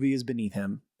whole movie is beneath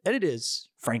him, and it is,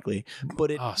 frankly,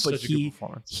 but such a good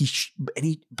performance.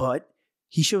 but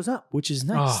he shows up, which is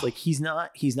nice. Oh. Like he's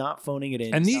not phoning it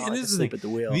in. And, He's the, not and like this is the asleep thing. at the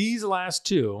wheel. These last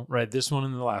two, right? This one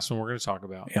and the last one we're going to talk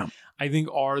about. Yeah. I think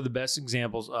are the best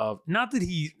examples of not that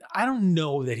I don't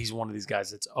know that he's one of these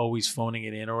guys that's always phoning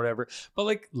it in or whatever. But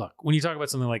like, look, when you talk about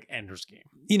something like Ender's Game,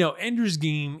 you know, Ender's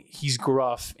Game, he's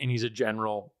gruff and he's a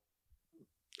general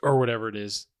or whatever it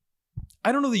is.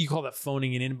 I don't know that you call that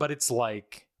phoning it in, but it's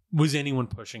like, was anyone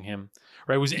pushing him?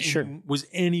 Right? Was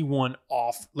anyone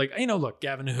off? Like, you know, look,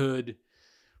 Gavin Hood,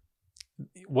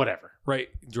 whatever, right?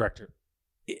 Director.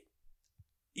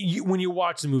 When you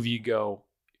watch the movie, you go,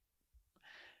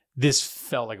 this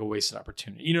felt like a wasted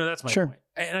opportunity. You know, that's my point.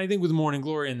 And I think with Morning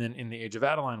Glory and then in The Age of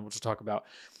Adeline, which we'll talk about,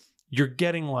 you're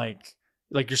getting like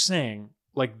you're saying,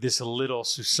 like this little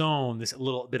Sousson, this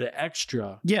little bit of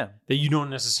extra that you don't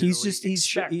necessarily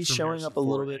he's showing up a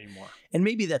little bit anymore. And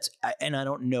maybe that's, and I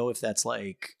don't know if that's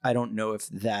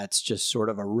just sort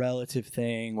of a relative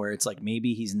thing where it's like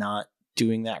maybe he's not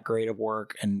doing that great of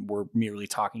work and we're merely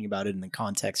talking about it in the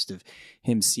context of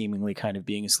him seemingly kind of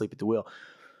being asleep at the wheel.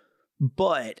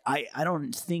 But I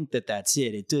don't think that that's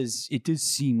it. It does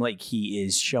seem like he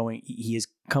is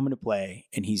coming to play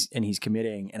and he's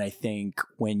committing. And I think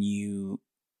when you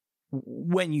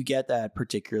get that,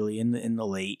 particularly in the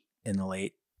late,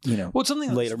 you know, well,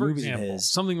 something later like, for movies example, of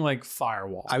his, something like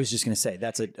Firewall. I was just going to say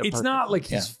that's it's not like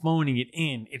he's phoning it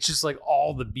in. It's just like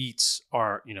all the beats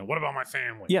are, you know, what about my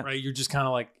family? Yeah. Right. You're just kind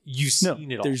of like, you've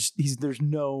seen it all. There's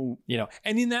no, you know,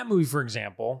 and in that movie, for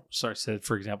example, sorry, I said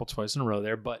for example twice in a row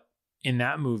there, but in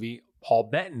that movie, Paul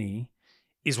Bettany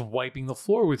is wiping the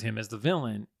floor with him as the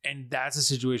villain. And that's a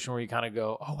situation where you kind of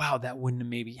go, oh, wow, that wouldn't have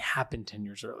maybe happened 10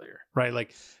 years earlier. Right.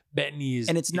 Like Bettany is,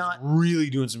 and it's not really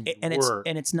doing some good work.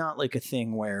 And it's not like a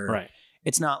thing where, right.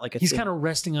 It's not like he's kind of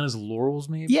resting on his laurels,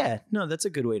 maybe. Yeah, no, that's a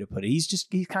good way to put it. He's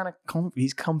kind of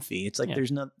he's comfy. It's like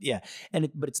there's no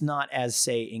but it's not as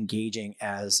say engaging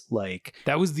as like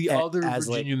that was the other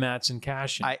Virginia Madsen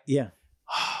cash.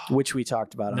 Which we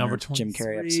talked about on our Jim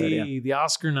Carrey episode. Yeah, the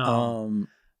Oscar nom.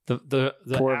 The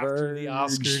poor after Verge. the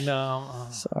Oscar nom. Oh,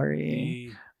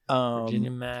 sorry, Virginia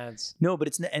Mads. No, but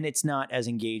it's not as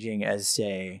engaging as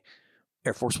say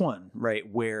Air Force One, right?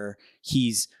 Where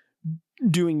he's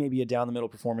doing maybe a down the middle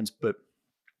performance, but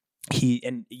he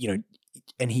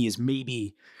is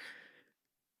maybe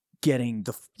getting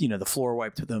the floor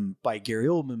wiped with him by Gary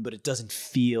Oldman, but it doesn't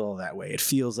feel that way. It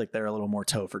feels like they're a little more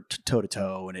toe to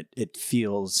toe, and it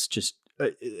feels just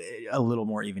a little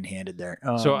more even handed there.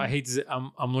 So I hate to.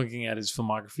 I'm looking at his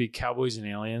filmography, Cowboys and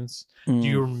Aliens. Do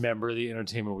you remember the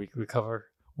Entertainment Weekly cover?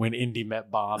 When Indy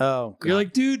met Bond. Oh, God. You're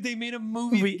like, dude, they made a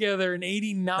movie together in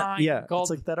 '89. Yeah, it's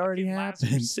like that already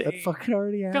happened. That fucking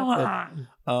already happened. Come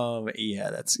on.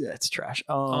 Yeah, that's trash.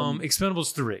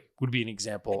 Expendables 3 would be an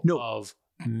example of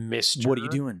Mr. What are you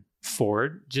doing?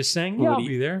 Ford just saying, I'll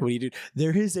be there. What do you do?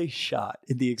 There is a shot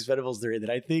in the Expendables 3 that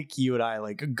I think you and I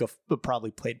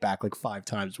probably played back like 5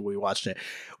 times when we watched it,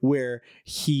 where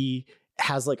he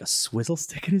has like a swizzle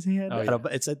stick in his hand.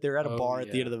 It's like they're at a bar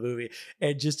at the end of the movie,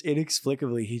 and just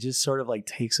inexplicably he just sort of like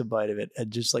takes a bite of it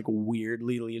and just like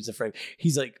weirdly leaves the frame.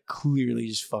 He's like clearly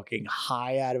just fucking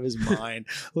high out of his mind.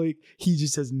 Like he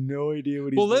just has no idea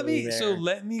what he's doing.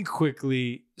 Let me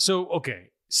quickly.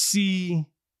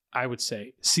 I would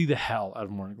say see the hell out of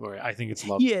Morning Glory. I think it's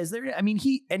lovely. Yeah, is there? I mean,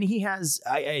 he has.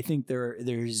 I think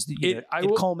there's. It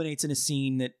culminates in a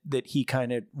scene that he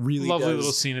kind of really lovely does,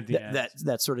 little scene at the end.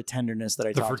 That sort of tenderness that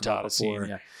I talked about before.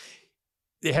 Scene,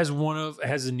 yeah. It has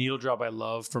a needle drop I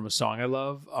love from a song I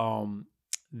love.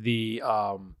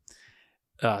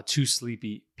 Two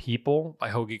Sleepy People by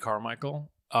Hoagie Carmichael.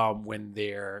 When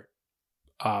they're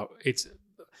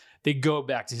they go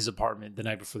back to his apartment the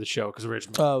night before the show because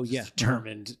Richmond is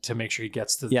determined to make sure he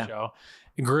gets to the show.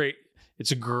 Great.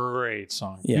 It's a great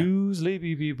song. Yeah. You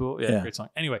sleepy people. Yeah, great song.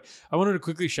 Anyway, I wanted to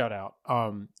quickly shout out,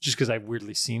 just because I've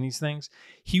weirdly seen these things.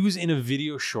 He was in a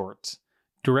video short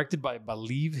directed by, I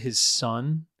believe, his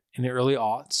son in the early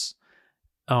aughts.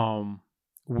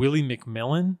 Willie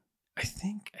McMillan. I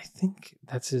think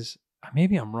that's his.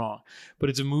 Maybe I'm wrong.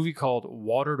 But it's a movie called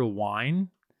Water to Wine.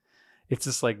 It's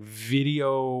this like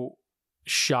video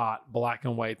shot black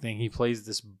and white thing. He plays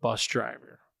this bus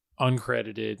driver,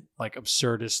 uncredited, like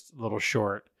absurdist little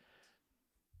short.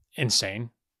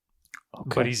 Insane. Okay.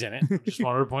 But he's in it. Just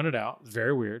wanted to point it out.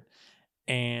 Very weird.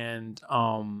 And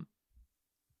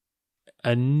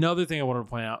another thing I wanted to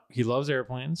point out, he loves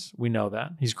airplanes. We know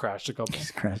that. He's crashed a couple.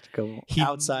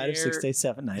 Outside of 6 Days,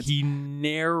 7 Nights. He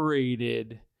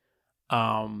narrated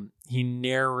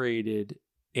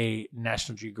a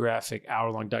National Geographic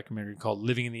hour-long documentary called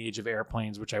Living in the Age of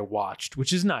Airplanes, which I watched,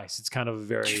 which is nice. It's kind of a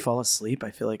very... Did you fall asleep?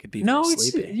 I feel like it'd be very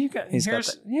sleepy.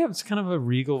 It's kind of a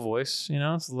regal voice,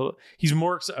 It's a little... He's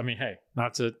more... I mean, hey,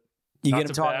 not to... You get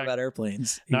him talking about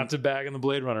airplanes. Not to bag in the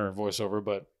Blade Runner voiceover,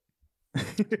 but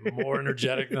more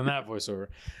energetic than that voiceover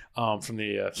from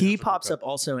the... he pops up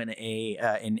also in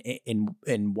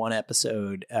in one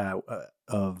episode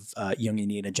of Young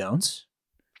Indiana Jones.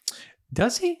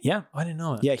 Does he? Yeah. I didn't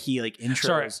know that. Yeah, he like intros.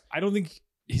 Sorry, I don't think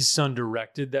his son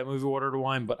directed that movie Water to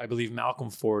Wine, but I believe Malcolm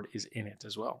Ford is in it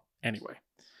as well. Anyway,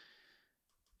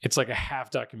 it's like a half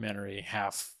documentary,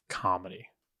 half comedy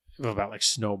about like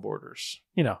snowboarders.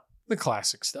 The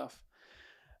classic stuff.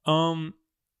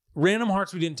 Random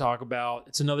Hearts we didn't talk about.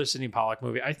 It's another Sidney Pollack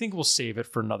movie. I think we'll save it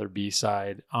for another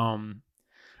B-side.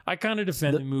 I kind of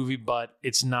defend the movie, but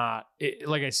it's not.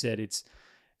 Like I said, it's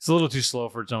a little too slow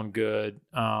for its own good.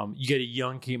 You get a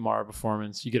young Kate Mara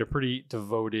performance. You get a pretty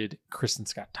devoted Kristen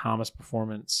Scott Thomas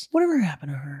performance. Whatever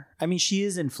happened to her? I mean, she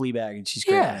is in Fleabag and she's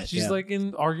great. Yeah, she's like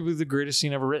in arguably the greatest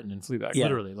scene ever written in Fleabag. Yeah.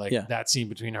 Literally, that scene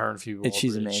between her and Phoebe Waller-Bridge.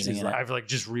 She's amazing. I've like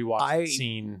just rewatched that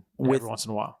scene every once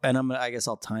in a while. And I guess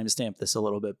I'll timestamp this a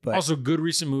little bit. But also, good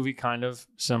recent movie, kind of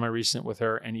semi-recent with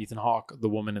her and Ethan Hawke, The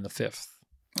Woman in the Fifth.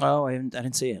 Oh, I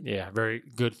didn't see it. Yeah, very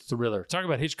good thriller. Talk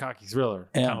about Hitchcocky thriller,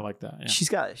 kind of like that. Yeah. She's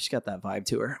got that vibe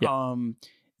to her. Yeah. I'll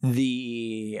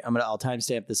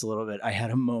timestamp this a little bit. I had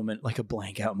a moment, like a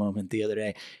blank out moment the other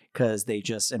day, because they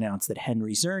just announced that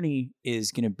Henry Czerny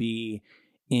is going to be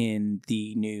in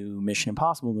the new Mission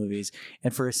Impossible movies,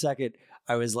 and for a second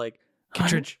I was like,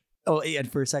 Kittredge. Oh,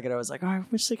 and for a second I was like, oh, I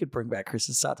wish they could bring back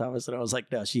Kristen Thomas, and I was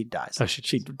like, no, she dies. Oh,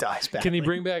 she dies badly. Can they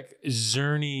bring back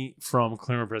Zerny from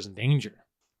Clear and Present Danger?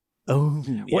 Oh,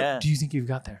 What yeah. do you think you've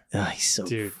got there? He's so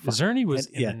Dude, fucking- Zerny was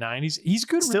in the 90s. He's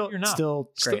good Still, Ready or Not.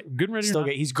 still great. Good and Ready or Still Not.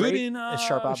 great. He's good great in as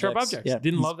Sharp Objects. Yeah,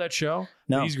 Didn't he's- love that show.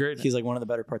 No, but he's great. He's like one of the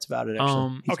better parts about it,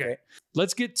 actually. He's Okay. great.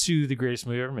 Let's get to the greatest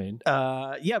movie ever made.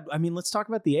 Yeah, I mean, let's talk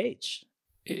about The Age.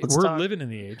 We're living in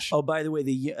the age. Oh, by the way,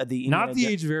 the Not the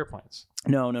age of airplanes.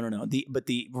 No.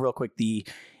 The real quick, the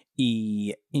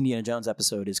Indiana Jones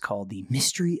episode is called "The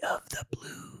Mystery of the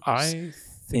Blues." I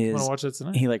think I'm gonna watch that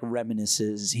tonight. He like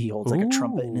reminisces. He holds like a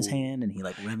trumpet in his Ooh. hand, and he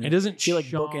like reminisces. It doesn't. He like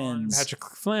Sean bookends. Patrick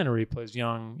Flannery plays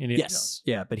young Indiana Jones.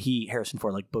 Yeah, but Harrison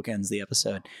Ford like bookends the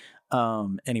episode.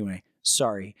 Anyway,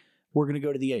 sorry. We're gonna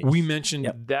go to The Age. We mentioned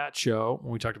Yep. that show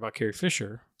when we talked about Carrie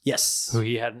Fisher, Yes. who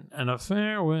he had an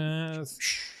affair with.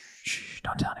 Shh,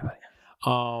 don't tell anybody.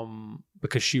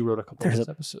 Because she wrote a couple of those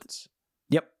episodes.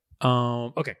 Yep.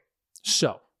 Okay.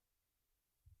 So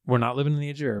we're not living in the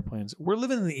age of airplanes. We're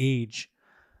living in the age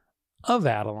of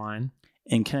Adeline.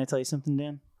 And can I tell you something,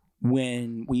 Dan?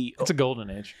 When we It's a golden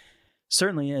age.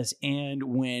 certainly is, and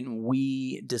when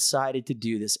we decided to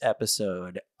do this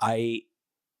episode,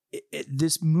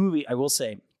 this movie, I will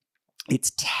say,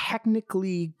 it's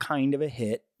technically kind of a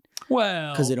hit.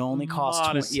 Well, 'Cause it only cost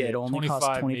modest 20 yeah, it hit. only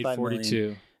cost 25 million.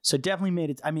 42. So it definitely made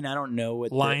it. I mean, I don't know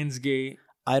what Lionsgate,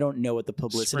 I don't know what the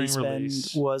publicity Spring spend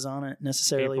release. was on it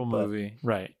necessarily, April but movie,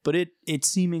 right? it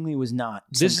seemingly was not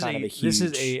This some is kind a of a huge. this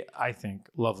is a I think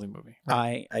lovely movie.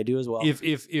 Right? I do as well.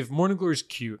 If Morning Glory is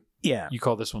cute, yeah, you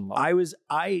call this one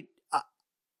lovely.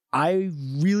 I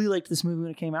really liked this movie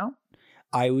when it came out.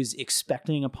 I was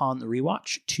expecting upon the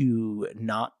rewatch to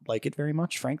not like it very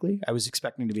much, frankly. I was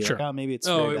expecting to be Sure. like, oh, maybe it's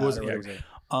Oh, very it bad wasn't. or Yeah, whatever.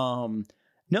 exactly.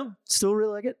 No, still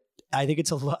really like it. I think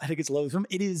it's a lovely film.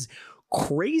 It is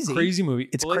crazy. Crazy movie.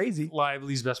 It's Blake crazy.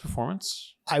 Lively's best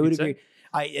performance. I would you'd say? agree.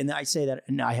 I say that,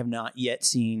 and I have not yet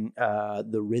seen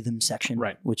the rhythm section,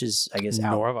 Right. which is I guess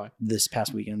out Nor have I. this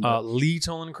past weekend. Lee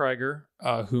Tolan Krieger,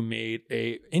 who made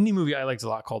a indie movie I liked a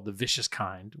lot called The Vicious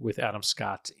Kind with Adam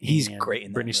Scott. He's and great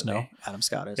in that Brittany movie. Snow. Adam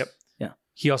Scott is. Yep. Yeah.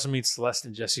 He also made Celeste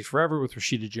and Jesse Forever with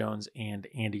Rashida Jones and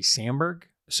Andy Samberg.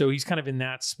 So he's kind of in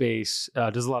that space.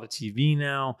 Does a lot of TV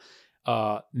now.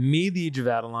 Made The Age of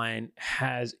Adeline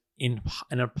has an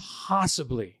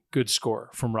impossibly good score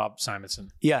from Rob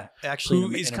Simonson, Yeah. Actually,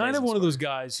 who is kind of one of those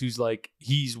guys who's like,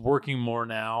 he's working more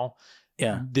now.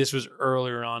 Yeah. This was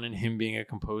earlier on in him being a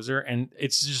composer, and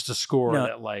it's just a score No,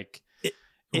 that like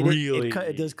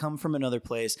It does come from another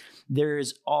place.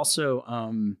 There's also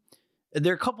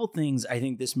there are a couple things I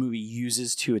think this movie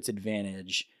uses to its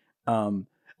advantage.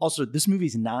 Also, this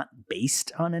movie's not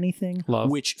based on anything,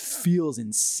 Love. which feels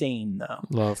insane though.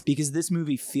 Love. Because this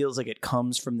movie feels like it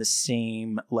comes from the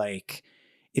same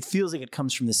it feels like it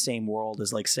comes from the same world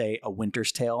as like say A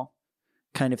Winter's Tale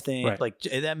kind of thing, Right. like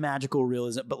that magical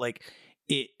realism. But like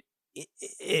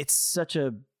it's such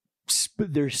a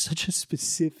there's such a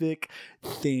specific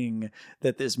thing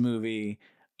that this movie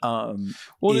Well,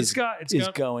 is it's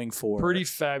got going for. pretty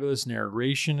fabulous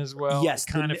narration as well. Yes,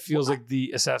 it kind the- of feels like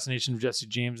the assassination of Jesse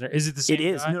James. Is it the same? It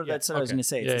is. guy? No, that's what I was okay. going to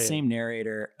say. It's Yeah, the yeah. same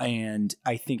narrator, and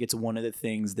I think it's one of the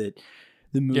things that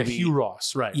the movie. Yeah, Hugh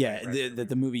Ross, right? Yeah, right. that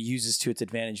the movie uses to its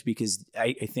advantage because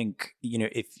I think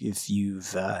if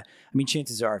you've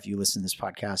chances are if you listen to this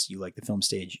podcast, you like the Film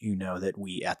Stage, you know that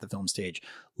we at the Film Stage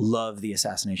love the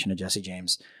assassination of Jesse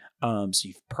James. So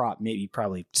you've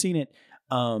probably seen it.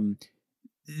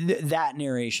 That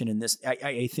narration in this,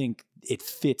 I think it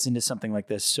fits into something like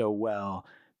this so well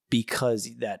because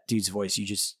that dude's voice,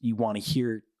 you want to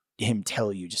hear him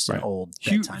tell you just an Right. old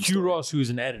Hugh bedtime story. Ross, who is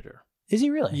an editor. Is he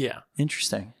really? Yeah,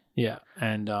 Interesting. yeah,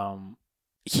 and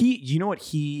You know what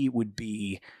he would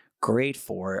be great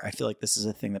for? I feel like this is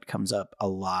a thing that comes up a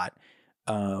lot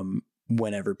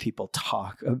whenever people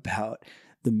talk about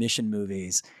the Mission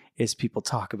movies. Is people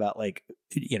talk about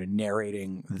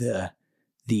narrating the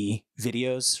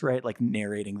videos, right? Like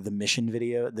narrating the Mission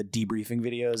video, the debriefing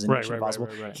videos, and Right, Mission right, Impossible.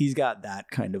 right. He's got that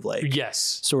kind of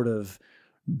yes, sort of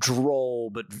droll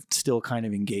but still kind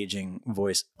of engaging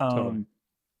voice. Totally.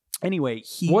 Anyway,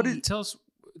 tell us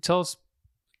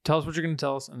what you're going to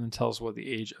tell us, and then tell us what The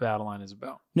Age of Adeline is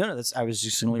about. No, I was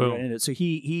just going to Boom. right into it. So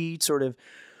he sort of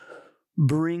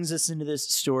brings us into this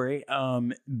story.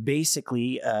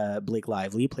 Basically, Blake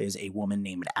Lively plays a woman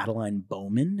named Adeline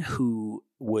Bowman, who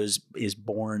is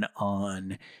born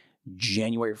on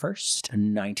January 1st,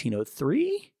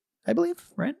 1903, I believe,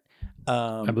 right?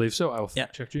 I believe so. I will yeah.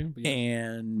 fact check you. But yeah.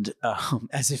 And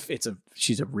as if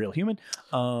she's a real human.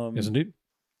 Yes, indeed.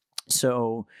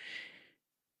 So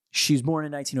she's born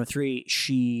in 1903.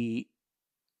 She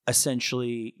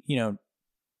essentially,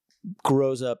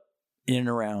 grows up in and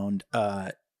around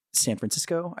San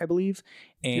Francisco, I believe,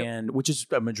 and which is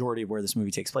a majority of where this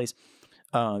movie takes place.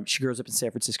 She grows up in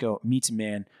San Francisco, meets a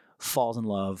man, falls in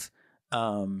love,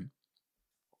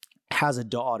 has a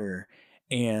daughter,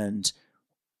 and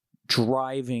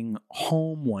driving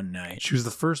home one night. She was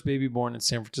the first baby born in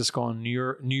San Francisco on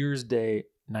New Year's Day,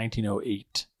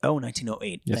 1908. Oh,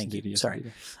 1908. Yes, Thank indeed, you. yes, Sorry.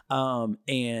 indeed.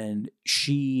 And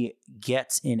she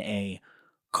gets in a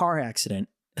car accident,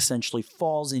 essentially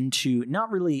falls into not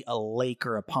really a lake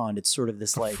or a pond. It's sort of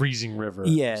this A like freezing river.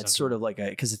 yeah, it's sort of like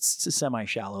because it's semi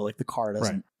shallow, like the car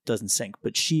doesn't sink,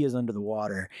 but she is under the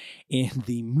water. And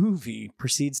the movie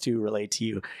proceeds to relate to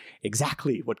you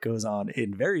exactly what goes on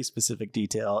in very specific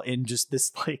detail in just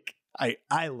this like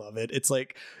I love it. It's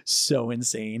like so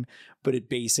insane, but it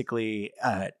basically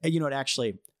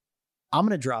actually I'm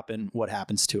going to drop in what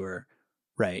happens to her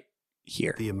right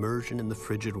here. The immersion in the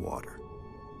frigid water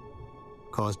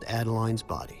caused Adeline's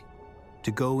body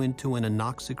to go into an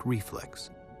anoxic reflex,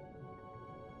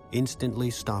 instantly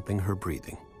stopping her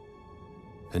breathing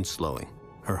and slowing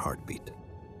her heartbeat.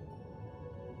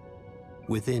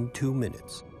 Within 2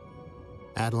 minutes,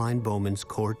 Adeline Bowman's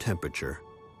core temperature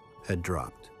had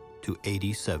dropped to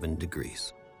 87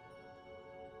 degrees.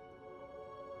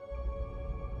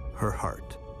 Her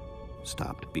heart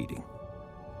stopped beating.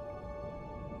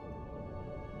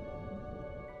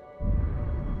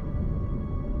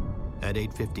 At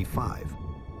 8:55,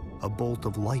 a bolt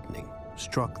of lightning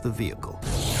struck the vehicle,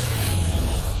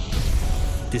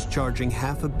 discharging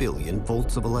 500 million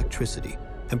volts of electricity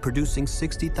and producing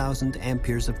 60,000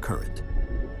 amperes of current.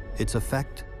 Its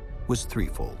effect was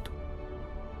threefold.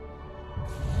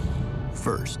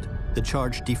 First, the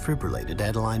charge defibrillated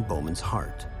Adeline Bowman's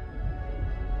heart.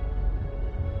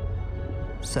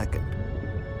 Second,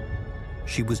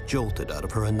 she was jolted out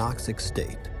of her anoxic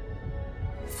state.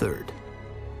 Third,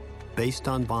 based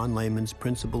on von Neumann's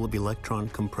principle of electron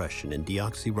compression in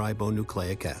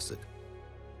deoxyribonucleic acid,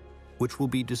 which will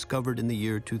be discovered in the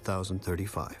year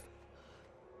 2035,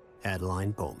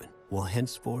 Adeline Bowman will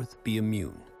henceforth be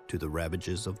immune to the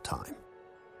ravages of time.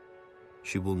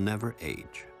 She will never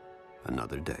age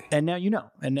another day. And now you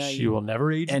know. And now she will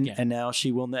never age again. And now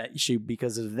she will not. She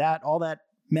because of that, all that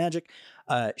magic,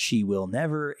 she will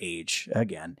never age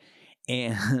again.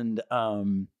 And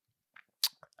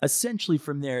essentially,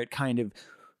 from there, it kind of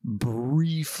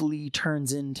briefly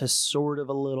turns into sort of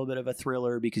a little bit of a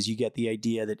thriller because you get the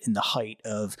idea that in the height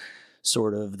of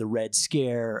sort of the Red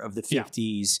Scare of the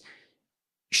 50s,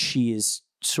 she is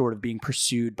sort of being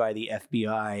pursued by the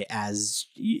FBI as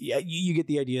you get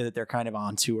the idea that they're kind of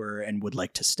onto her and would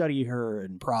like to study her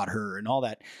and prod her and all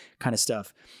that kind of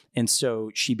stuff. And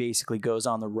so she basically goes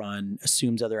on the run,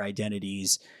 assumes other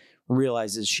identities,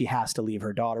 realizes she has to leave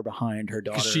her daughter behind. Her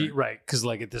daughter, because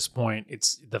like at this point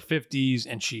it's the 50s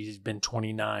and she's been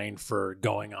 29 for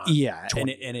going on. Yeah,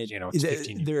 20, and it it's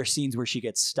 15 there are scenes where she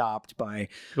gets stopped by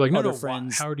like other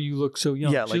friends. How do you look so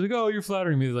young? Yeah, she's like, oh, you're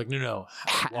flattering me. They're like, no,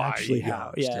 why? Actually,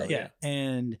 how? Yeah.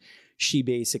 And she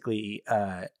basically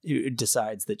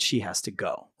decides that she has to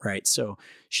go. Right, so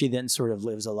she then sort of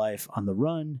lives a life on the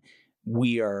run.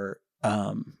 We are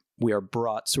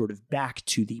brought sort of back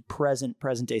to the present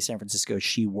day San Francisco.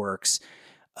 She works,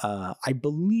 I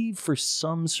believe, for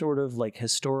some sort of like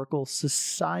historical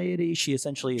society. She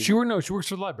essentially she works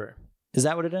for the library. Is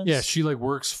that what it is? Yeah, she like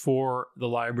works for the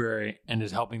library and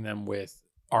is helping them with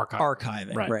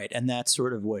archiving. Right. And that's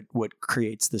sort of what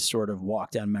creates this sort of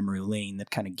walk down memory lane that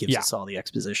kind of gives us all the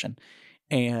exposition.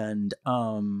 And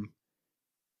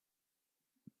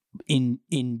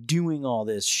in doing all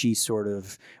this, she sort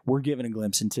of, we're given a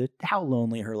glimpse into how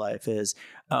lonely her life is.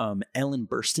 Ellen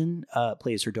Burstyn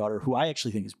plays her daughter, who I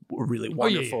actually think is really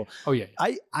wonderful. Oh yeah.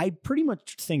 I pretty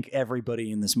much think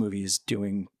everybody in this movie is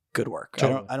doing good work.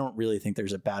 Totally. I don't really think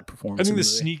there's a bad performance. I think in the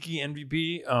movie. sneaky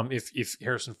MVP, if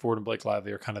Harrison Ford and Blake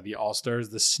Lively are kind of the all-stars,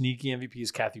 the sneaky MVP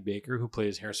is Kathy Baker, who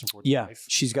plays Harrison Ford's wife.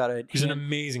 She's got a. She's an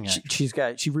amazing actress.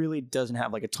 She really doesn't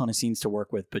have like a ton of scenes to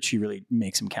work with, but she really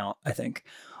makes them count, I think.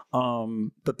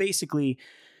 But basically,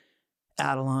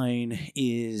 Adeline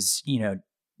is,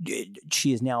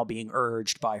 she is now being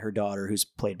urged by her daughter, who's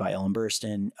played by Ellen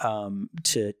Burstyn,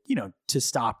 to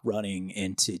stop running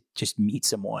and to just meet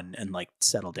someone and like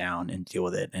settle down and deal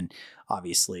with it. And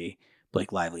obviously,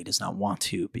 Blake Lively does not want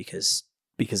to because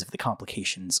of the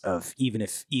complications of even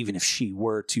if she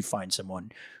were to find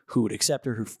someone who would accept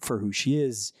her for who she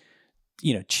is,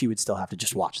 she would still have to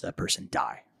just watch that person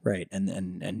die. right,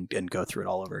 and go through it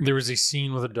all over again. There was a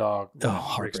scene with a dog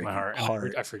that breaks my heartbreaking. heart.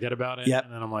 And I forget about it. Yep.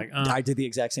 And then I'm like, I did the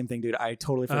exact same thing, dude. I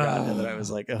totally forgot that I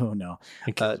was like, oh no.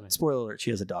 it kills me. Spoiler alert,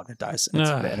 she has a dog that dies, and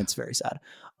it's very sad.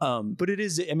 But it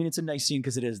is, I mean, it's a nice scene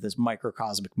because it is this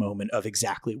microcosmic moment of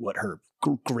exactly what her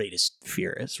greatest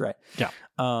fear is, right? Yeah.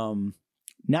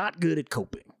 Not good at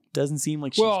coping. Doesn't seem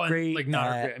like she's great. Like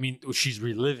not. I mean, she's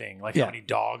reliving. Like, Yeah. how many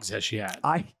dogs has she had?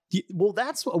 Well,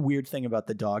 that's a weird thing about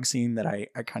the dog scene that I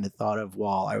kind of thought of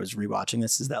while I was rewatching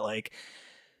this is that, like,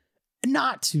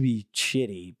 not to be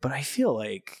shitty, but I feel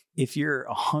like if you're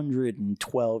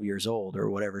 112 years old or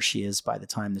whatever she is by the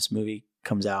time this movie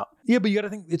comes out, Yeah, but you got to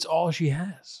think it's all she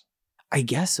has. I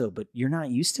guess so, but you're not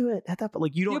used to it at that point.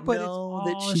 Like, you don't know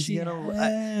that she's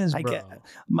gonna. I get.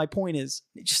 My point is,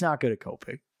 she's not good at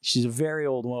coping. She's a very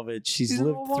old woman. She's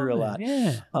lived through a lot.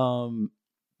 Yeah.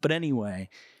 But anyway,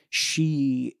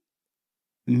 she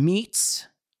meets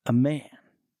a man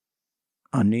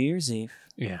on New Year's Eve.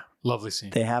 Yeah. Lovely scene.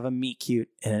 They have a meet cute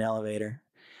in an elevator.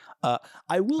 I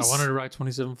wanted to ride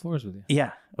 27 floors with you.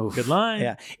 Yeah. Oh, good line.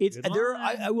 Yeah. It's Good there.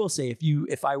 line. I will say,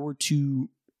 if I were to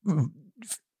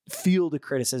field a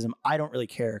criticism, I don't really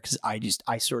care because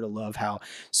I sort of love how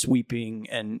sweeping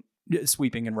and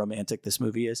romantic this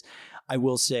movie is. I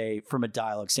will say, from a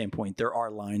dialogue standpoint, there are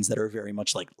lines that are very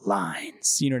much like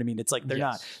lines. You know what I mean? It's like they're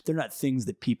not things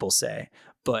that people say,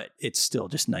 but it's still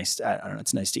just nice. I don't know.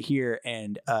 It's nice to hear.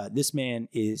 And this man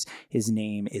his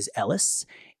name is Ellis.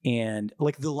 And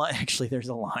like the line, actually, there's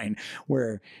a line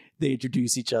where they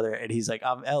introduce each other and he's like,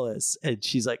 I'm Ellis. And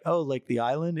she's like, oh, like the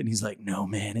island? And he's like, no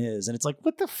man is. And it's like,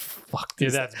 what the fuck? Yeah,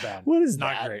 that's bad. What is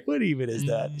Not that? great. What even is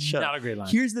that? Shut Not up. a great line.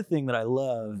 Here's the thing that I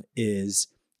love is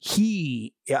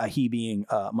he being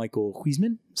Michael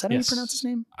Huisman. Is that how you pronounce his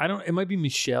name? It might be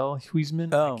Michelle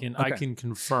Huisman. Oh, I can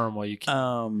confirm while you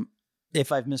can.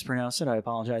 If I've mispronounced it, I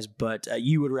apologize. But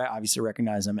you would obviously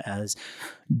recognize him as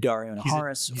Dario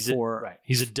Naharis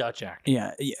He's a Dutch actor.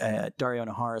 Yeah, Dario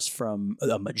Naharis from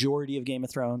a majority of Game of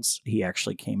Thrones. He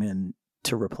actually came in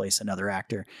to replace another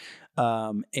actor,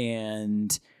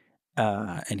 and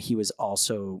he was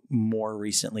also more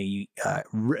recently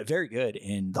very good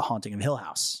in The Haunting of Hill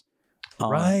House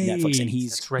on Netflix, and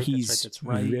he's that's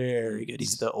right. very good.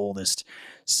 He's the oldest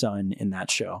son in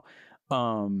that show.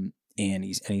 And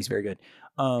he's very good.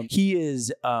 He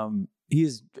is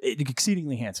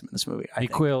exceedingly handsome in this movie.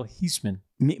 Mikael Huisman.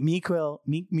 Mikael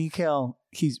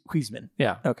Huisman.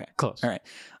 Yeah. Okay. Close. All right.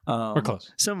 We're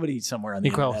close. Somebody somewhere on the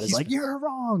internet is like, you're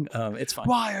wrong. It's fine.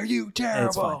 Why are you terrible?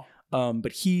 It's fine.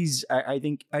 But I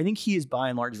think he is by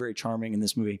and large very charming in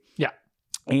this movie. Yeah.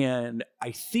 And I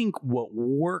think what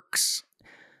works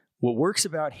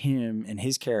about him and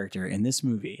his character in this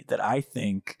movie that I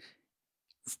think,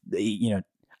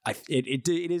 it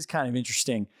is kind of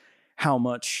interesting how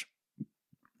much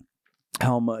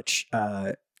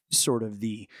sort of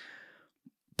the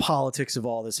politics of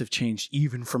all this have changed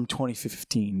even from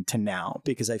 2015 to now,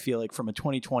 because I feel like from a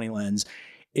 2020 lens,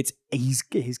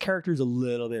 his character is a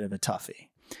little bit of a toughie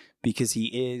because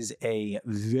he is a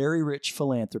very rich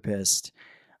philanthropist.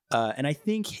 And I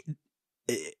think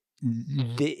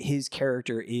his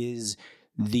character is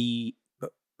the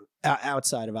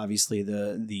outside of obviously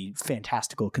the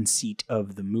fantastical conceit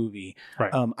of the movie.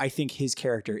 Right. I think his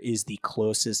character is the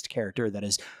closest character that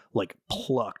is like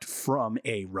plucked from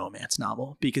a romance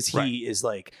novel, because he is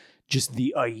like just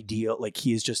the ideal, like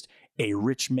he is just a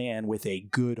rich man with a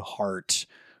good heart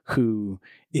who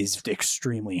is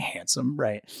extremely handsome.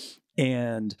 Right.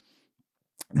 And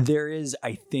there is,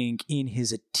 I think, in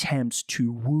his attempts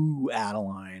to woo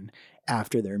Adeline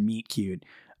after their meet cute,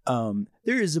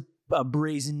 there is a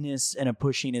brazenness and a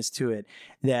pushiness to it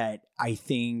that I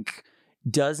think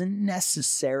doesn't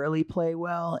necessarily play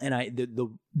well. And I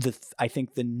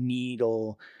think the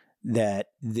needle that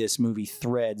this movie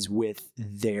threads with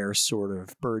their sort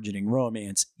of burgeoning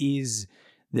romance is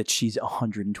that she's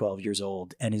 112 years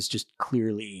old and is just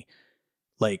clearly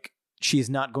like, she is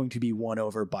not going to be won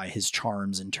over by his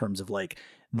charms in terms of like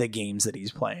the games that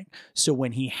he's playing. So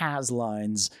when he has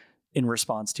lines in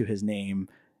response to his name,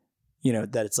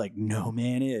 that it's like, no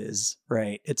man is,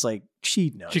 right? It's like,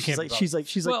 she knows. She's like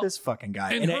this fucking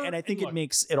guy. And I think it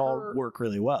makes it all work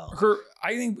really well.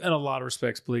 I think in a lot of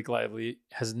respects, Blake Lively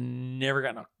has never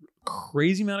gotten a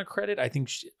crazy amount of credit. I think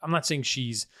I'm not saying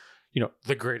she's,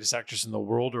 the greatest actress in the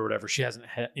world or whatever. She hasn't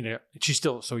had, she's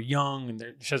still so young and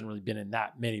she hasn't really been in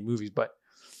that many movies, but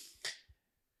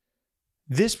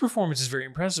this performance is very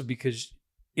impressive because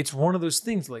it's one of those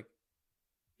things like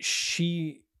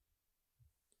she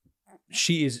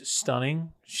is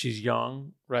stunning. She's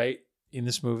young, right? In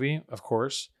this movie, of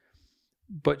course,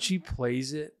 but she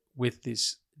plays it with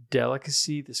this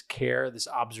delicacy, this care, this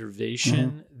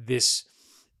observation, this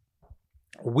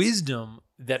wisdom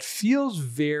that feels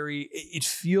it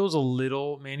feels a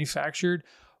little manufactured,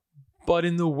 but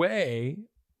in the way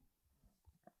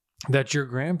that your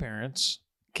grandparents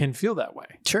can feel that way.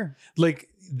 Sure. Like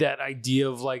that idea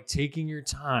of like taking your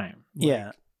time.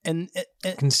 Yeah. And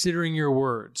considering your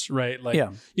words, right? Like,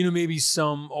 Yeah. you know, maybe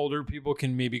some older people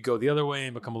can maybe go the other way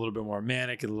and become a little bit more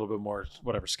manic and a little bit more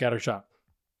whatever, scattershot.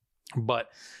 But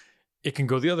it can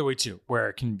go the other way too, where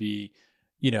it can be,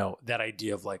 you know, that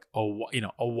idea of like a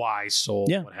wise soul,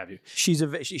 Yeah. what have you. she's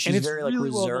very like really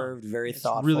well reserved, done. very It's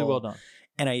thoughtful. really well done.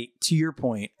 And to your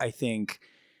point, I think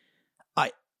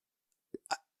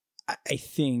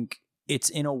it's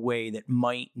in a way that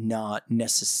might not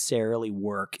necessarily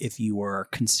work if you are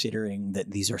considering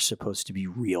that these are supposed to be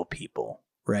real people,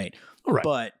 right? Right.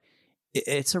 But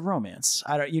it's a romance.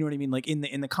 You know what I mean? Like in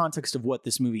the context of what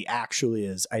this movie actually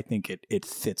is, I think it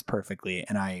fits perfectly.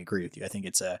 And I agree with you. I think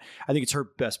it's her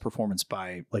best performance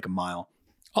by like a mile.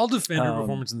 I'll defend her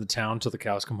performance in The Town till the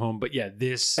cows come home. But yeah,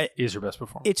 this is her best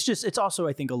performance. It's also,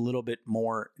 I think, a little bit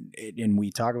more, and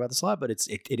we talk about this a lot, but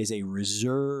it is a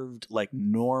reserved, like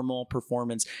normal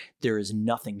performance. There is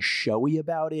nothing showy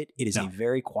about it. It is a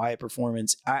very quiet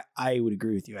performance. I would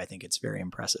agree with you. I think it's very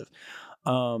impressive.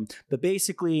 But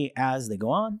basically, as they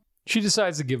go on, she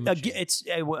decides to give him a chance.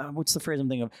 What's the phrase I'm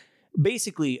thinking of?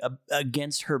 Basically,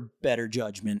 against her better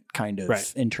judgment, kind of,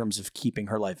 Right. in terms of keeping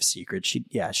her life a secret.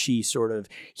 She sort of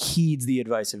heeds the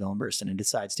advice of Ellen Burstyn and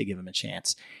decides to give him a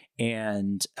chance.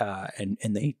 And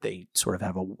they sort of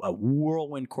have a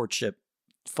whirlwind courtship.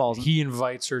 He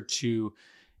invites her to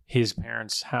his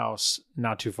parents' house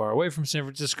not too far away from San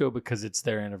Francisco because it's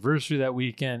their anniversary that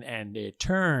weekend, and it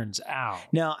turns out.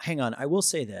 Now, hang on. I will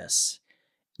say this.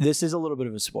 This is a little bit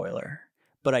of a spoiler,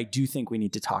 but I do think we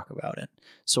need to talk about it.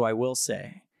 So I will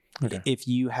say, if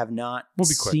you have not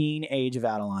seen Age of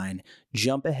Adeline,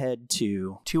 jump ahead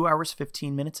to 2 hours,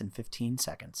 15 minutes, and 15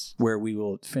 seconds, where we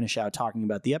will finish out talking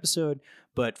about the episode.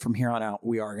 But from here on out,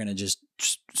 we are going to just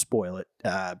spoil it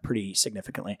pretty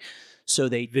significantly. So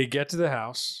they get to the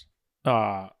house,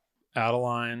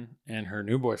 Adeline and her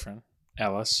new boyfriend,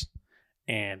 Ellis,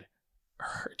 and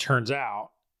it turns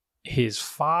out his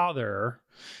father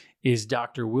is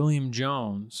Dr. William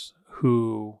Jones,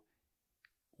 who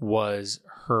was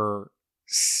her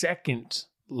second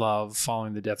love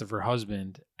following the death of her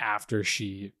husband after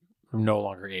she no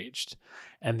longer aged.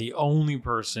 And the only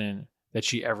person that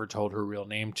she ever told her real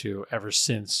name to ever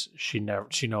since she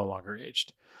no longer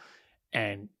aged.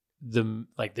 And the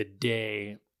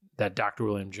day that Dr.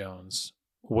 William Jones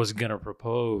was going to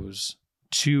propose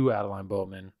to Adeline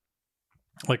Bowman,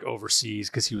 like overseas,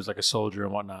 because he was like a soldier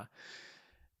and whatnot,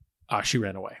 she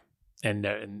ran away,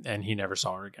 and he never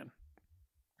saw her again.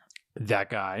 That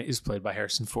guy is played by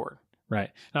Harrison Ford, right?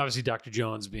 And obviously Dr.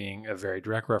 Jones being a very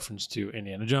direct reference to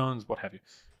Indiana Jones, what have you.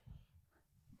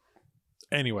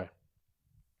 Anyway,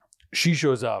 she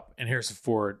shows up, and Harrison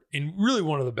Ford, in really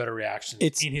one of the better reactions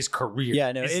in his career,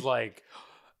 is like,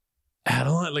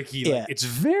 Adeline, like it's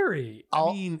very.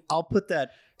 I'll put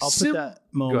that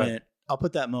moment. I'll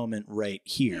put that moment right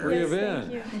here. Where you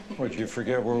been? What, you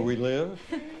forget where we live?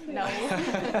 No.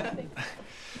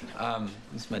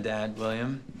 This is my dad,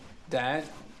 William. Dad,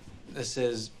 this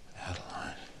is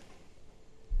Adeline.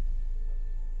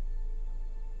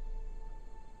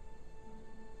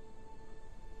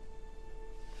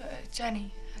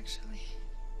 Jenny, actually.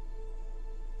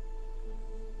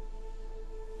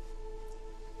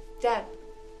 Dad,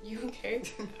 you okay?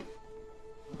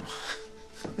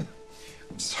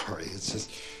 I'm sorry, it's just,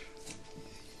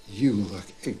 you look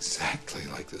exactly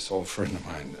like this old friend of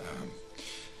mine,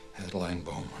 Adeline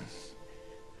Bowman.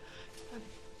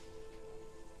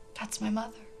 That's my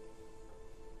mother.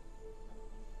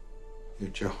 You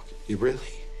joke? You really?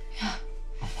 Yeah.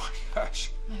 Oh my gosh.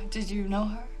 Did you know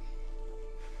her?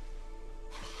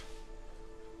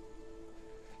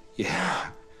 Yeah.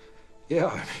 Yeah,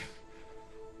 I mean,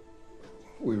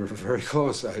 we were very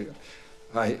close. I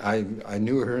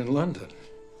knew her in London.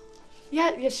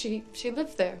 Yeah, she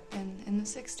lived there in the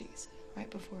 60s, right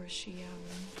before she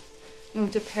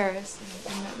moved to Paris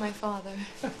and met my father.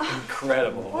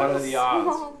 incredible. What are the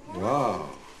odds?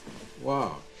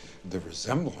 Wow. The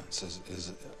resemblance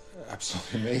is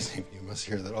absolutely amazing. You must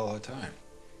hear that all the time.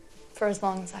 For as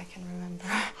long as I can remember.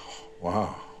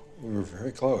 Wow. We were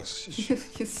very close.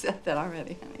 You said that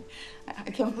already, honey.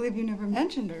 I can't believe you never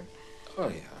mentioned her. Oh,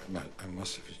 yeah. I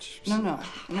must have. Just... No.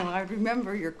 I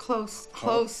remember your close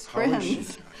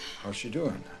friends. How's she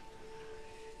doing?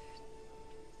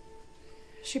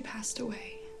 She passed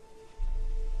away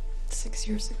 6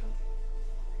 years ago.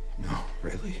 No,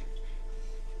 really?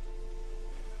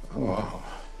 Oh,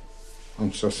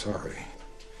 I'm so sorry.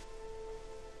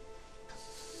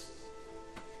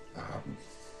 An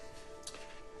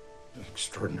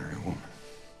extraordinary woman.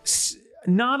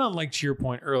 Not unlike to your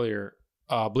point earlier,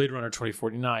 Blade Runner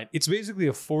 2049, it's basically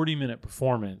a 40-minute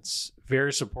performance,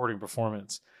 very supporting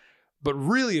performance, but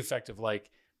really effective. Like,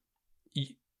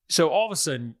 so all of a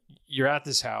sudden, you're at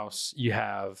this house, you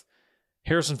have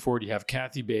Harrison Ford, you have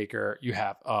Kathy Baker, you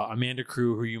have Amanda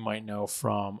Crew, who you might know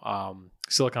from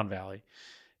Silicon Valley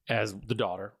as the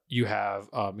daughter. You have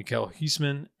Mikael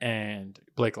Huisman and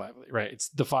Blake Lively, right? It's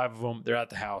the five of them. They're at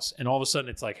the house, and all of a sudden,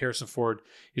 it's like Harrison Ford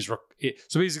is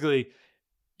so basically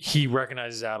he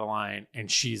recognizes Adeline, and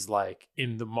she's like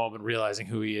in the moment realizing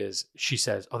who he is. She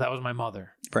says, "Oh, that was my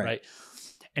mother," right?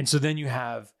 And so then you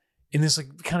have in this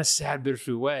like kind of sad,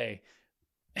 bittersweet way,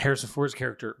 Harrison Ford's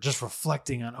character just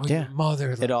reflecting on, your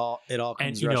mother. Like, it all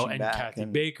comes rushing and back. Kathy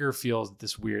Baker feels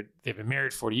this weird. They've been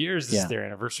married 40 years. This is their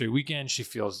anniversary weekend. She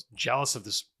feels jealous of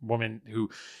this woman who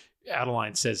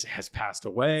Adeline says has passed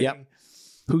away. Yep.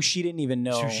 Who she didn't even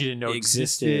know.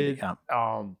 Existed.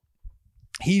 Yeah.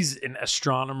 He's an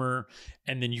astronomer,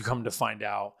 and then you come to find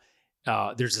out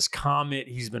there's this comet.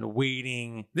 He's been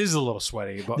waiting. This is a little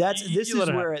sweaty, but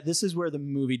this is where the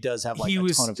movie does have like a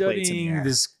ton of plates in the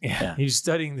air. He was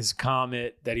studying this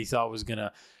comet that he thought was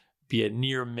gonna be a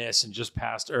near miss and just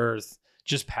past Earth,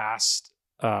 pass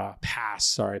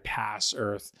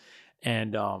Earth,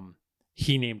 and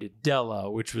he named it Della,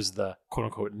 which was the quote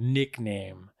unquote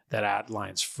nickname that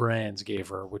Adeline's friends gave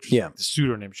her, which was like the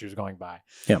pseudonym she was going by.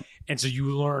 Yeah. And so you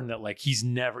learn that like he's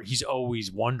always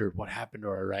wondered what happened to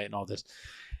her, right? And all this.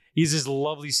 He's this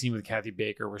lovely scene with Kathy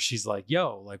Baker where she's like,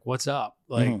 "Yo, like, what's up?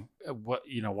 Like, what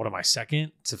am I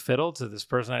second to fiddle to this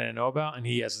person I didn't know about?" And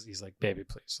he's like, "Baby,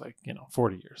 please, like,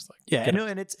 40 years, like." Yeah, I know,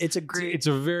 and it's a great, it's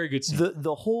a very good scene.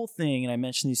 The whole thing, and I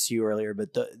mentioned this to you earlier,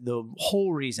 but the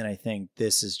whole reason I think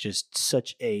this is just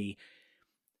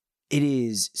it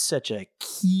is such a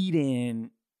keyed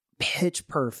in, pitch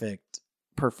perfect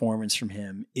performance from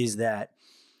him is that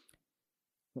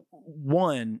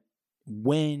one,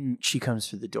 when she comes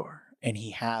through the door and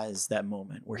he has that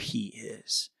moment where he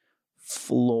is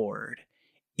floored,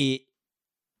 it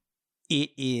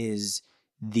is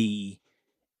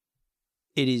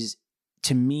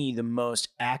to me the most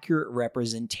accurate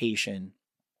representation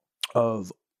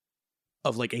of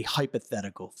like a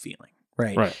hypothetical feeling.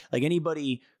 Right. Like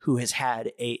anybody who has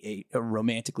had a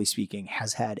romantically speaking,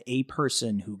 has had a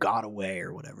person who got away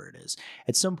or whatever it is,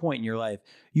 at some point in your life,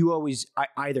 you always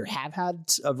either have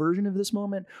had a version of this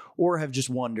moment or have just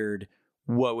wondered,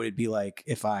 what would it be like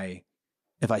if I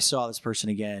saw this person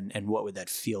again, and what would that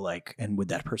feel like? And would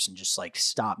that person just like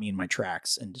stop me in my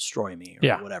tracks and destroy me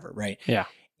or whatever? Right. Yeah.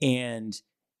 And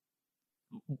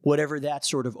whatever that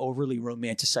sort of overly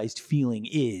romanticized feeling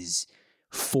is,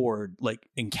 Ford like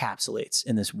encapsulates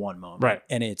in this one moment. Right.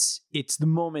 And it's the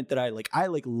moment that I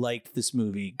liked this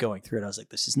movie going through it. I was like,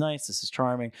 this is nice. This is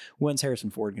charming. When's Harrison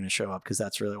Ford going to show up? Because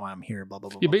that's really why I'm here. Blah,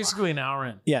 blah, blah. You're blah, basically an hour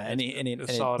in. Yeah. And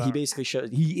he basically shows,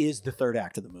 he is the third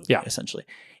act of the movie, essentially.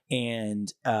 And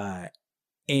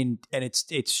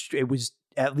it was,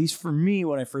 at least for me,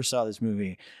 when I first saw this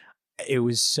movie, it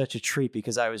was such a treat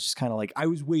because I was just kind of like, I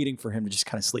was waiting for him to just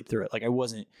kind of sleep through it. Like I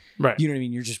wasn't, right. You know what I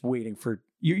mean? You're just waiting for,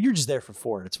 you're just there for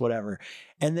Ford. It's whatever.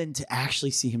 And then to actually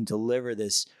see him deliver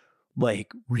this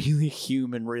like really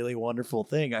human, really wonderful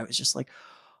thing, I was just like,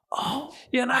 oh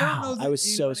yeah. And wow. I don't know. I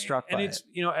was so struck by it.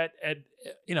 And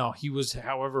it's, he was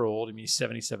however old. I mean, he's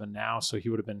 77 now. So he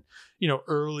would have been,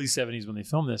 early 70s when they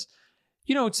filmed this,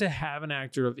 to have an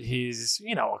actor of his,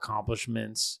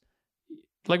 accomplishments,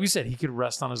 like we said, he could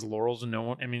rest on his laurels and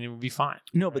it would be fine.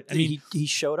 No, but he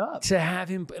showed up. To have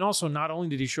him, and also not only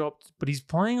did he show up, but he's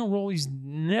playing a role he's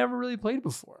never really played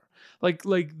before. Like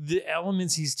the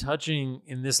elements he's touching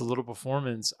in this little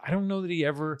performance, I don't know that he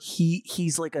ever.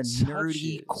 He's like a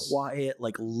nerdy, quiet,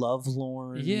 like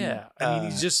lovelorn. Yeah, I mean,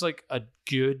 he's just like a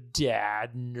good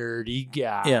dad, nerdy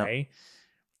guy.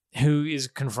 Who is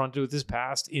confronted with his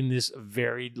past in this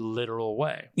very literal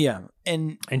way. Yeah.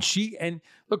 And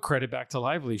look, credit back to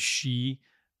Lively. She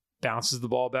bounces the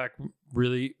ball back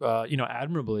really,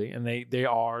 admirably. And they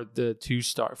are the two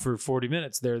stars for 40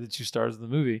 minutes. They're the two stars of the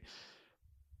movie.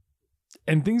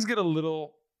 And things get a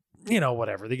little,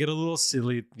 whatever. They get a little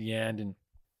silly at the end. And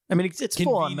I mean, it's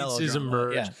full on melodrama.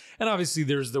 Emerge. Yeah. And obviously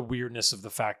there's the weirdness of the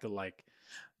fact that like,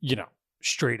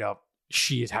 straight up,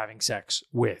 she is having sex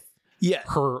with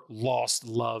her lost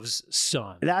love's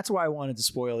son. That's why I wanted to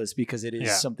spoil this, because it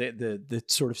is something, the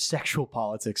sort of sexual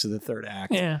politics of the third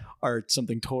act are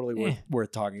something totally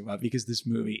worth talking about, because this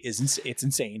movie it's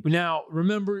insane. Now,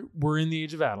 remember, we're in the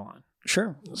age of Adeline.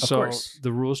 Sure, of So course.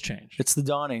 the rules change. It's the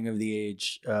dawning of the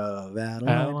age of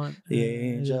Adeline. The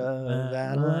age of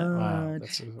Adeline. Wow, that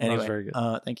was Anyway, very good.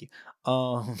 Thank you.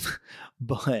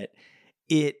 But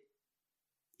it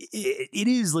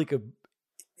is like a.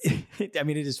 I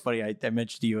mean, it is funny. I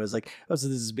mentioned to you, I was like, oh, so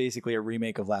this is basically a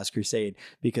remake of Last Crusade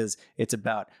because it's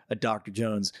about a Dr.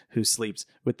 Jones who sleeps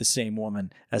with the same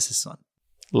woman as his son.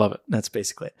 Love it. That's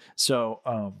basically it.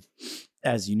 So,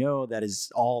 as you know, that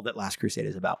is all that Last Crusade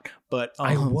is about. But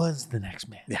I was the next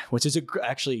man. yeah, which is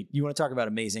actually, you want to talk about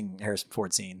amazing Harrison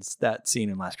Ford scenes? That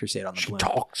scene in Last Crusade on the She blimp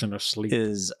talks in her sleep.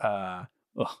 is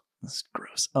that's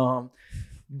gross.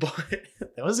 But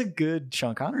that was a good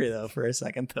Sean Connery though for a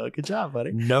second though. Good job,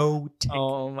 buddy. No.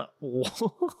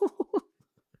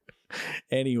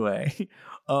 Anyway,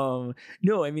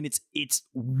 no, I mean it's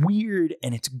weird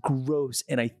and it's gross,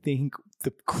 and I think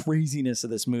the craziness of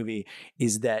this movie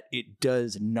is that it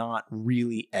does not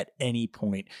really at any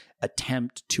point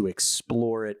attempt to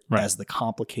explore it as the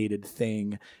complicated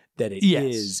thing that it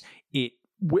is.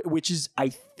 Which is, I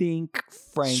think,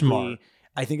 frankly, Smart.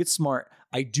 I think it's smart.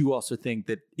 I do also think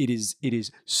that it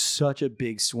is such a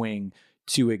big swing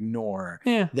to ignore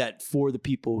that for the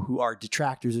people who are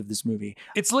detractors of this movie.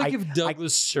 It's like if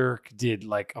Douglas Sirk did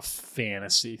like a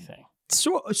fantasy thing.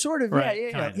 Sort of,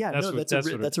 Right, yeah. That's No, what-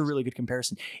 that's a really good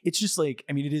comparison. It's just like,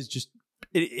 I mean, it is just,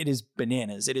 it is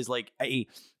bananas. It is like a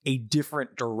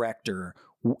different director.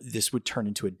 This would turn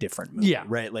into a different movie,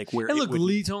 right? Like where and look, it would,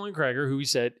 Lee Toland Craiger, who he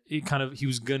said he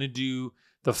was going to do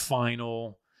the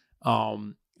final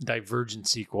Divergent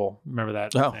sequel. Remember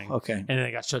that thing? Okay. And then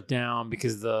it got shut down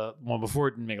because the one before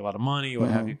it didn't make a lot of money, what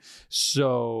have you.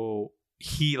 So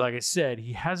he, like I said,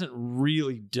 he hasn't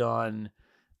really done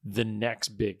the next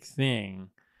big thing.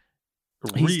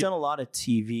 He's done a lot of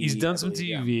TV. He's done I some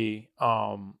believe, TV,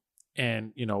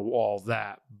 and all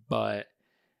that. But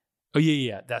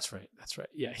yeah, that's right.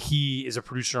 Yeah, he is a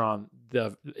producer on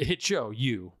the hit show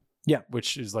You. Yeah,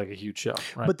 which is like a huge show,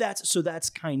 right? But that's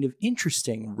kind of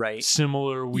interesting, right?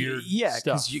 Similar weird,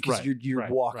 because stuff. you're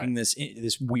walking this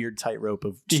weird tightrope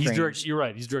of. You're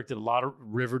right. He's directed a lot of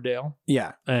Riverdale,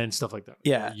 and stuff like that.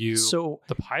 Yeah, You. So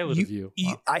the pilot of You.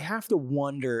 I have to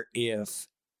wonder if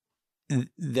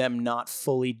them not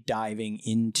fully diving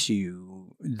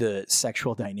into the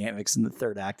sexual dynamics in the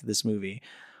third act of this movie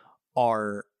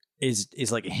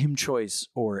is like a him choice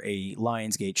or a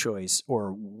Lionsgate choice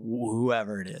or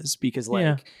whoever it is, because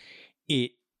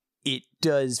it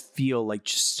does feel like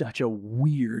just such a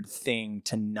weird thing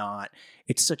to not.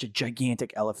 It's such a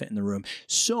gigantic elephant in the room,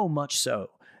 so much so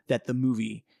that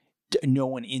no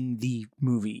one in the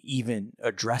movie even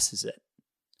addresses it.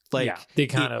 Like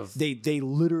they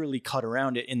literally cut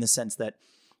around it in the sense that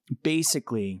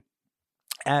basically,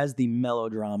 as the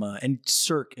melodrama, and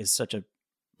Sirk is such a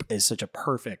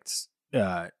perfect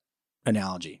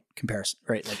analogy comparison,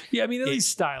 right? Like, I mean, at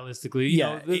least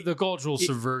stylistically, the cultural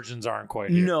subversions aren't quite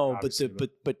here. No,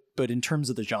 but in terms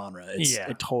of the genre,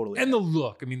 it totally and the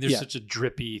look. I mean, there's such a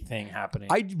drippy thing happening.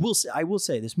 I will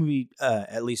say this movie,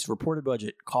 at least reported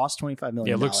budget, cost $25 million.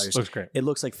 Yeah, it looks great. It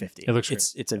looks like 50. It looks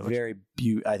great. It's a very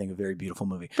beautiful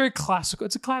movie. Very classical.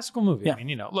 It's a classical movie. Yeah. I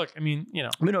mean, look. I mean,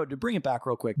 to bring it back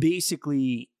real quick.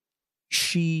 Basically,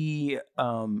 she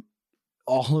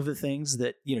all of the things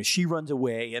that, she runs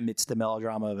away amidst the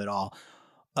melodrama of it all.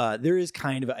 There is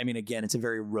kind of, I mean, again, it's a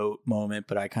very rote moment,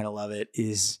 but I kind of love it,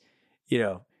 is,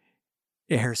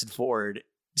 Harrison Ford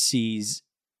sees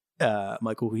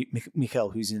Michael,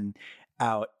 who's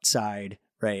outside,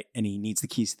 right? And he needs the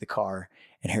keys to the car.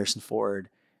 And Harrison Ford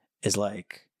is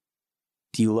like,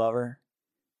 do you love her?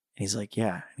 And he's like,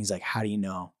 yeah. And he's like, how do you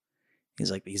know?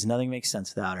 He's like, because nothing makes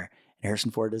sense without her. And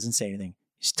Harrison Ford doesn't say anything.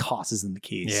 Just tosses them the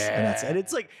keys. Yeah. And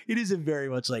it's like, it is a very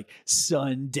much like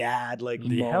son, dad, like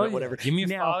moment, whatever. Give me a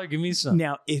father, give me a son.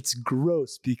 Now it's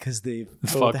gross because they've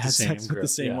both had sex with the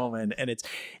same woman. And it's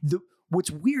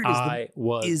what's weird is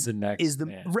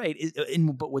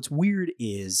but what's weird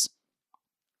is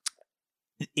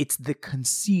it's the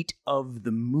conceit of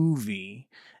the movie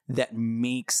that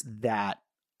makes that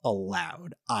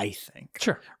allowed, I think.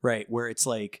 Sure. Right. Where it's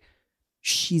like,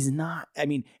 she's not, I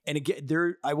mean, and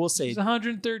again, I will say, she's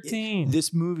 113.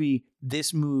 This movie,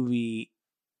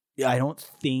 I don't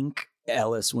think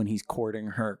Ellis, when he's courting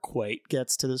her, quite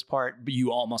gets to this part, but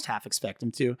you almost half expect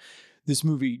him to. This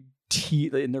movie,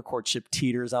 in their courtship,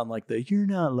 teeters on like you're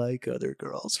not like other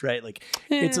girls, right? Like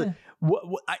it's like,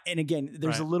 and again,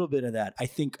 there's a little bit of that. I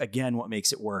think, again, what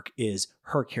makes it work is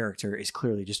her character is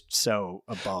clearly just so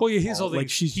above. Well, his whole thing, like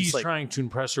he's trying to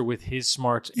impress her with his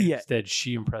smarts, and instead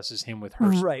she impresses him with her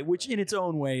smarts. Right, which in its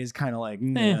own way is kind of like,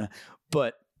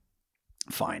 but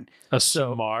Fine. A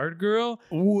smart girl.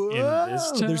 Whoa. In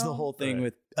this town? There's the whole thing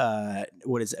with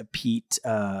what is it? Pete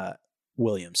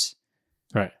Williams,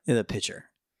 right? The pitcher.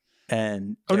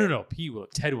 And no,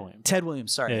 Ted Williams. Ted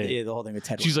Williams, sorry. Yeah. The whole thing with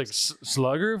Ted She's Williams. like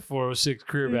slugger, 406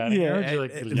 career batting. Yeah, You're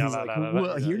like, and he's like,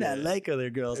 well, you're not like other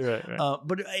girls. Right.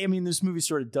 But I mean, this movie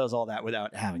sort of does all that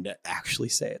without having to actually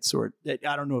say it.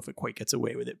 I don't know if it quite gets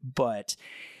away with it, but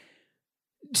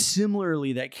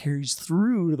similarly, that carries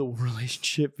through to the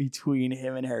relationship between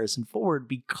him and Harrison Ford,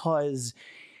 because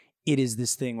it is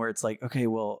this thing where it's like, okay,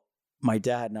 well, my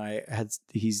dad and I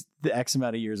he's the X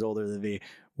amount of years older than me.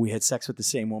 We had sex with the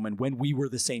same woman when we were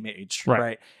the same age,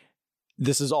 right?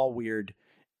 This is all weird.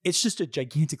 It's just a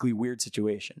gigantically weird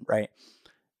situation, right?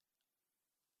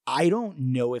 I don't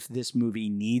know if this movie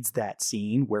needs that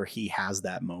scene where he has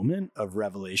that moment of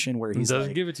revelation where he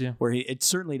doesn't give it to you. It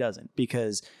certainly doesn't,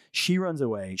 because she runs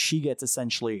away. She gets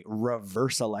essentially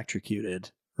reverse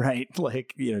electrocuted, right?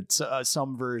 Like,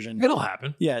 some version. It'll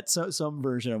happen. Yeah, some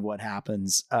version of what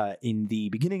happens in the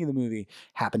beginning of the movie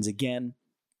happens again.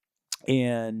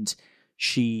 And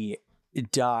she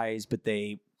dies, but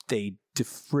they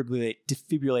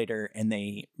defibrillate her, and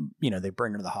they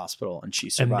bring her to the hospital, and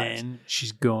she survives. And then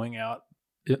she's going out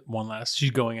she's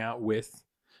going out with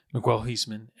Miguel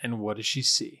Huisman, and what does she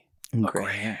see?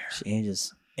 Gray hair. She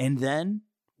ages. And then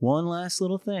one last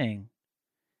little thing.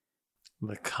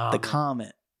 The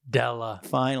comet. Della.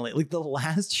 Finally, like the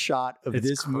last shot of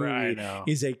this movie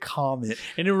is a comet,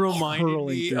 and it reminded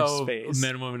me of space.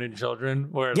 Men, Women, and Children,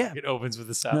 where it opens with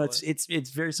a satellite. No, it's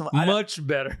very similar. Much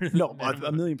better. No,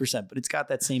 1,000,000%. But it's got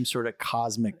that same sort of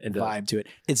cosmic vibe to it.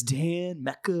 It's Dan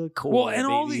Mecca Cole. Well,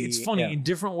 and it's funny in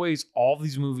different ways. All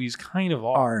these movies kind of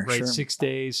are right. Sure. 6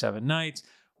 Days, 7 Nights,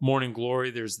 Morning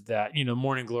Glory. There's that.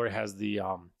 Morning Glory has the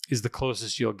is the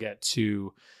closest you'll get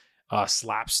to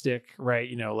slapstick, right?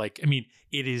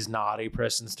 It is not a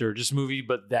Preston Sturges movie,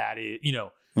 but that is,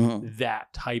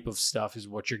 that type of stuff is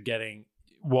what you're getting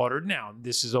watered down.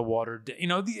 This is a watered,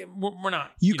 we're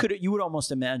not. You would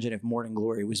almost imagine if Morning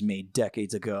Glory was made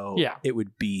decades ago, it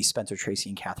would be Spencer Tracy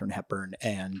and Katharine Hepburn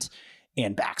and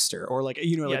Baxter, or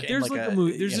there's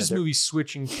this movie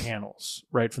Switching Channels,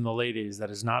 right, from the late 80s that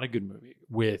is not a good movie,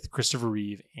 with Christopher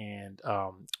Reeve and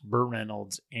Burt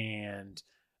Reynolds and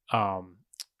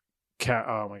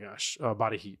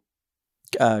Body Heat.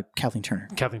 Kathleen Turner.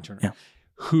 Yeah.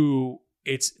 Who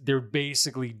they're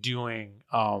basically doing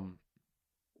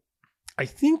I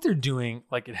think they're doing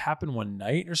like It Happened One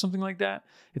Night or something like that.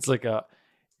 It's like a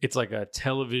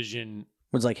television.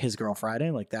 Was like His Girl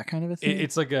Friday, like that kind of a thing.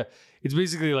 It's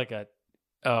basically like a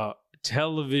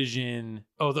television.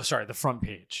 Oh, the front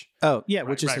page. Oh yeah,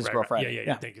 which is His Girl Friday.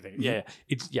 Yeah. Thank you.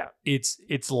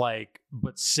 It's like,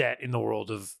 but set in the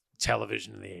world of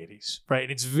television in the 80s, right?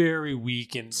 And it's very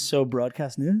weak and so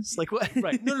broadcast news, like what?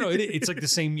 Right? No, it's like the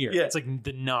same year. It's like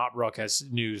the not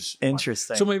broadcast news.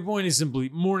 Interesting. So my point is simply,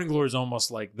 Morning Glory is almost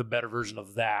like the better version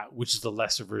of that, which is the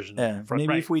lesser version. Yeah,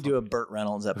 maybe if we do a Burt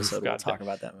Reynolds episode, we'll talk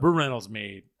about that movie. Burt Reynolds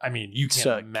made. You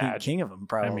can't imagine king of them,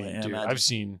 probably. Dude, I've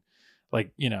seen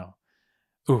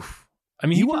oof.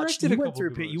 He directed a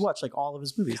couple. You watched like all of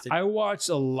his movies. I watched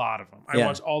a lot of them. I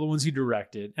watched all the ones he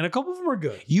directed, and a couple of them are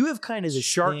good. You have kind of this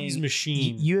Sharky's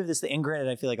Machine. You have this thing, and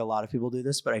granted, I feel like a lot of people do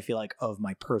this, but I feel like of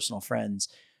my personal friends,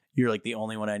 you're like the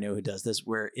only one I know who does this.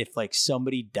 Where if like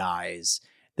somebody dies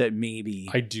that maybe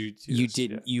I do you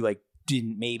didn't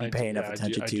maybe pay enough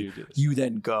attention to, you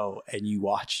then go and you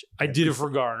watch. I did it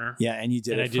for Garner. Yeah, and you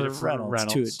did it for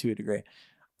Reynolds to a degree.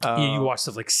 You watch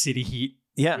stuff like City Heat.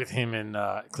 Yeah, with him and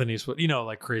Clint Eastwood,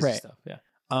 like crazy stuff. Yeah,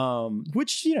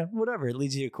 which whatever, it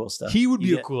leads you to cool stuff. He would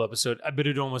be a cool episode, but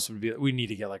it almost would be. We need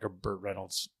to get like a Burt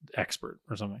Reynolds expert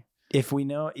or something. If we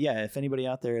know, if anybody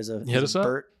out there is a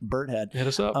Burt head, hit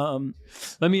us up.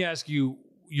 Let me ask you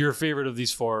your favorite of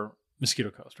these four: Mosquito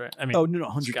Coast, right? 100.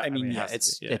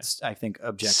 It's I think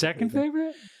objectively. Second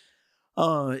favorite,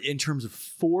 in terms of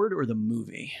Ford or the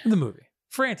movie. The movie.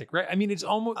 Frantic, right? It's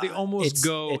almost they almost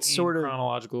go in sort of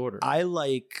chronological order. I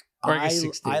like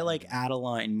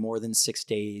Adeline more than 6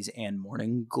 Days and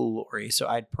Morning Glory, so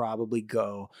I'd probably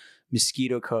go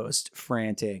Mosquito Coast,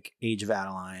 Frantic, Age of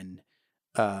Adeline,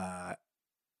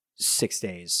 6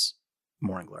 Days,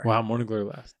 Morning Glory. Wow, Morning Glory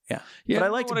last. Yeah. But I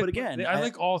liked it. But again, I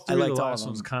like all three. Of the last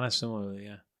ones kind of similarly.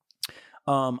 Yeah.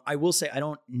 I will say I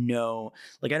don't know.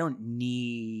 Like I don't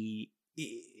need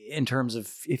in terms of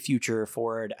future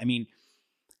Ford.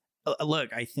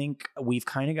 Look, I think we've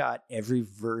kind of got every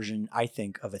version, I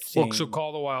think, of a thing. Well, so Call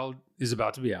of the Wild is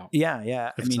about to be out.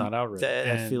 Yeah. If it's not out already.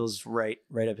 That feels right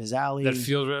up his alley. That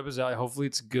feels right up his alley. Hopefully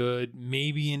it's good.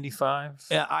 Maybe Indy 5.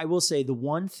 I will say the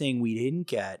one thing we didn't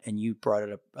get, and you brought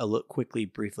it up a little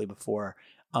briefly before,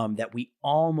 that we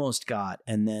almost got,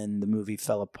 and then the movie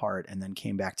fell apart and then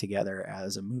came back together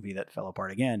as a movie that fell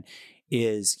apart again,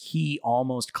 is he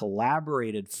almost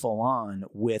collaborated full on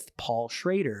with Paul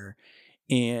Schrader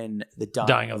in The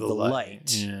Dying of the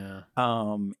Light. Yeah.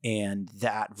 And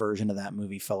that version of that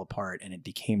movie fell apart, and it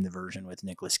became the version with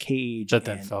Nicolas Cage that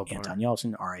and fell apart. Anton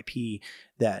Yelchin, R.I.P.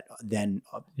 That then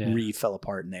fell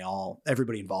apart, and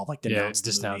everybody involved denounced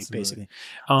the movie, basically.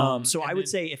 So I would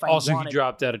say if I also he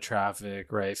dropped out of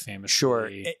Traffic, right? Famously. Sure.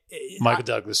 Michael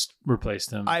Douglas replaced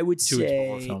him. I would 2 weeks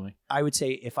before filming. I would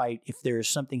say if there's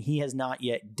something he has not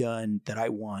yet done that I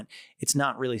want, it's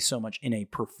not really so much in a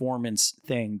performance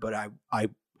thing, but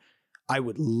I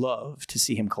would love to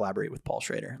see him collaborate with Paul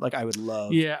Schrader. Like I would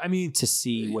love to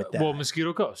see what that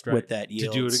Mosquito Coast, right? What that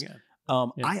yields. To do it again.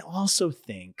 I also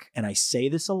think, and I say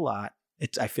this a lot,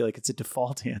 I feel like it's a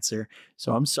default answer,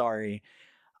 so I'm sorry.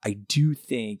 I do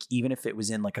think even if it was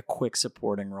in like a quick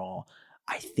supporting role,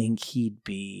 I think he'd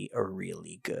be a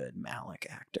really good Malik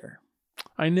actor.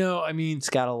 I know. I mean, it's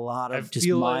got a lot of just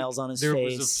miles on his face. There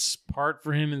was a part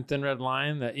for him in Thin Red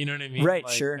Line that, you know what I mean? Right,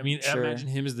 like, sure. I mean, sure. imagine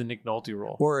him as the Nick Nolte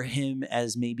role. Or him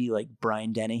as maybe like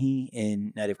Brian Dennehy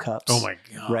in Night of Cups. Oh my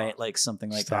God. Right, like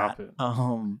something like Stop that.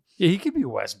 It. Yeah, he could be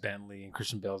Wes Bentley and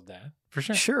Christian Bale's dad. For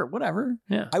sure. Sure, whatever.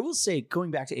 Yeah. I will say,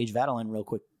 going back to Age of Adeline real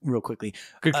quickly,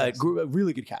 good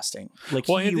really good casting. Like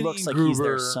he Anthony looks like Gruber, he's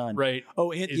their son. Right. Oh,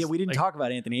 we didn't talk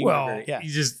about Anthony Gruber. Yeah. He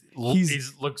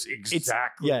looks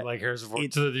exactly like Harrison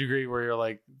Ford to the degree where you're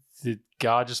like, did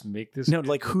God just make this? No,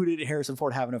 like who did Harrison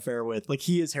Ford have an affair with? Like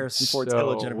he is Harrison Ford's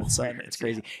illegitimate son. It's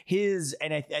crazy.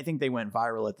 And I think they went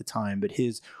viral at the time, but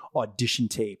his audition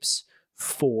tapes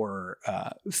for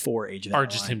Age of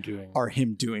Adeline are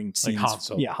him doing scenes, like Han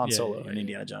Solo. Han Solo and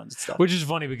Indiana Jones and stuff. Which is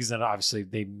funny because then obviously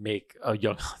they make a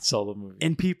young Han Solo movie,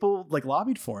 and people like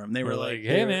lobbied for him. They were like,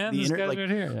 "Hey man, this guy's right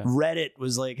here." Yeah. Reddit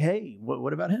was like, "Hey,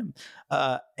 what about him?"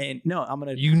 And no, I'm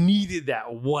gonna. You neided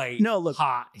that white,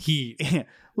 hot heat.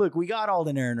 Look, we got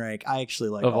Alden Ehrenreich. I actually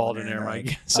like Alden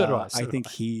Ehrenreich. So do I. I think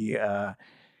he.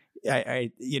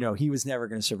 He was never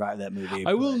going to survive that movie.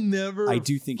 I will never. I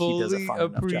do think he does a fine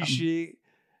appreciate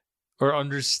or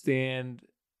understand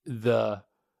the.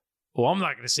 Well, I'm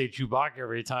not going to say Chewbacca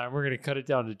every time. We're going to cut it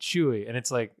down to Chewie, and it's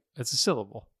like it's a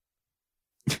syllable,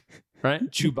 right?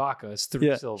 Chewbacca is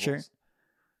 3 syllables. Sure.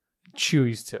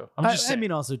 Chewie's 2. I'm just saying. I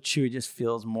mean, also Chewie just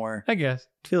feels more. I guess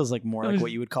feels like more like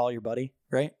what you would call your buddy,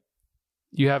 right?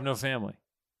 You have no family.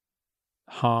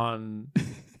 Han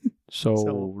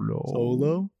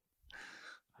Solo.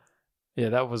 Yeah,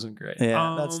 that wasn't great.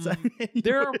 Yeah,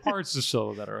 there are parts of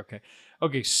Solo that are okay.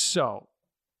 Okay, so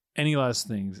any last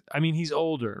things? I mean, he's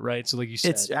older, right? So, like you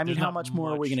said, how much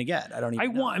more are we gonna get? I don't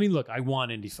even. know. I mean, look, I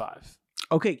want Indy 5.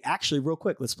 Okay, actually, real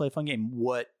quick, let's play a fun game.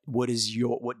 What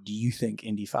do you think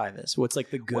Indy 5 is? What's like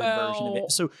the good version of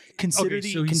it? So consider the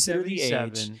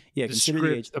age. Yeah, consider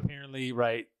the age. Apparently,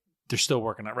 right? They're still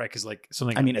working on it, right? Because like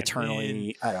something. I mean,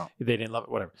 eternally. They didn't love it.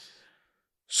 Whatever.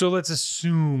 So let's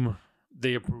assume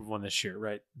they approve one this year,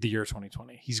 right? The year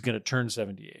 2020. He's going to turn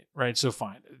 78, right? So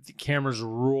fine. The cameras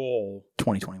roll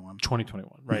 2021,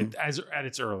 right? Mm-hmm. As at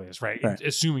its earliest, right?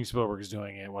 Assuming Spielberg is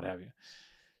doing it, what have you.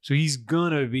 So he's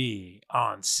going to be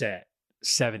on set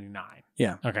 79.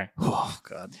 Yeah. Okay. Oh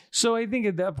God. So I think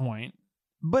at that point,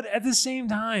 but at the same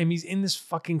time, he's in this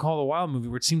fucking Call of the Wild movie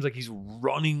where it seems like he's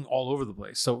running all over the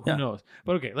place. So who knows?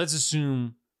 But okay, let's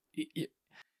assume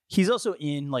he's also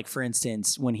in, like, for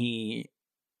instance, when he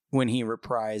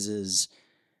reprises,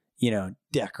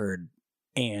 Deckard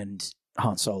and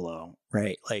Han Solo,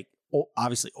 right? Like,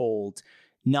 obviously old.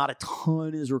 Not a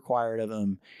ton is required of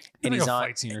him, and he's on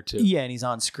fight scene or two. Yeah, and he's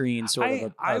on screen, sort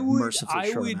of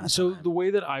mercifully short. So the way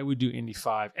that I would do Indy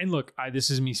 5, and look, this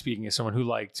is me speaking as someone who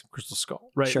liked Crystal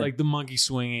Skull, right? Sure. Like the monkey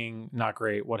swinging, not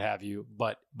great, what have you,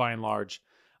 but by and large,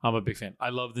 I'm a big fan. I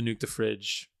love the nuke the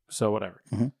fridge, so whatever.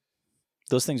 Mm-hmm.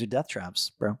 Those things are death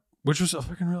traps, bro. Which was a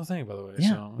freaking real thing, by the way. Yeah,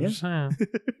 so I'm just saying.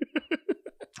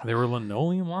 They were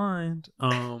linoleum lined.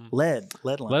 Lead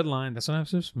line. That's what I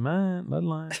was man. Lead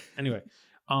line. Anyway.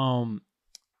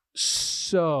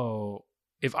 So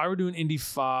if I were doing Indy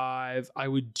 5, I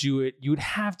would do it. You would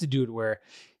have to do it where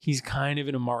he's kind of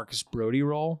in a Marcus Brody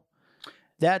role.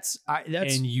 That's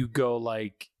and you go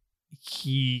like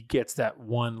he gets that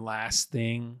one last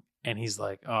thing and he's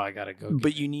like, "Oh, I gotta go."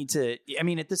 But you need to. I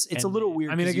mean, it's a little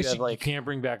weird. I mean, I guess you you can't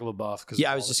bring back LaBeouf because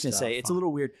I was just gonna say it's a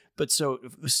little weird. But so,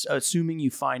 assuming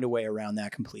you find a way around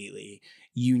that completely,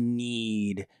 you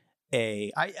need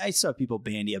I saw people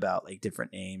bandy about like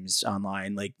different names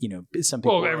online, like some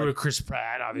people. Well, like, Chris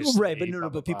Pratt, obviously, right?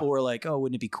 But but people were like, "Oh,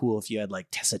 wouldn't it be cool if you had like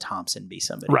Tessa Thompson be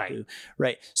somebody?" Right,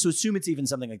 right. So assume it's even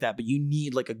something like that, but you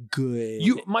need like a good.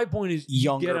 My point is,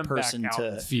 younger person back out to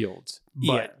in the field,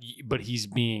 but he's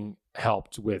being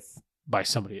helped by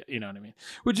somebody. You know what I mean?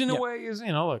 Which in a way is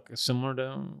look similar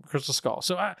to Crystal Skull.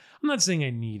 So I'm not saying I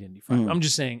need Indy 5. I'm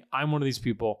just saying I'm one of these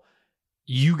people.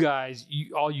 You guys,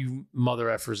 all you mother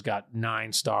effers got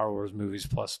 9 Star Wars movies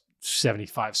plus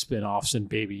 75 spin-offs and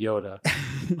Baby Yoda.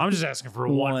 I'm just asking for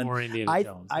one more Indiana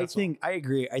Jones. I think I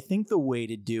agree. I think the way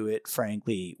to do it,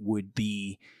 frankly, would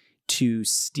be to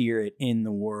steer it in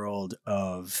the world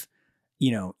of,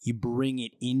 you bring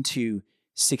it into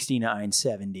 69,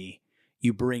 70.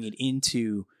 You bring it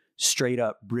into straight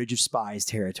up Bridge of Spies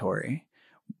territory,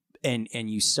 and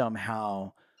you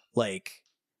somehow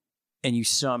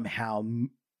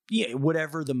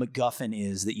whatever the MacGuffin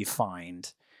is that you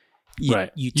find,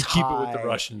 you keep it with the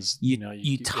Russians.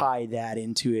 You tie that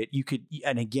into it. You could,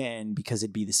 and again, because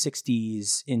it'd be the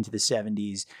 60s into the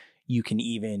 70s, you can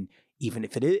even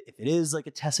if it is like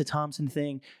a Tessa Thompson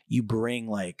thing, you bring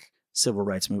like post-civil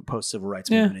rights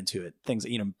movement into it. Things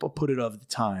that, put it of the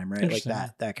time, right? Like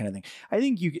that kind of thing. I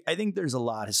think there's a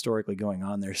lot historically going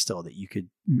on there still that you could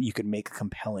make a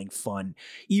compelling, fun,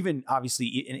 even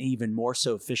obviously an even more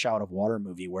so fish out of water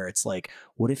movie where it's like,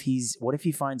 what if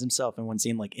he finds himself in one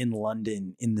scene like in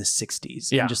London in the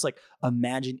 60s? And just like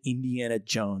imagine Indiana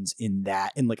Jones in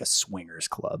like a swingers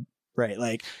club, right?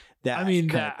 Like that. I mean,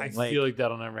 I feel like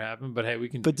that'll never happen, but hey, we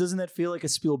can. But doesn't that feel like a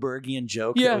Spielbergian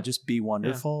joke? That would just be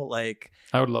wonderful. Yeah. Like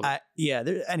I would love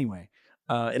it. Anyway,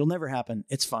 it'll never happen.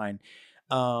 It's fine.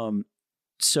 So,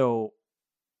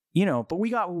 but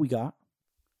we got what we got.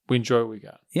 We enjoy what we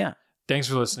got. Yeah. Thanks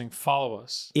for listening. Follow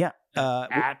us. Yeah.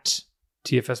 At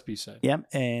TFS B-Side. Yeah.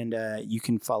 And you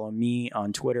can follow me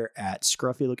on Twitter at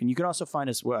ScruffyLooking. You can also find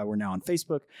us. We're now on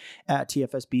Facebook at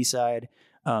TFS B-Side.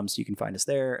 So you can find us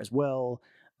there as well.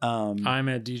 I'm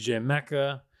at DJ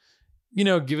Mecca.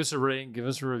 Give us a rating, give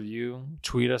us a review,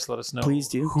 tweet us, let us know Please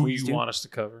do. who you want us to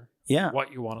cover. Yeah.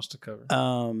 What you want us to cover.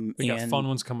 We got fun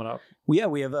ones coming up. We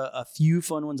have a few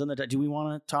fun ones on the. Do we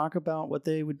want to talk about what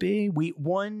they would be? I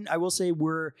will say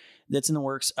that's in the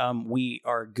works. We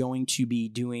are going to be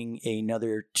doing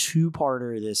another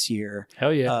 2-parter this year.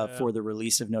 Hell yeah. For the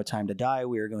release of No Time to Die.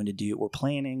 We're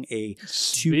planning a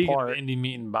 2-part Indie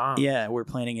Meat and Bond. Yeah, we're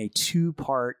planning a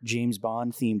 2-part James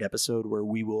Bond themed episode where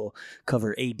we will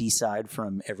cover a B-side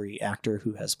from every actor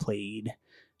who has played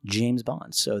James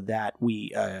Bond. So that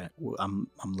I'm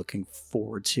looking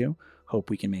forward to. Hope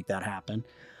we can make that happen.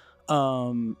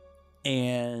 And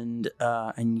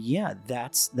yeah,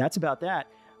 that's about that.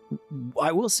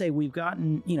 I will say we've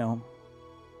gotten what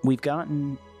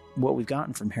we've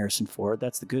gotten from Harrison Ford.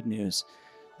 That's the good news.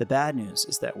 The bad news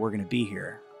is that we're going to be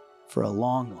here for a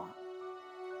long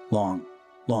time.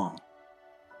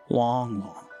 Long.